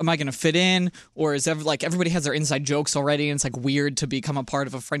like, am I going to fit in? Or is everybody has their inside jokes already, and it's like weird to become a part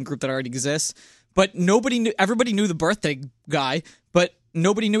of a friend group that already exists. But everybody knew the birthday guy, but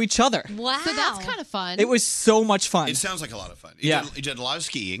nobody knew each other. Wow. So that's kind of fun. It was so much fun. It sounds like a lot of fun. Yeah. You did a lot of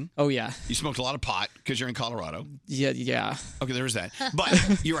skiing. Oh, yeah. You smoked a lot of pot because you're in Colorado. Yeah. Okay, there was that.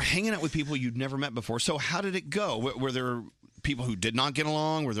 But you were hanging out with people you'd never met before. So how did it go? Were there people who did not get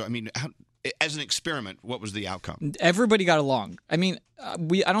along? As an experiment, what was the outcome? Everybody got along. I mean, I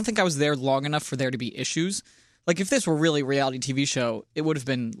don't think I was there long enough for there to be issues. Like, if this were really a reality TV show, it would have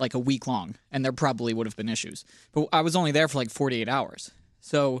been like a week long, and there probably would have been issues. But I was only there for like 48 hours.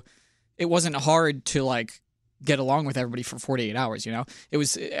 So it wasn't hard to like get along with everybody for 48 hours, you know?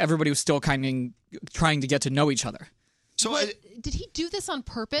 Everybody was still kind of trying to get to know each other. So did he do this on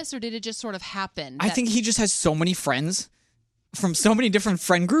purpose, or did it just sort of happen? I think he just has so many friends from so many different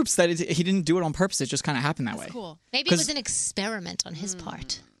friend groups that he didn't do it on purpose. It just kind of happened that way. Cool. Maybe it was an experiment on his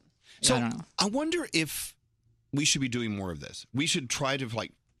part. So I don't know. I wonder if we should be doing more of this. We should try to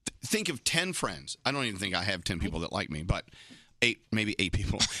think of 10 friends. I don't even think I have 10 people that like me, but maybe eight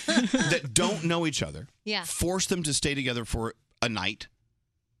people that don't know each other. Yeah. Force them to stay together for a night,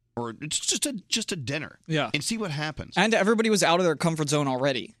 or it's just a dinner. Yeah. And see what happens. And everybody was out of their comfort zone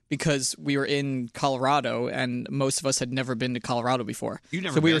already because we were in Colorado, and most of us had never been to Colorado before. You've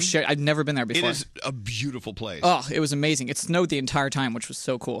never so we been? were I'd never been there before. It is a beautiful place. Oh, it was amazing. It snowed the entire time, which was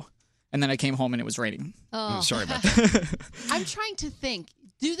so cool. And then I came home and it was raining. Oh. Sorry about that. I'm trying to think.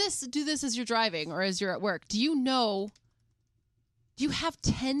 Do this as you're driving or as you're at work. Do you have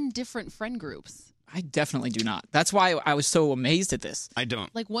 10 different friend groups? I definitely do not. That's why I was so amazed at this. I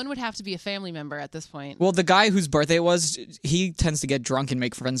don't. Like, one would have to be a family member at this point. Well, the guy whose birthday it was, he tends to get drunk and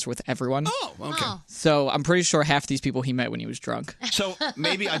make friends with everyone. Oh, okay. So I'm pretty sure half these people he met when he was drunk. So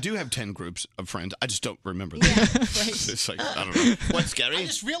maybe I do have 10 groups of friends. I just don't remember them. It's like, I don't know. What's scary? I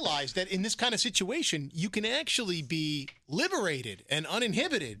just realized that in this kind of situation, you can actually be liberated and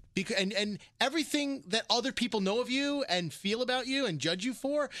uninhibited, and everything that other people know of you and feel about you and judge you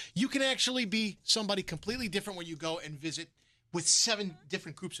for, you can actually be somebody completely different when you go and visit with 7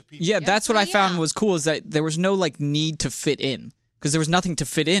 different groups of people. Yeah, that's what I found was cool, is that there was no need to fit in, because there was nothing to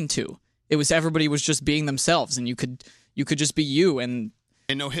fit into. It was everybody was just being themselves, and you could just be you. And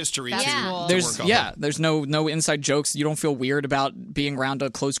And no history That's to, cool. to There's work off of. there's no inside jokes. You don't feel weird about being around a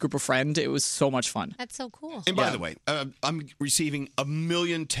close group of friends. It was so much fun. That's so cool. And by the way, I'm receiving a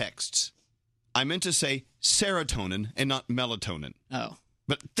million texts. I meant to say serotonin and not melatonin. Oh.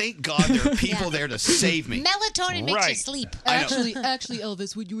 But thank God there are people there to save me. Melatonin makes you sleep. Actually,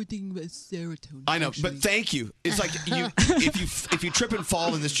 Elvis, what you were thinking about serotonin. I know, but thank you. It's like if you trip and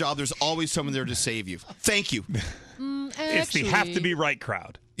fall in this job, there's always someone there to save you. Thank you. It's the have to be right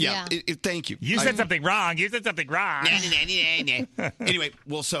crowd. Yeah. Thank you. You said something wrong. You said something wrong. Anyway,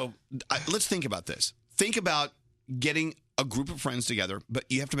 well, so let's think about this. Think about getting a group of friends together, but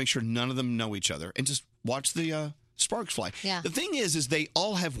you have to make sure none of them know each other, and just watch the sparks fly. Yeah. The thing is they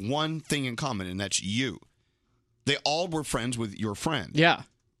all have one thing in common, and that's you. They all were friends with your friend. Yeah.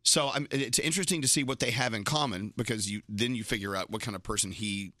 So it's interesting to see what they have in common, because you figure out what kind of person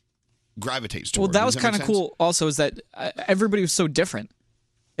he gravitates toward. Well, that was Does kind of make sense? cool also, is that everybody was so different.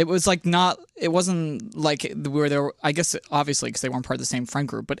 It was like it wasn't like where there were, I guess, obviously, because they weren't part of the same friend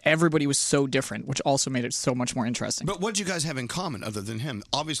group, but everybody was so different, which also made it so much more interesting. But what did you guys have in common other than him?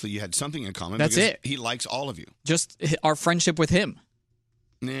 Obviously, you had something in common. That's because it. He likes all of you. Just our friendship with him.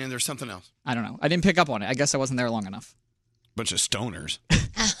 Nah, there's something else. I don't know. I didn't pick up on it. I guess I wasn't there long enough. Bunch of stoners.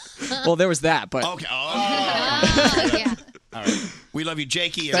 Well, there was that, but... Okay. Yeah. All right. We love you,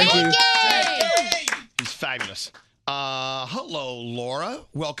 Jakey. Thank you. He's fabulous. Hello, Laura.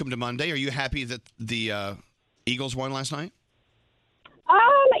 Welcome to Monday. Are you happy that the Eagles won last night?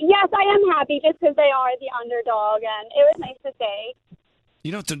 Yes, I am happy just because they are the underdog, and it was nice to see.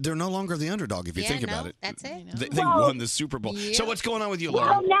 You know, they're no longer the underdog if you think about it. That's it. They won the Super Bowl. Yeah. So what's going on with you,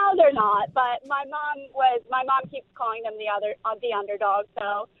 Laura? Well, now they're not, but my mom keeps calling them the underdog.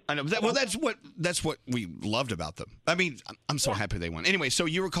 So I know. That's what we loved about them. I mean, I'm so happy they won. Anyway, so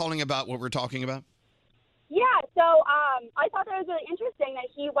you were calling about what we're talking about? yeah, so I thought that was really interesting that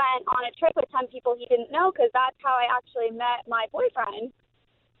he went on a trip with 10 people he didn't know, because that's how I actually met my boyfriend.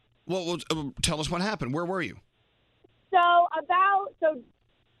 Well, tell us what happened. Where were you? So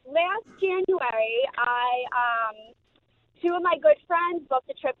last January, two of my good friends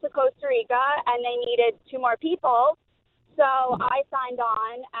booked a trip to Costa Rica, and they needed 2 more people. So I signed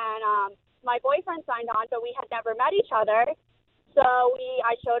on, and my boyfriend signed on, but we had never met each other. So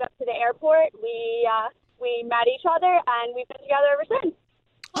I showed up to the airport. We met each other, and we've been together ever since.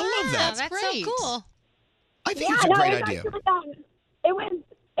 I love that. That's great. so cool. I think it's a great idea.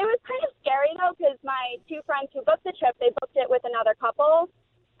 It was kind of scary though, because my 2 friends who booked the trip, they booked it with another couple,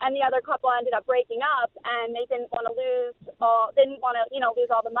 and the other couple ended up breaking up, and they didn't want to lose all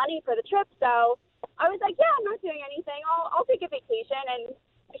the money for the trip. So I was like, yeah, I'm not doing anything. I'll take a vacation, and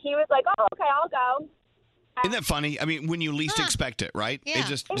he was like, oh, okay, I'll go. Isn't that funny? I mean, when you least expect it, right? Yeah. It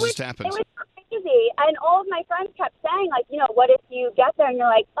just happens. It was crazy. And all of my friends kept saying, like, what if you get there and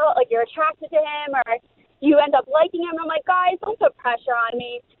you're like, oh, like you're attracted to him, or you end up liking him? I'm like, guys, don't put pressure on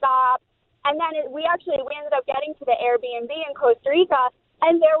me. Stop. And then we ended up getting to the Airbnb in Costa Rica,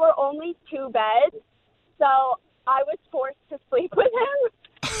 and there were only 2 beds. So I was forced to sleep with him.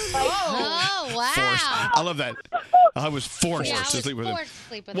 Oh, wow. Forced. I love that. I was forced to sleep with him.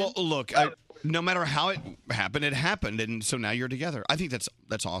 Well, look, no matter how it happened, and so now you're together. I think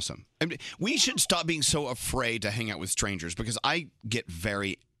that's awesome. I mean, we should stop being so afraid to hang out with strangers, because I get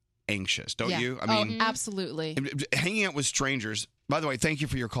very anxious, don't you? I mean, absolutely. Hanging out with strangers. By the way, thank you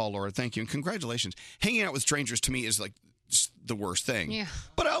for your call, Laura. Thank you, and congratulations. Hanging out with strangers to me is like just the worst thing. Yeah.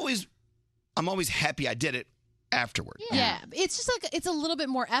 But I'm always happy I did it afterward. Yeah, it's just like it's a little bit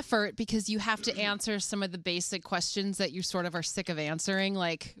more effort, because you have to answer some of the basic questions that you sort of are sick of answering,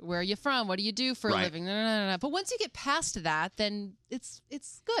 like where are you from, what do you do for a living, no. But once you get past that, then it's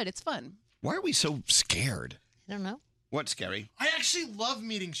good, it's fun. Why are we so scared? I don't know. What's scary? I actually love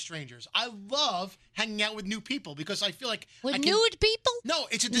meeting strangers. I love hanging out with new people, because I feel like nude people? No,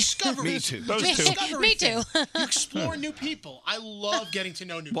 it's a discovery. Me too. It's a discovery Me too. thing. You explore new people. I love getting to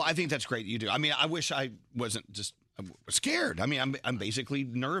know new people. Well, I think that's great. You do. I mean, I wish I wasn't just scared. I mean, I'm basically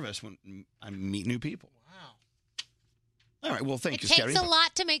nervous when I meet new people. Wow. All right. Well, thank you, Scary. It takes a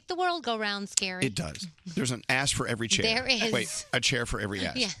lot to make the world go round, Scary. It does. There's an ass for every chair. There is. Wait, a chair for every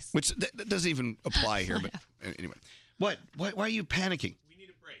ass. Yes. Which that doesn't even apply here. But anyway, what? Why are you panicking? We need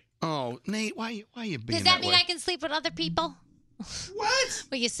a break. Oh, Nate, why are you being Does that mean way? I can sleep with other people? What?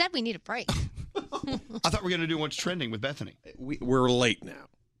 Well, you said we need a break. I thought we were going to do what's trending with Bethany. We're late now.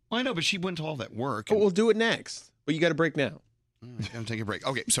 Well, I know, but she went to all that work. Oh, we'll do it next. But you got a break now. I'm going to take a break.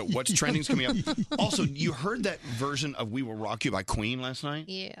 Okay, so what's trending's coming up. Also, you heard that version of We Will Rock You by Queen last night?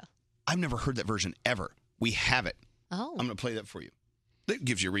 Yeah. I've never heard that version ever. We have it. Oh. I'm going to play that for you. That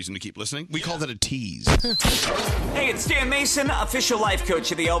gives you a reason to keep listening. We call that a tease. Hey, it's Dan Mason, official life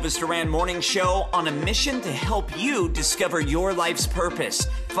coach of the Elvis Duran Morning Show, on a mission to help you discover your life's purpose.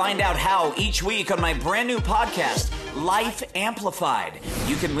 Find out how each week on my brand new podcast, Life Amplified.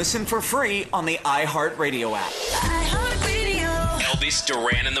 You can listen for free on the iHeartRadio app. Elvis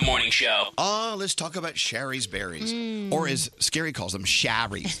Duran in the Morning Show. Let's talk about Sherry's berries. Or as Scary calls them,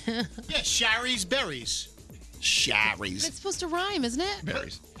 Sharry's. Yeah, Sherry's berries. Sharry's. It's supposed to rhyme, isn't it?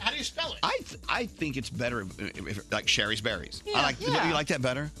 Berries. How do you spell it? I think it's better if like Sherry's berries. Yeah, yeah. You like that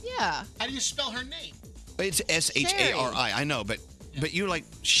better? Yeah. How do you spell her name? It's Shari. I know, but you like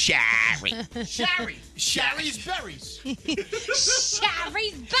Sherry. Sherry. Sherry's berries.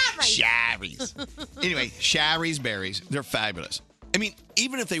 Sherry's berries. Sherry's. Anyway, Sherry's berries. They're fabulous. I mean,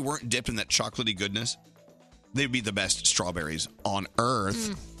 even if they weren't dipped in that chocolatey goodness, they'd be the best strawberries on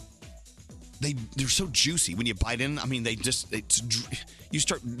earth. They're so juicy when you bite in. I mean, you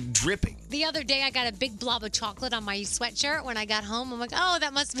start dripping. The other day, I got a big blob of chocolate on my sweatshirt. When I got home, I'm like, oh,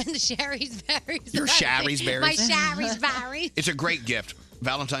 that must have been the Sherry's berries. Your Sherry's berries? My Sherry's berries. It's a great gift.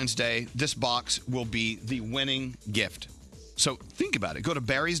 Valentine's Day, this box will be the winning gift. So think about it. Go to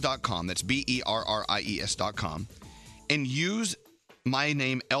berries.com. That's BERRIES.com. And use my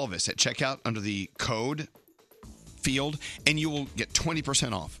name, Elvis, at checkout under the code field, and you will get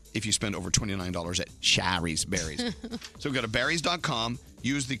 20% off if you spend over $29 at Sherry's Berries. So go to berries.com,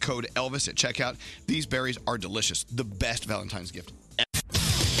 use the code Elvis at checkout. These berries are delicious. The best Valentine's gift.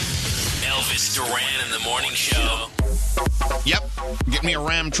 Elvis Duran in the Morning Show. Yep. Get me a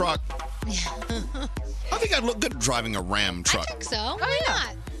Ram truck. I think I'd look good driving a Ram truck. I think so. Why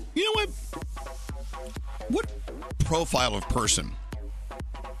not? You know what? What profile of person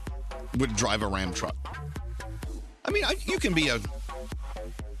would drive a Ram truck? I mean, you can be a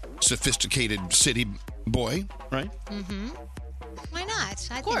sophisticated city boy, right? Mm-hmm. Why not?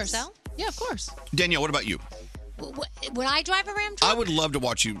 I course. think so. Yeah, of course. Danielle, what about you? Would I drive a Ram truck? I would love to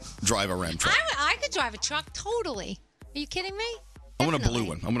watch you drive a Ram truck. I could drive a truck, totally. Are you kidding me? I want a blue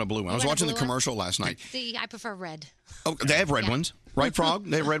one. I was watching the commercial last night. See, I prefer red. Oh, they have red ones, right, Frog?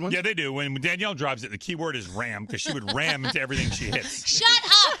 They have red ones? Yeah, they do. When Danielle drives it, the key word is ram, because she would ram into everything she hits. Shut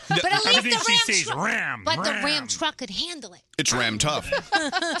up! But at least Everything the she Ram sees, truck. ram, But the ram. Ram truck could handle it. It's Ram tough.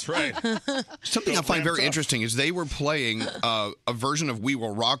 That's right. Something I find very interesting is they were playing a version of We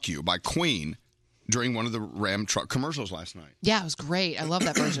Will Rock You by Queen during one of the Ram truck commercials last night. Yeah, it was great. I love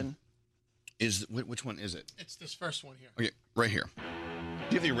that version. Which one is it? It's this first one here. Okay, right here.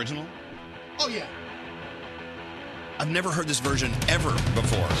 Do you have the original? Oh, yeah. I've never heard this version ever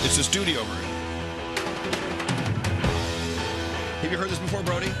before. It's the studio version. Have you heard this before,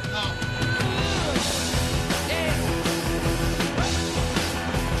 Brody?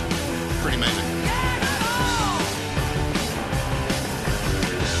 Pretty amazing.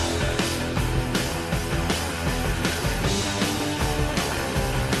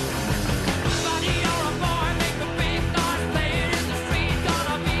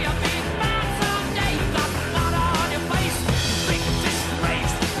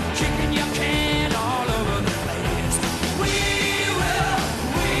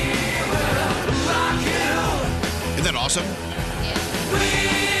 Isn't that awesome?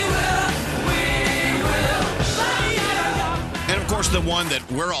 And of course, the one that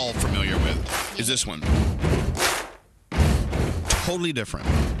we're all familiar with is this one. Totally different.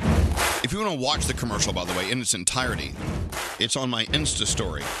 If you want to watch the commercial, by the way, in its entirety, it's on my Insta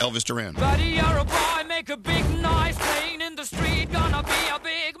story, Elvis Duran. Buddy, you're a boy, make a big noise, playing in the street, gonna be a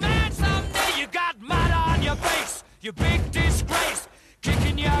big man someday. You got mud on your face, you big disgrace,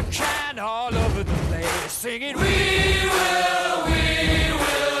 kicking your can all over the place, singing, we will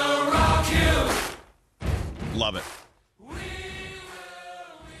rock you. Love it.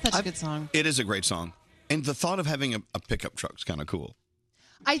 Such a good song. It is a great song. And the thought of having a pickup truck is kind of cool.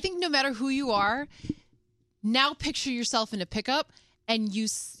 I think no matter who you are, now picture yourself in a pickup and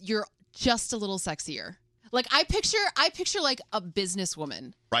you're just a little sexier. Like I picture like a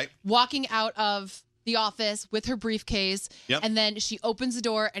businesswoman, right? Walking out of the office with her briefcase, Yep. and then she opens the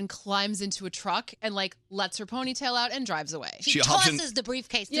door and climbs into a truck and like lets her ponytail out and drives away. She hops in- tosses the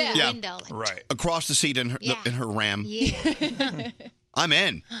briefcase through the window. Like, Right. Across the seat in her Ram. yeah. I'm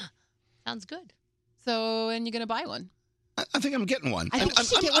in. Sounds good. So, and you're gonna buy one? I think I'm getting one. I think you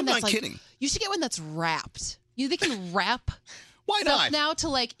should get one I'm that's not like, kidding. You should get one that's wrapped. They can wrap. Why stuff not? now to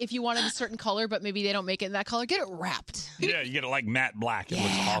like if you wanted a certain color, but maybe they don't make it in that color, get it wrapped. Yeah, you get it like matte black. It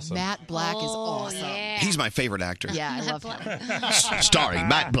looks awesome. Matte Black is awesome. He's my favorite actor. Yeah, I love him. Starring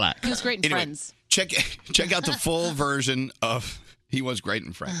Matt Black. He was great in Anyway, Friends. Check out the full version of He was great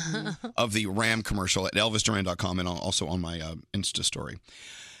in Frank. Of the Ram commercial at ElvisDuran.com and also on my Insta story.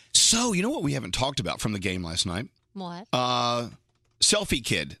 So, you know what we haven't talked about from the game last night? What? Selfie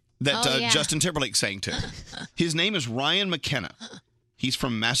Kid that Justin Timberlake sang to. His name is Ryan McKenna. He's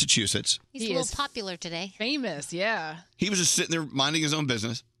from Massachusetts. He's a little popular today. Famous, yeah. He was just sitting there minding his own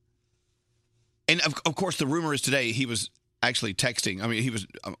business. And, of course, the rumor is today he was actually texting. I mean, he was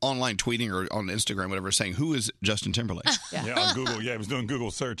online tweeting or on Instagram, whatever, saying, who is Justin Timberlake? Yeah, on Google. Yeah, he was doing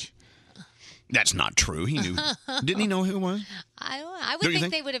Google search. That's not true. He knew. Didn't he know who it was? I would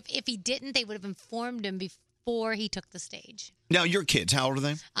think they would have, if he didn't, they would have informed him before he took the stage. Now, your kids, how old are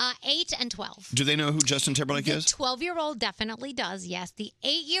they? 8 and 12. Do they know who Justin Timberlake The is? 12-year-old definitely does, yes. The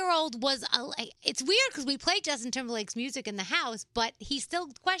 8-year-old was, it's weird because we played Justin Timberlake's music in the house, but he still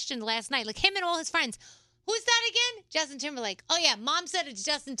questioned last night, like him and all his friends, who's that again? Justin Timberlake. Oh, yeah, Mom said it's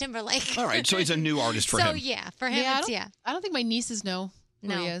Justin Timberlake. All right, so he's a new artist for him. So, yeah, for him, I don't think my nieces know who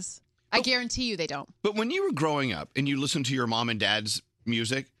he is. I guarantee you they don't. But when you were growing up and you listened to your mom and dad's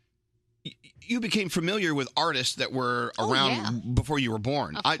music, you became familiar with artists that were around before you were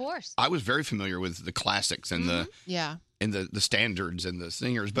born. Of course. I was very familiar with the classics and the standards and the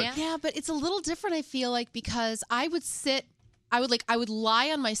singers. But but it's a little different, I feel like, because I would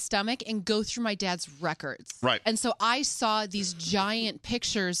lie on my stomach and go through my dad's records. Right. And so I saw these giant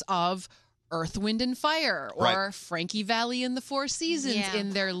pictures of Earth, Wind, and Fire or Frankie Valli and the Four Seasons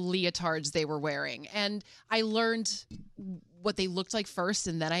in their leotards they were wearing. And I learned what they looked like first,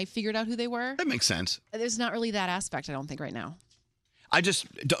 and then I figured out who they were. That makes sense. There's not really that aspect, I don't think, right now. I just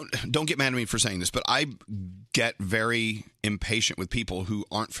don't get mad at me for saying this, but I get very impatient with people who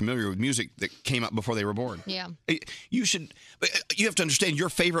aren't familiar with music that came out before they were born. Yeah. You have to understand your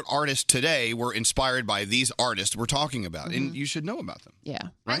favorite artists today were inspired by these artists we're talking about, and you should know about them. Yeah.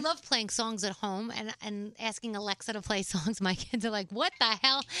 Right? I love playing songs at home and asking Alexa to play songs. My kids are like, what the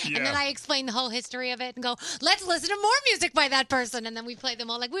hell? Yeah. And then I explain the whole history of it and go, let's listen to more music by that person. And then we play them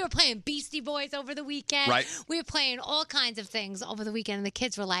all. Like we were playing Beastie Boys over the weekend. Right. We were playing all kinds of things over the weekend. And the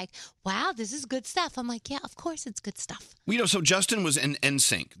kids were like, wow, this is good stuff. I'm like, yeah, of course it's good stuff. So Justin was in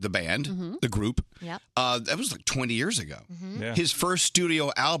NSYNC, the band, the group. Yep. That was like 20 years ago. Yeah. His first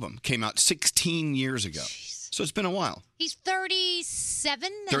studio album came out 16 years ago. So it's been a while. He's 37.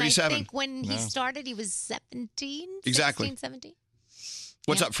 37. And I think when he started, he was 17. Exactly. 16, 17.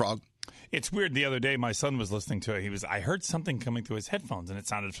 What's up, Frog? It's weird. The other day, my son was listening to it. I heard something coming through his headphones, and it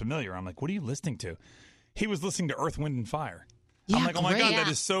sounded familiar. I'm like, what are you listening to? He was listening to Earth, Wind, and Fire. Yeah, I'm like, oh my God, Yeah.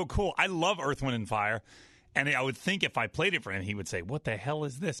 that is so cool. I love Earth, Wind, and Fire. And I would think if I played it for him, he would say, what the hell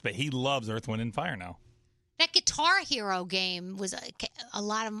is this? But he loves Earth, Wind, and Fire now. That Guitar Hero game was a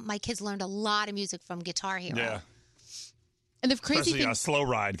lot of my kids learned a lot of music from Guitar Hero. Yeah. And the crazy Especially thing, Slow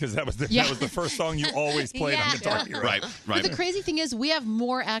Ride, because that was the first song you always played on Guitar Hero. Right. But the crazy thing is, we have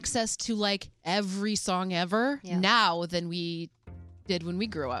more access to like every song ever now than we did when we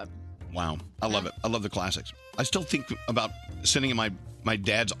grew up. Wow. I love it. I love the classics. I still think about sitting in my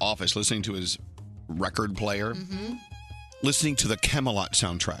dad's office listening to his record player, listening to the Camelot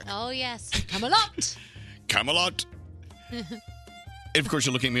soundtrack. Oh, yes. Camelot. Camelot. And of course,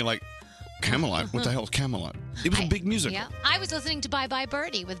 you're looking at me like, Camelot? What the hell is Camelot? It was a big musical. Yeah. I was listening to Bye Bye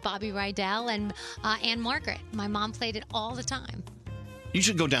Birdie with Bobby Rydell and Anne Margaret. My mom played it all the time. You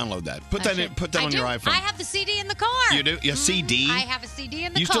should go download that. Put that on your iPhone. I have the CD in the car. You do? You have CD? I have a CD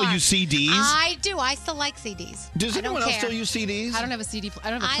in the You car. still use CDs? I do. I still like CDs. Does I don't anyone else care. still use CDs? I don't have a CD. I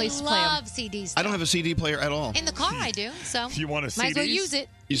don't have a place to play I them. love CDs. I don't have a CD player at all. In the car, I do. So You want a might as well CDs? use it.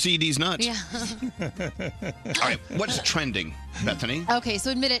 Your CD's nuts. Yeah. All right, what's trending, Bethany? Okay, so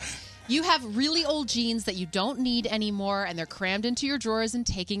admit it. You have really old jeans that you don't need anymore, and they're crammed into your drawers and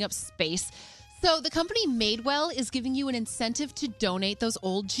taking up space. So the company Madewell is giving you an incentive to donate those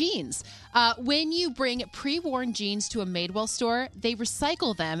old jeans. When you bring pre-worn jeans to a Madewell store, they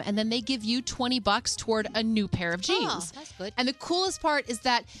recycle them, and then they give you $20 toward a new pair of jeans. Oh, that's good. And the coolest part is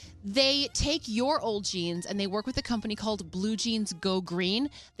that they take your old jeans and they work with a company called Blue Jeans Go Green.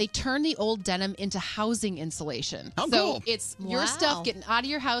 They turn the old denim into housing insulation. How so cool. it's your Wow. stuff getting out of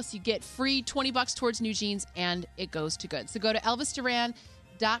your house. You get free $20 towards new jeans, and it goes to good. So go to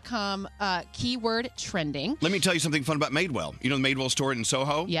ElvisDuran.com, keyword trending. Let me tell you something fun about Madewell. You know the Madewell store in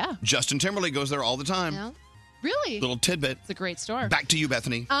Soho? Yeah. Justin Timberlake goes there all the time. Really? Little tidbit. It's a great store. Back to you,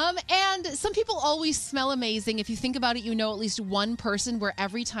 Bethany. And some people always smell amazing. If you think about it, you know at least one person where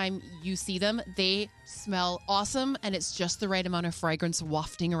every time you see them, they smell awesome, and it's just the right amount of fragrance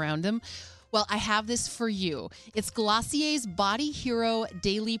wafting around them. Well, I have this for you. It's Glossier's Body Hero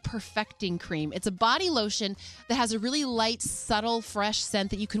Daily Perfecting Cream. It's a body lotion that has a really light, subtle, fresh scent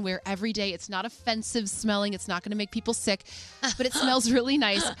that you can wear every day. It's not offensive smelling. It's not going to make people sick, but it smells really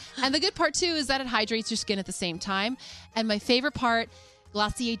nice. And the good part, too, is that it hydrates your skin at the same time. And my favorite part,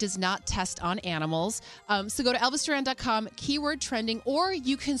 Glossier does not test on animals. So go to ElvisDuran.com, keyword trending, or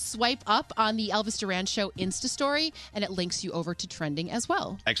you can swipe up on the Elvis Duran Show Insta story, and it links you over to trending as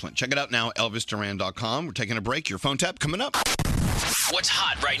well. Excellent. Check it out now, ElvisDuran.com. We're taking a break. Your phone tap coming up. What's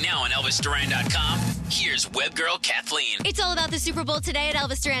hot right now on ElvisDuran.com? Here's web girl Kathleen. It's all about the Super Bowl today at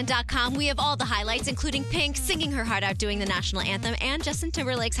ElvisDuran.com. We have all the highlights, including Pink singing her heart out doing the national anthem and Justin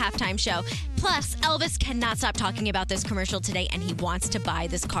Timberlake's halftime show. Plus, Elvis cannot stop talking about this commercial today, and he wants to buy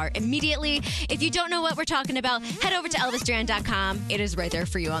this car immediately. If you don't know what we're talking about, head over to ElvisDuran.com. It is right there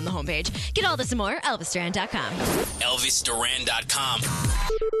for you on the homepage. Get all this and more, ElvisDuran.com. ElvisDuran.com.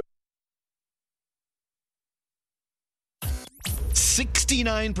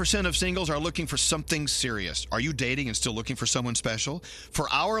 69% of singles are looking for something serious. Are you dating and still looking for someone special? For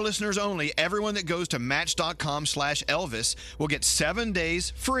our listeners only, everyone that goes to Match.com/Elvis will get 7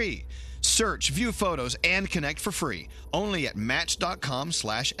 days free. Search, view photos, and connect for free. Only at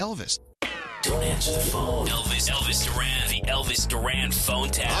Match.com/Elvis. Don't answer the phone. Elvis Duran, the Elvis Duran phone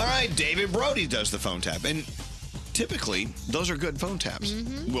tap. All right, David Brody does the phone tap. And typically, those are good phone taps.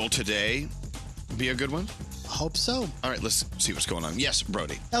 Will today be a good one? Hope so. All right, let's see what's going on. Yes,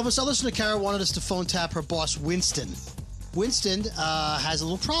 Brody. Elvis, our listener Kara wanted us to phone tap her boss, Winston. Winston has a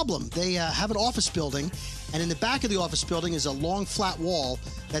little problem. They have an office building, and in the back of the office building is a long, flat wall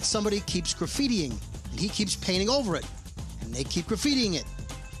that somebody keeps graffitiing, and he keeps painting over it, and they keep graffitiing it.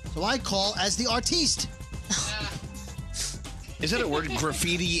 So I call as the artiste. Is that a word,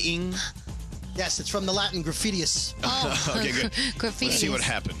 graffitiing? Yes, it's from the Latin graffitius. Oh, okay, good. Graffiti. Let's see what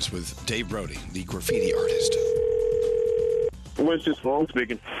happens with Dave Brody, the graffiti artist. Winston's phone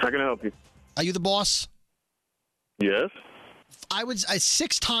speaking. How can I help you? Are you the boss? Yes. I would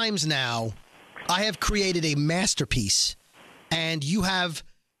 6 times now, I have created a masterpiece, and you have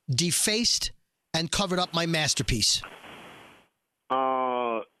defaced and covered up my masterpiece.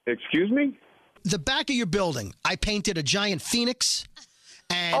 Excuse me? The back of your building, I painted a giant phoenix,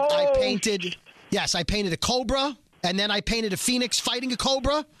 and I painted a cobra, and then I painted a phoenix fighting a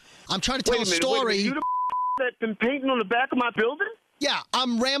cobra. I'm trying to tell a story. Wait a minute, you the that's been painting on the back of my building? Yeah,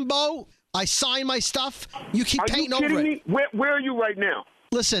 I'm Rambo. I sign my stuff. You keep painting over it. Are you kidding me? Where are you right now?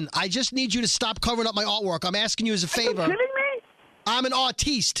 Listen, I just need you to stop covering up my artwork. I'm asking you as a favor. Are you kidding me? I'm an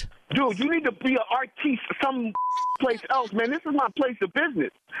artiste. Dude, you need to be an artiste someplace else, man. This is my place of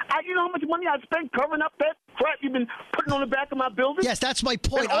business. You know how much money I spent covering up that crap you've been putting on the back of my building? Yes, that's my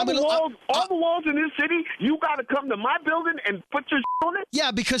point. And all the walls in this city, you got to come to my building and put your on it?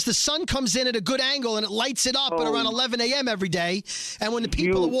 Yeah, because the sun comes in at a good angle and it lights it up at around 11 a.m. every day. And when the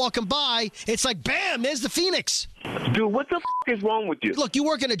people are walking by, it's like, bam, there's the Phoenix. Dude, what the is wrong with you? Look, you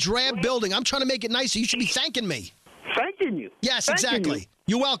work in a drab building. I'm trying to make it nicer. You should be thanking me. Thanking you? Yes, Thanking exactly. you.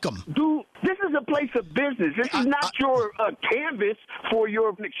 You're welcome. Dude, this is a place of business. This is not your canvas for your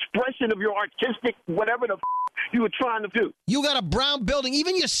expression of your artistic whatever the you were trying to do. You got a brown building.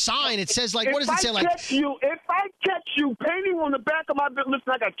 Even your sign, it says like, what does it say? Like, if I catch you painting on the back of my building,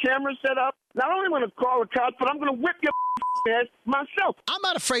 listen, I got cameras set up. Not only am I going to call a cop, but I'm going to whip your ass myself. I'm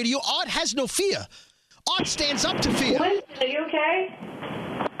not afraid of you. Art has no fear. Art stands up to fear. Are you okay?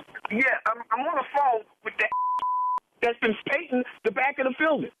 Yeah, I'm on the phone with that that's been painting the back of the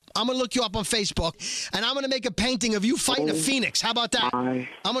building. I'm going to look you up on Facebook, and I'm going to make a painting of you fighting a phoenix. How about that? I'm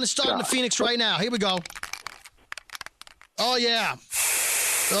going to start in the phoenix right now. Here we go. Oh, yeah.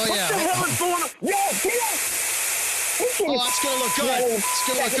 Oh, yeah. What the hell is going on? Oh, it's going to look good. It's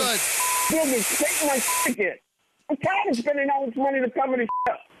going to look good. Building's taking my again. I'm tired of spending all this money to cover this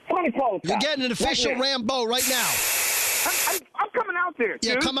stuff. You're getting an official Rambo right now. I'm coming out there,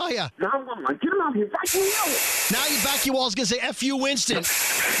 dude. Yeah, come out here. No, I'm going to get him out here. Back me out. Now your back your wall's going to say, F you, Winston.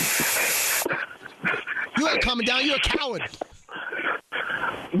 You ain't coming down. You're a coward.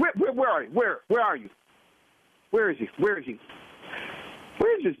 Where are you? Where are you? Where is he? Where is he?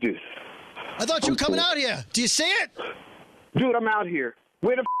 Where is this dude? I thought you were coming out here. Do you see it? Dude, I'm out here.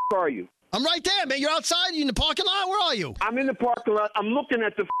 Where the are you? I'm right there, man. You're outside? You in the parking lot? Where are you? I'm in the parking lot. I'm looking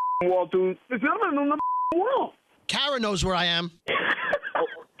at the wall, dude. There's nothing on the wall. Kara knows where I am.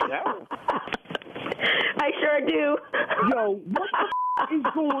 Kara? I sure do. Yo, what the is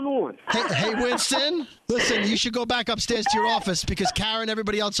going on? Hey, Winston, listen, you should go back upstairs to your office because Kara and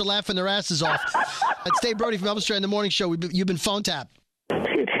everybody else are laughing their asses off. It's Dave Brody from Elvis Duran in the Morning Show. You've been phone tapped.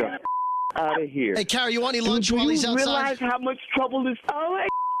 Get out of here. Hey, Kara, you want any lunch while he's outside? Do you realize how much trouble this... Oh,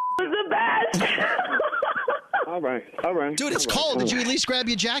 my was the best. All right. Dude, it's cold. Did you at least grab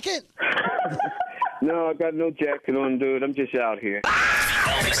your jacket? No, I got no jacket on, dude. I'm just out here.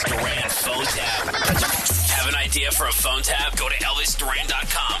 Elvis Duran phone tap. Have an idea for a phone tap? Go to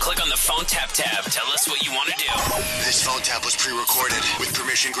ElvisDuran.com. Click on the phone tap tab. Tell us what you want to do. This phone tap was pre-recorded with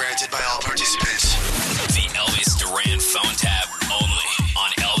permission granted by all participants. The Elvis Duran phone tap only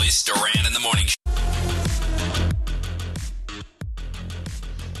on Elvis Duran in the Morning Show.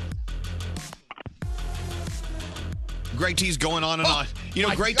 Greg T's going on and on. You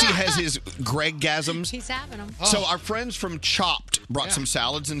know, Greg T has his Greg-gasms. He's having them. So our friends from Chopped brought some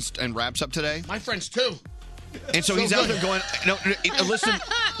salads and wraps up today. My friends too. And so he's out there going,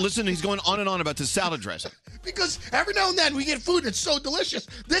 listen, he's going on and on about this salad dressing. Because every now and then we get food that's so delicious.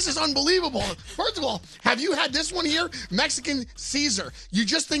 This is unbelievable. First of all, have you had this one here? Mexican Caesar. You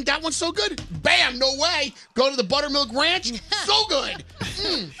just think that one's so good? Bam, no way. Go to the Buttermilk Ranch. So good.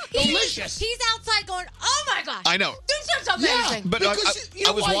 Delicious. He's outside going, oh my gosh. I know. This is amazing. But I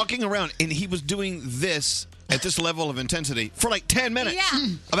was walking around and he was doing this at this level of intensity for like 10 minutes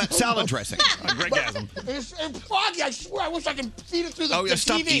about salad dressing. Greg-gasm. It's foggy. I swear. I wish I could feed it through the TV.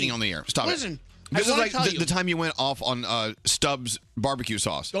 Stop eating on the air. Stop Listen, it. This I is like tell you. the time you went off on Stubbs barbecue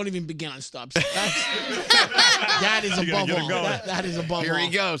sauce. Don't even begin on Stubbs. That is above all. That is above all. Here he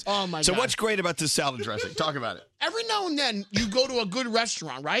goes. Oh, my God. So what's great about this salad dressing? Talk about it. Every now and then you go to a good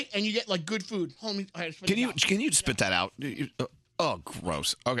restaurant, right? And you get like good food. Can you spit that out? Oh,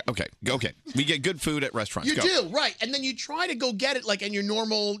 gross. Okay. We get good food at restaurants. You do, right. And then you try to go get it like in your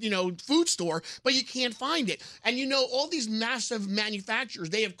normal, food store, but you can't find it. And all these massive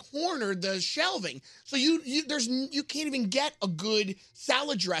manufacturers, they have cornered the shelving. So you can't even get a good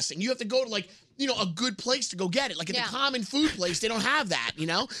salad dressing. You have to go to a good place to go get it. Like at the common food place, they don't have that,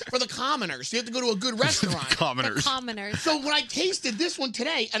 for the commoners. You have to go to a good restaurant. The commoners. So when I tasted this one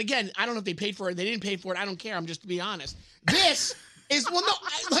today, and again, I don't know if they paid for it, they didn't pay for it, I don't care, I'm just to be honest. This is, what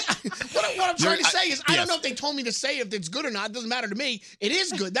I'm trying to say is, I don't know if they told me to say if it's good or not. It doesn't matter to me. It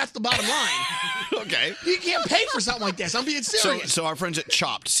is good. That's the bottom line. Okay. You can't pay for something like this. I'm being serious. So our friends at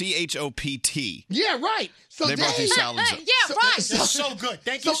Chopped, CHOPT. Yeah, right. So they brought these salads. It's so good.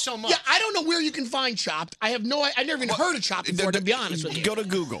 Thank you so much. Yeah, I don't know where you can find Chopped. I never even heard of Chopped before, to be honest with you. Go to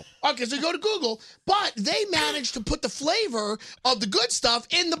Google. Okay, so go to Google. But they managed to put the flavor of the good stuff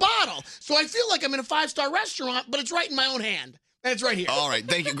in the bottle. So I feel like I'm in a 5-star restaurant, but it's right in my own hand. And it's right here. All right.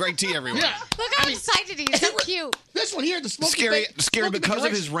 Thank you. Greg T, everyone. Yeah. Look how excited he is. So cute. This one here, the smoky Scary because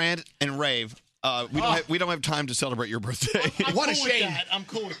of his rant and rave. We don't have time to celebrate your birthday. What a shame. I'm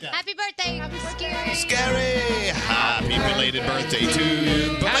cool with that. Happy birthday, Scary. Scary. Happy belated birthday to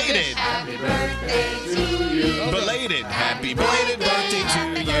you. Belated. Happy birthday to you. Belated. Happy belated birthday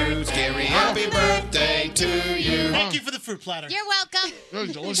to you. Scary. Happy birthday to you. Thank you for the fruit platter. You're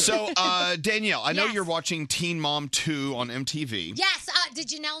welcome. So, Danielle, I know you're watching Teen Mom 2 on MTV. Yes.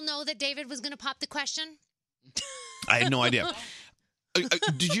 Did you know that David was going to pop the question? I had no idea.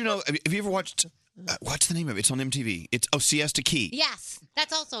 Did you know? Have you ever watched? What's the name of it? It's on MTV. It's Siesta Key. Yes,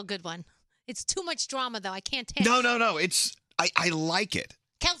 that's also a good one. It's too much drama, though. I can't take. No. It's I like it.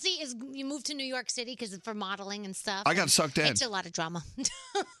 Kelsey you moved to New York City because for modeling and stuff. I got sucked in. It's a lot of drama.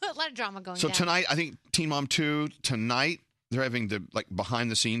 A lot of drama going on. So tonight, I think Teen Mom 2 tonight. They're having the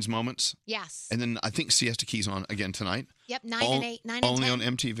behind the scenes moments. Yes. And then I think Siesta Key's on again tonight. Yep, 9 and 8, 9 and 10. Only on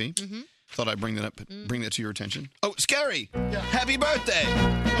MTV. Mm-hmm. Thought I'd bring that up, bring that to your attention. Oh, Scary! Yeah. Happy birthday!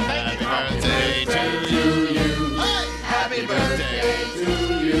 Happy birthday to you. Happy birthday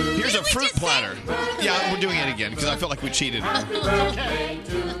to you. Here's a fruit platter. Yeah, we're doing it again because I felt like we cheated.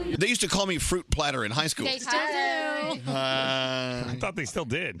 They used to call me fruit platter in high school. They still do. I thought they still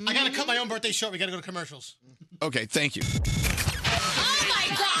did. I gotta cut my own birthday short. We gotta go to commercials. Okay, thank you. Oh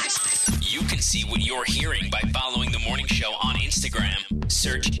my gosh! You can see what you're hearing by following the morning show on Instagram.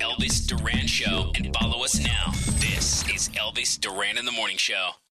 Search Elvis Duran Show and follow us now. This is Elvis Duran in the Morning Show.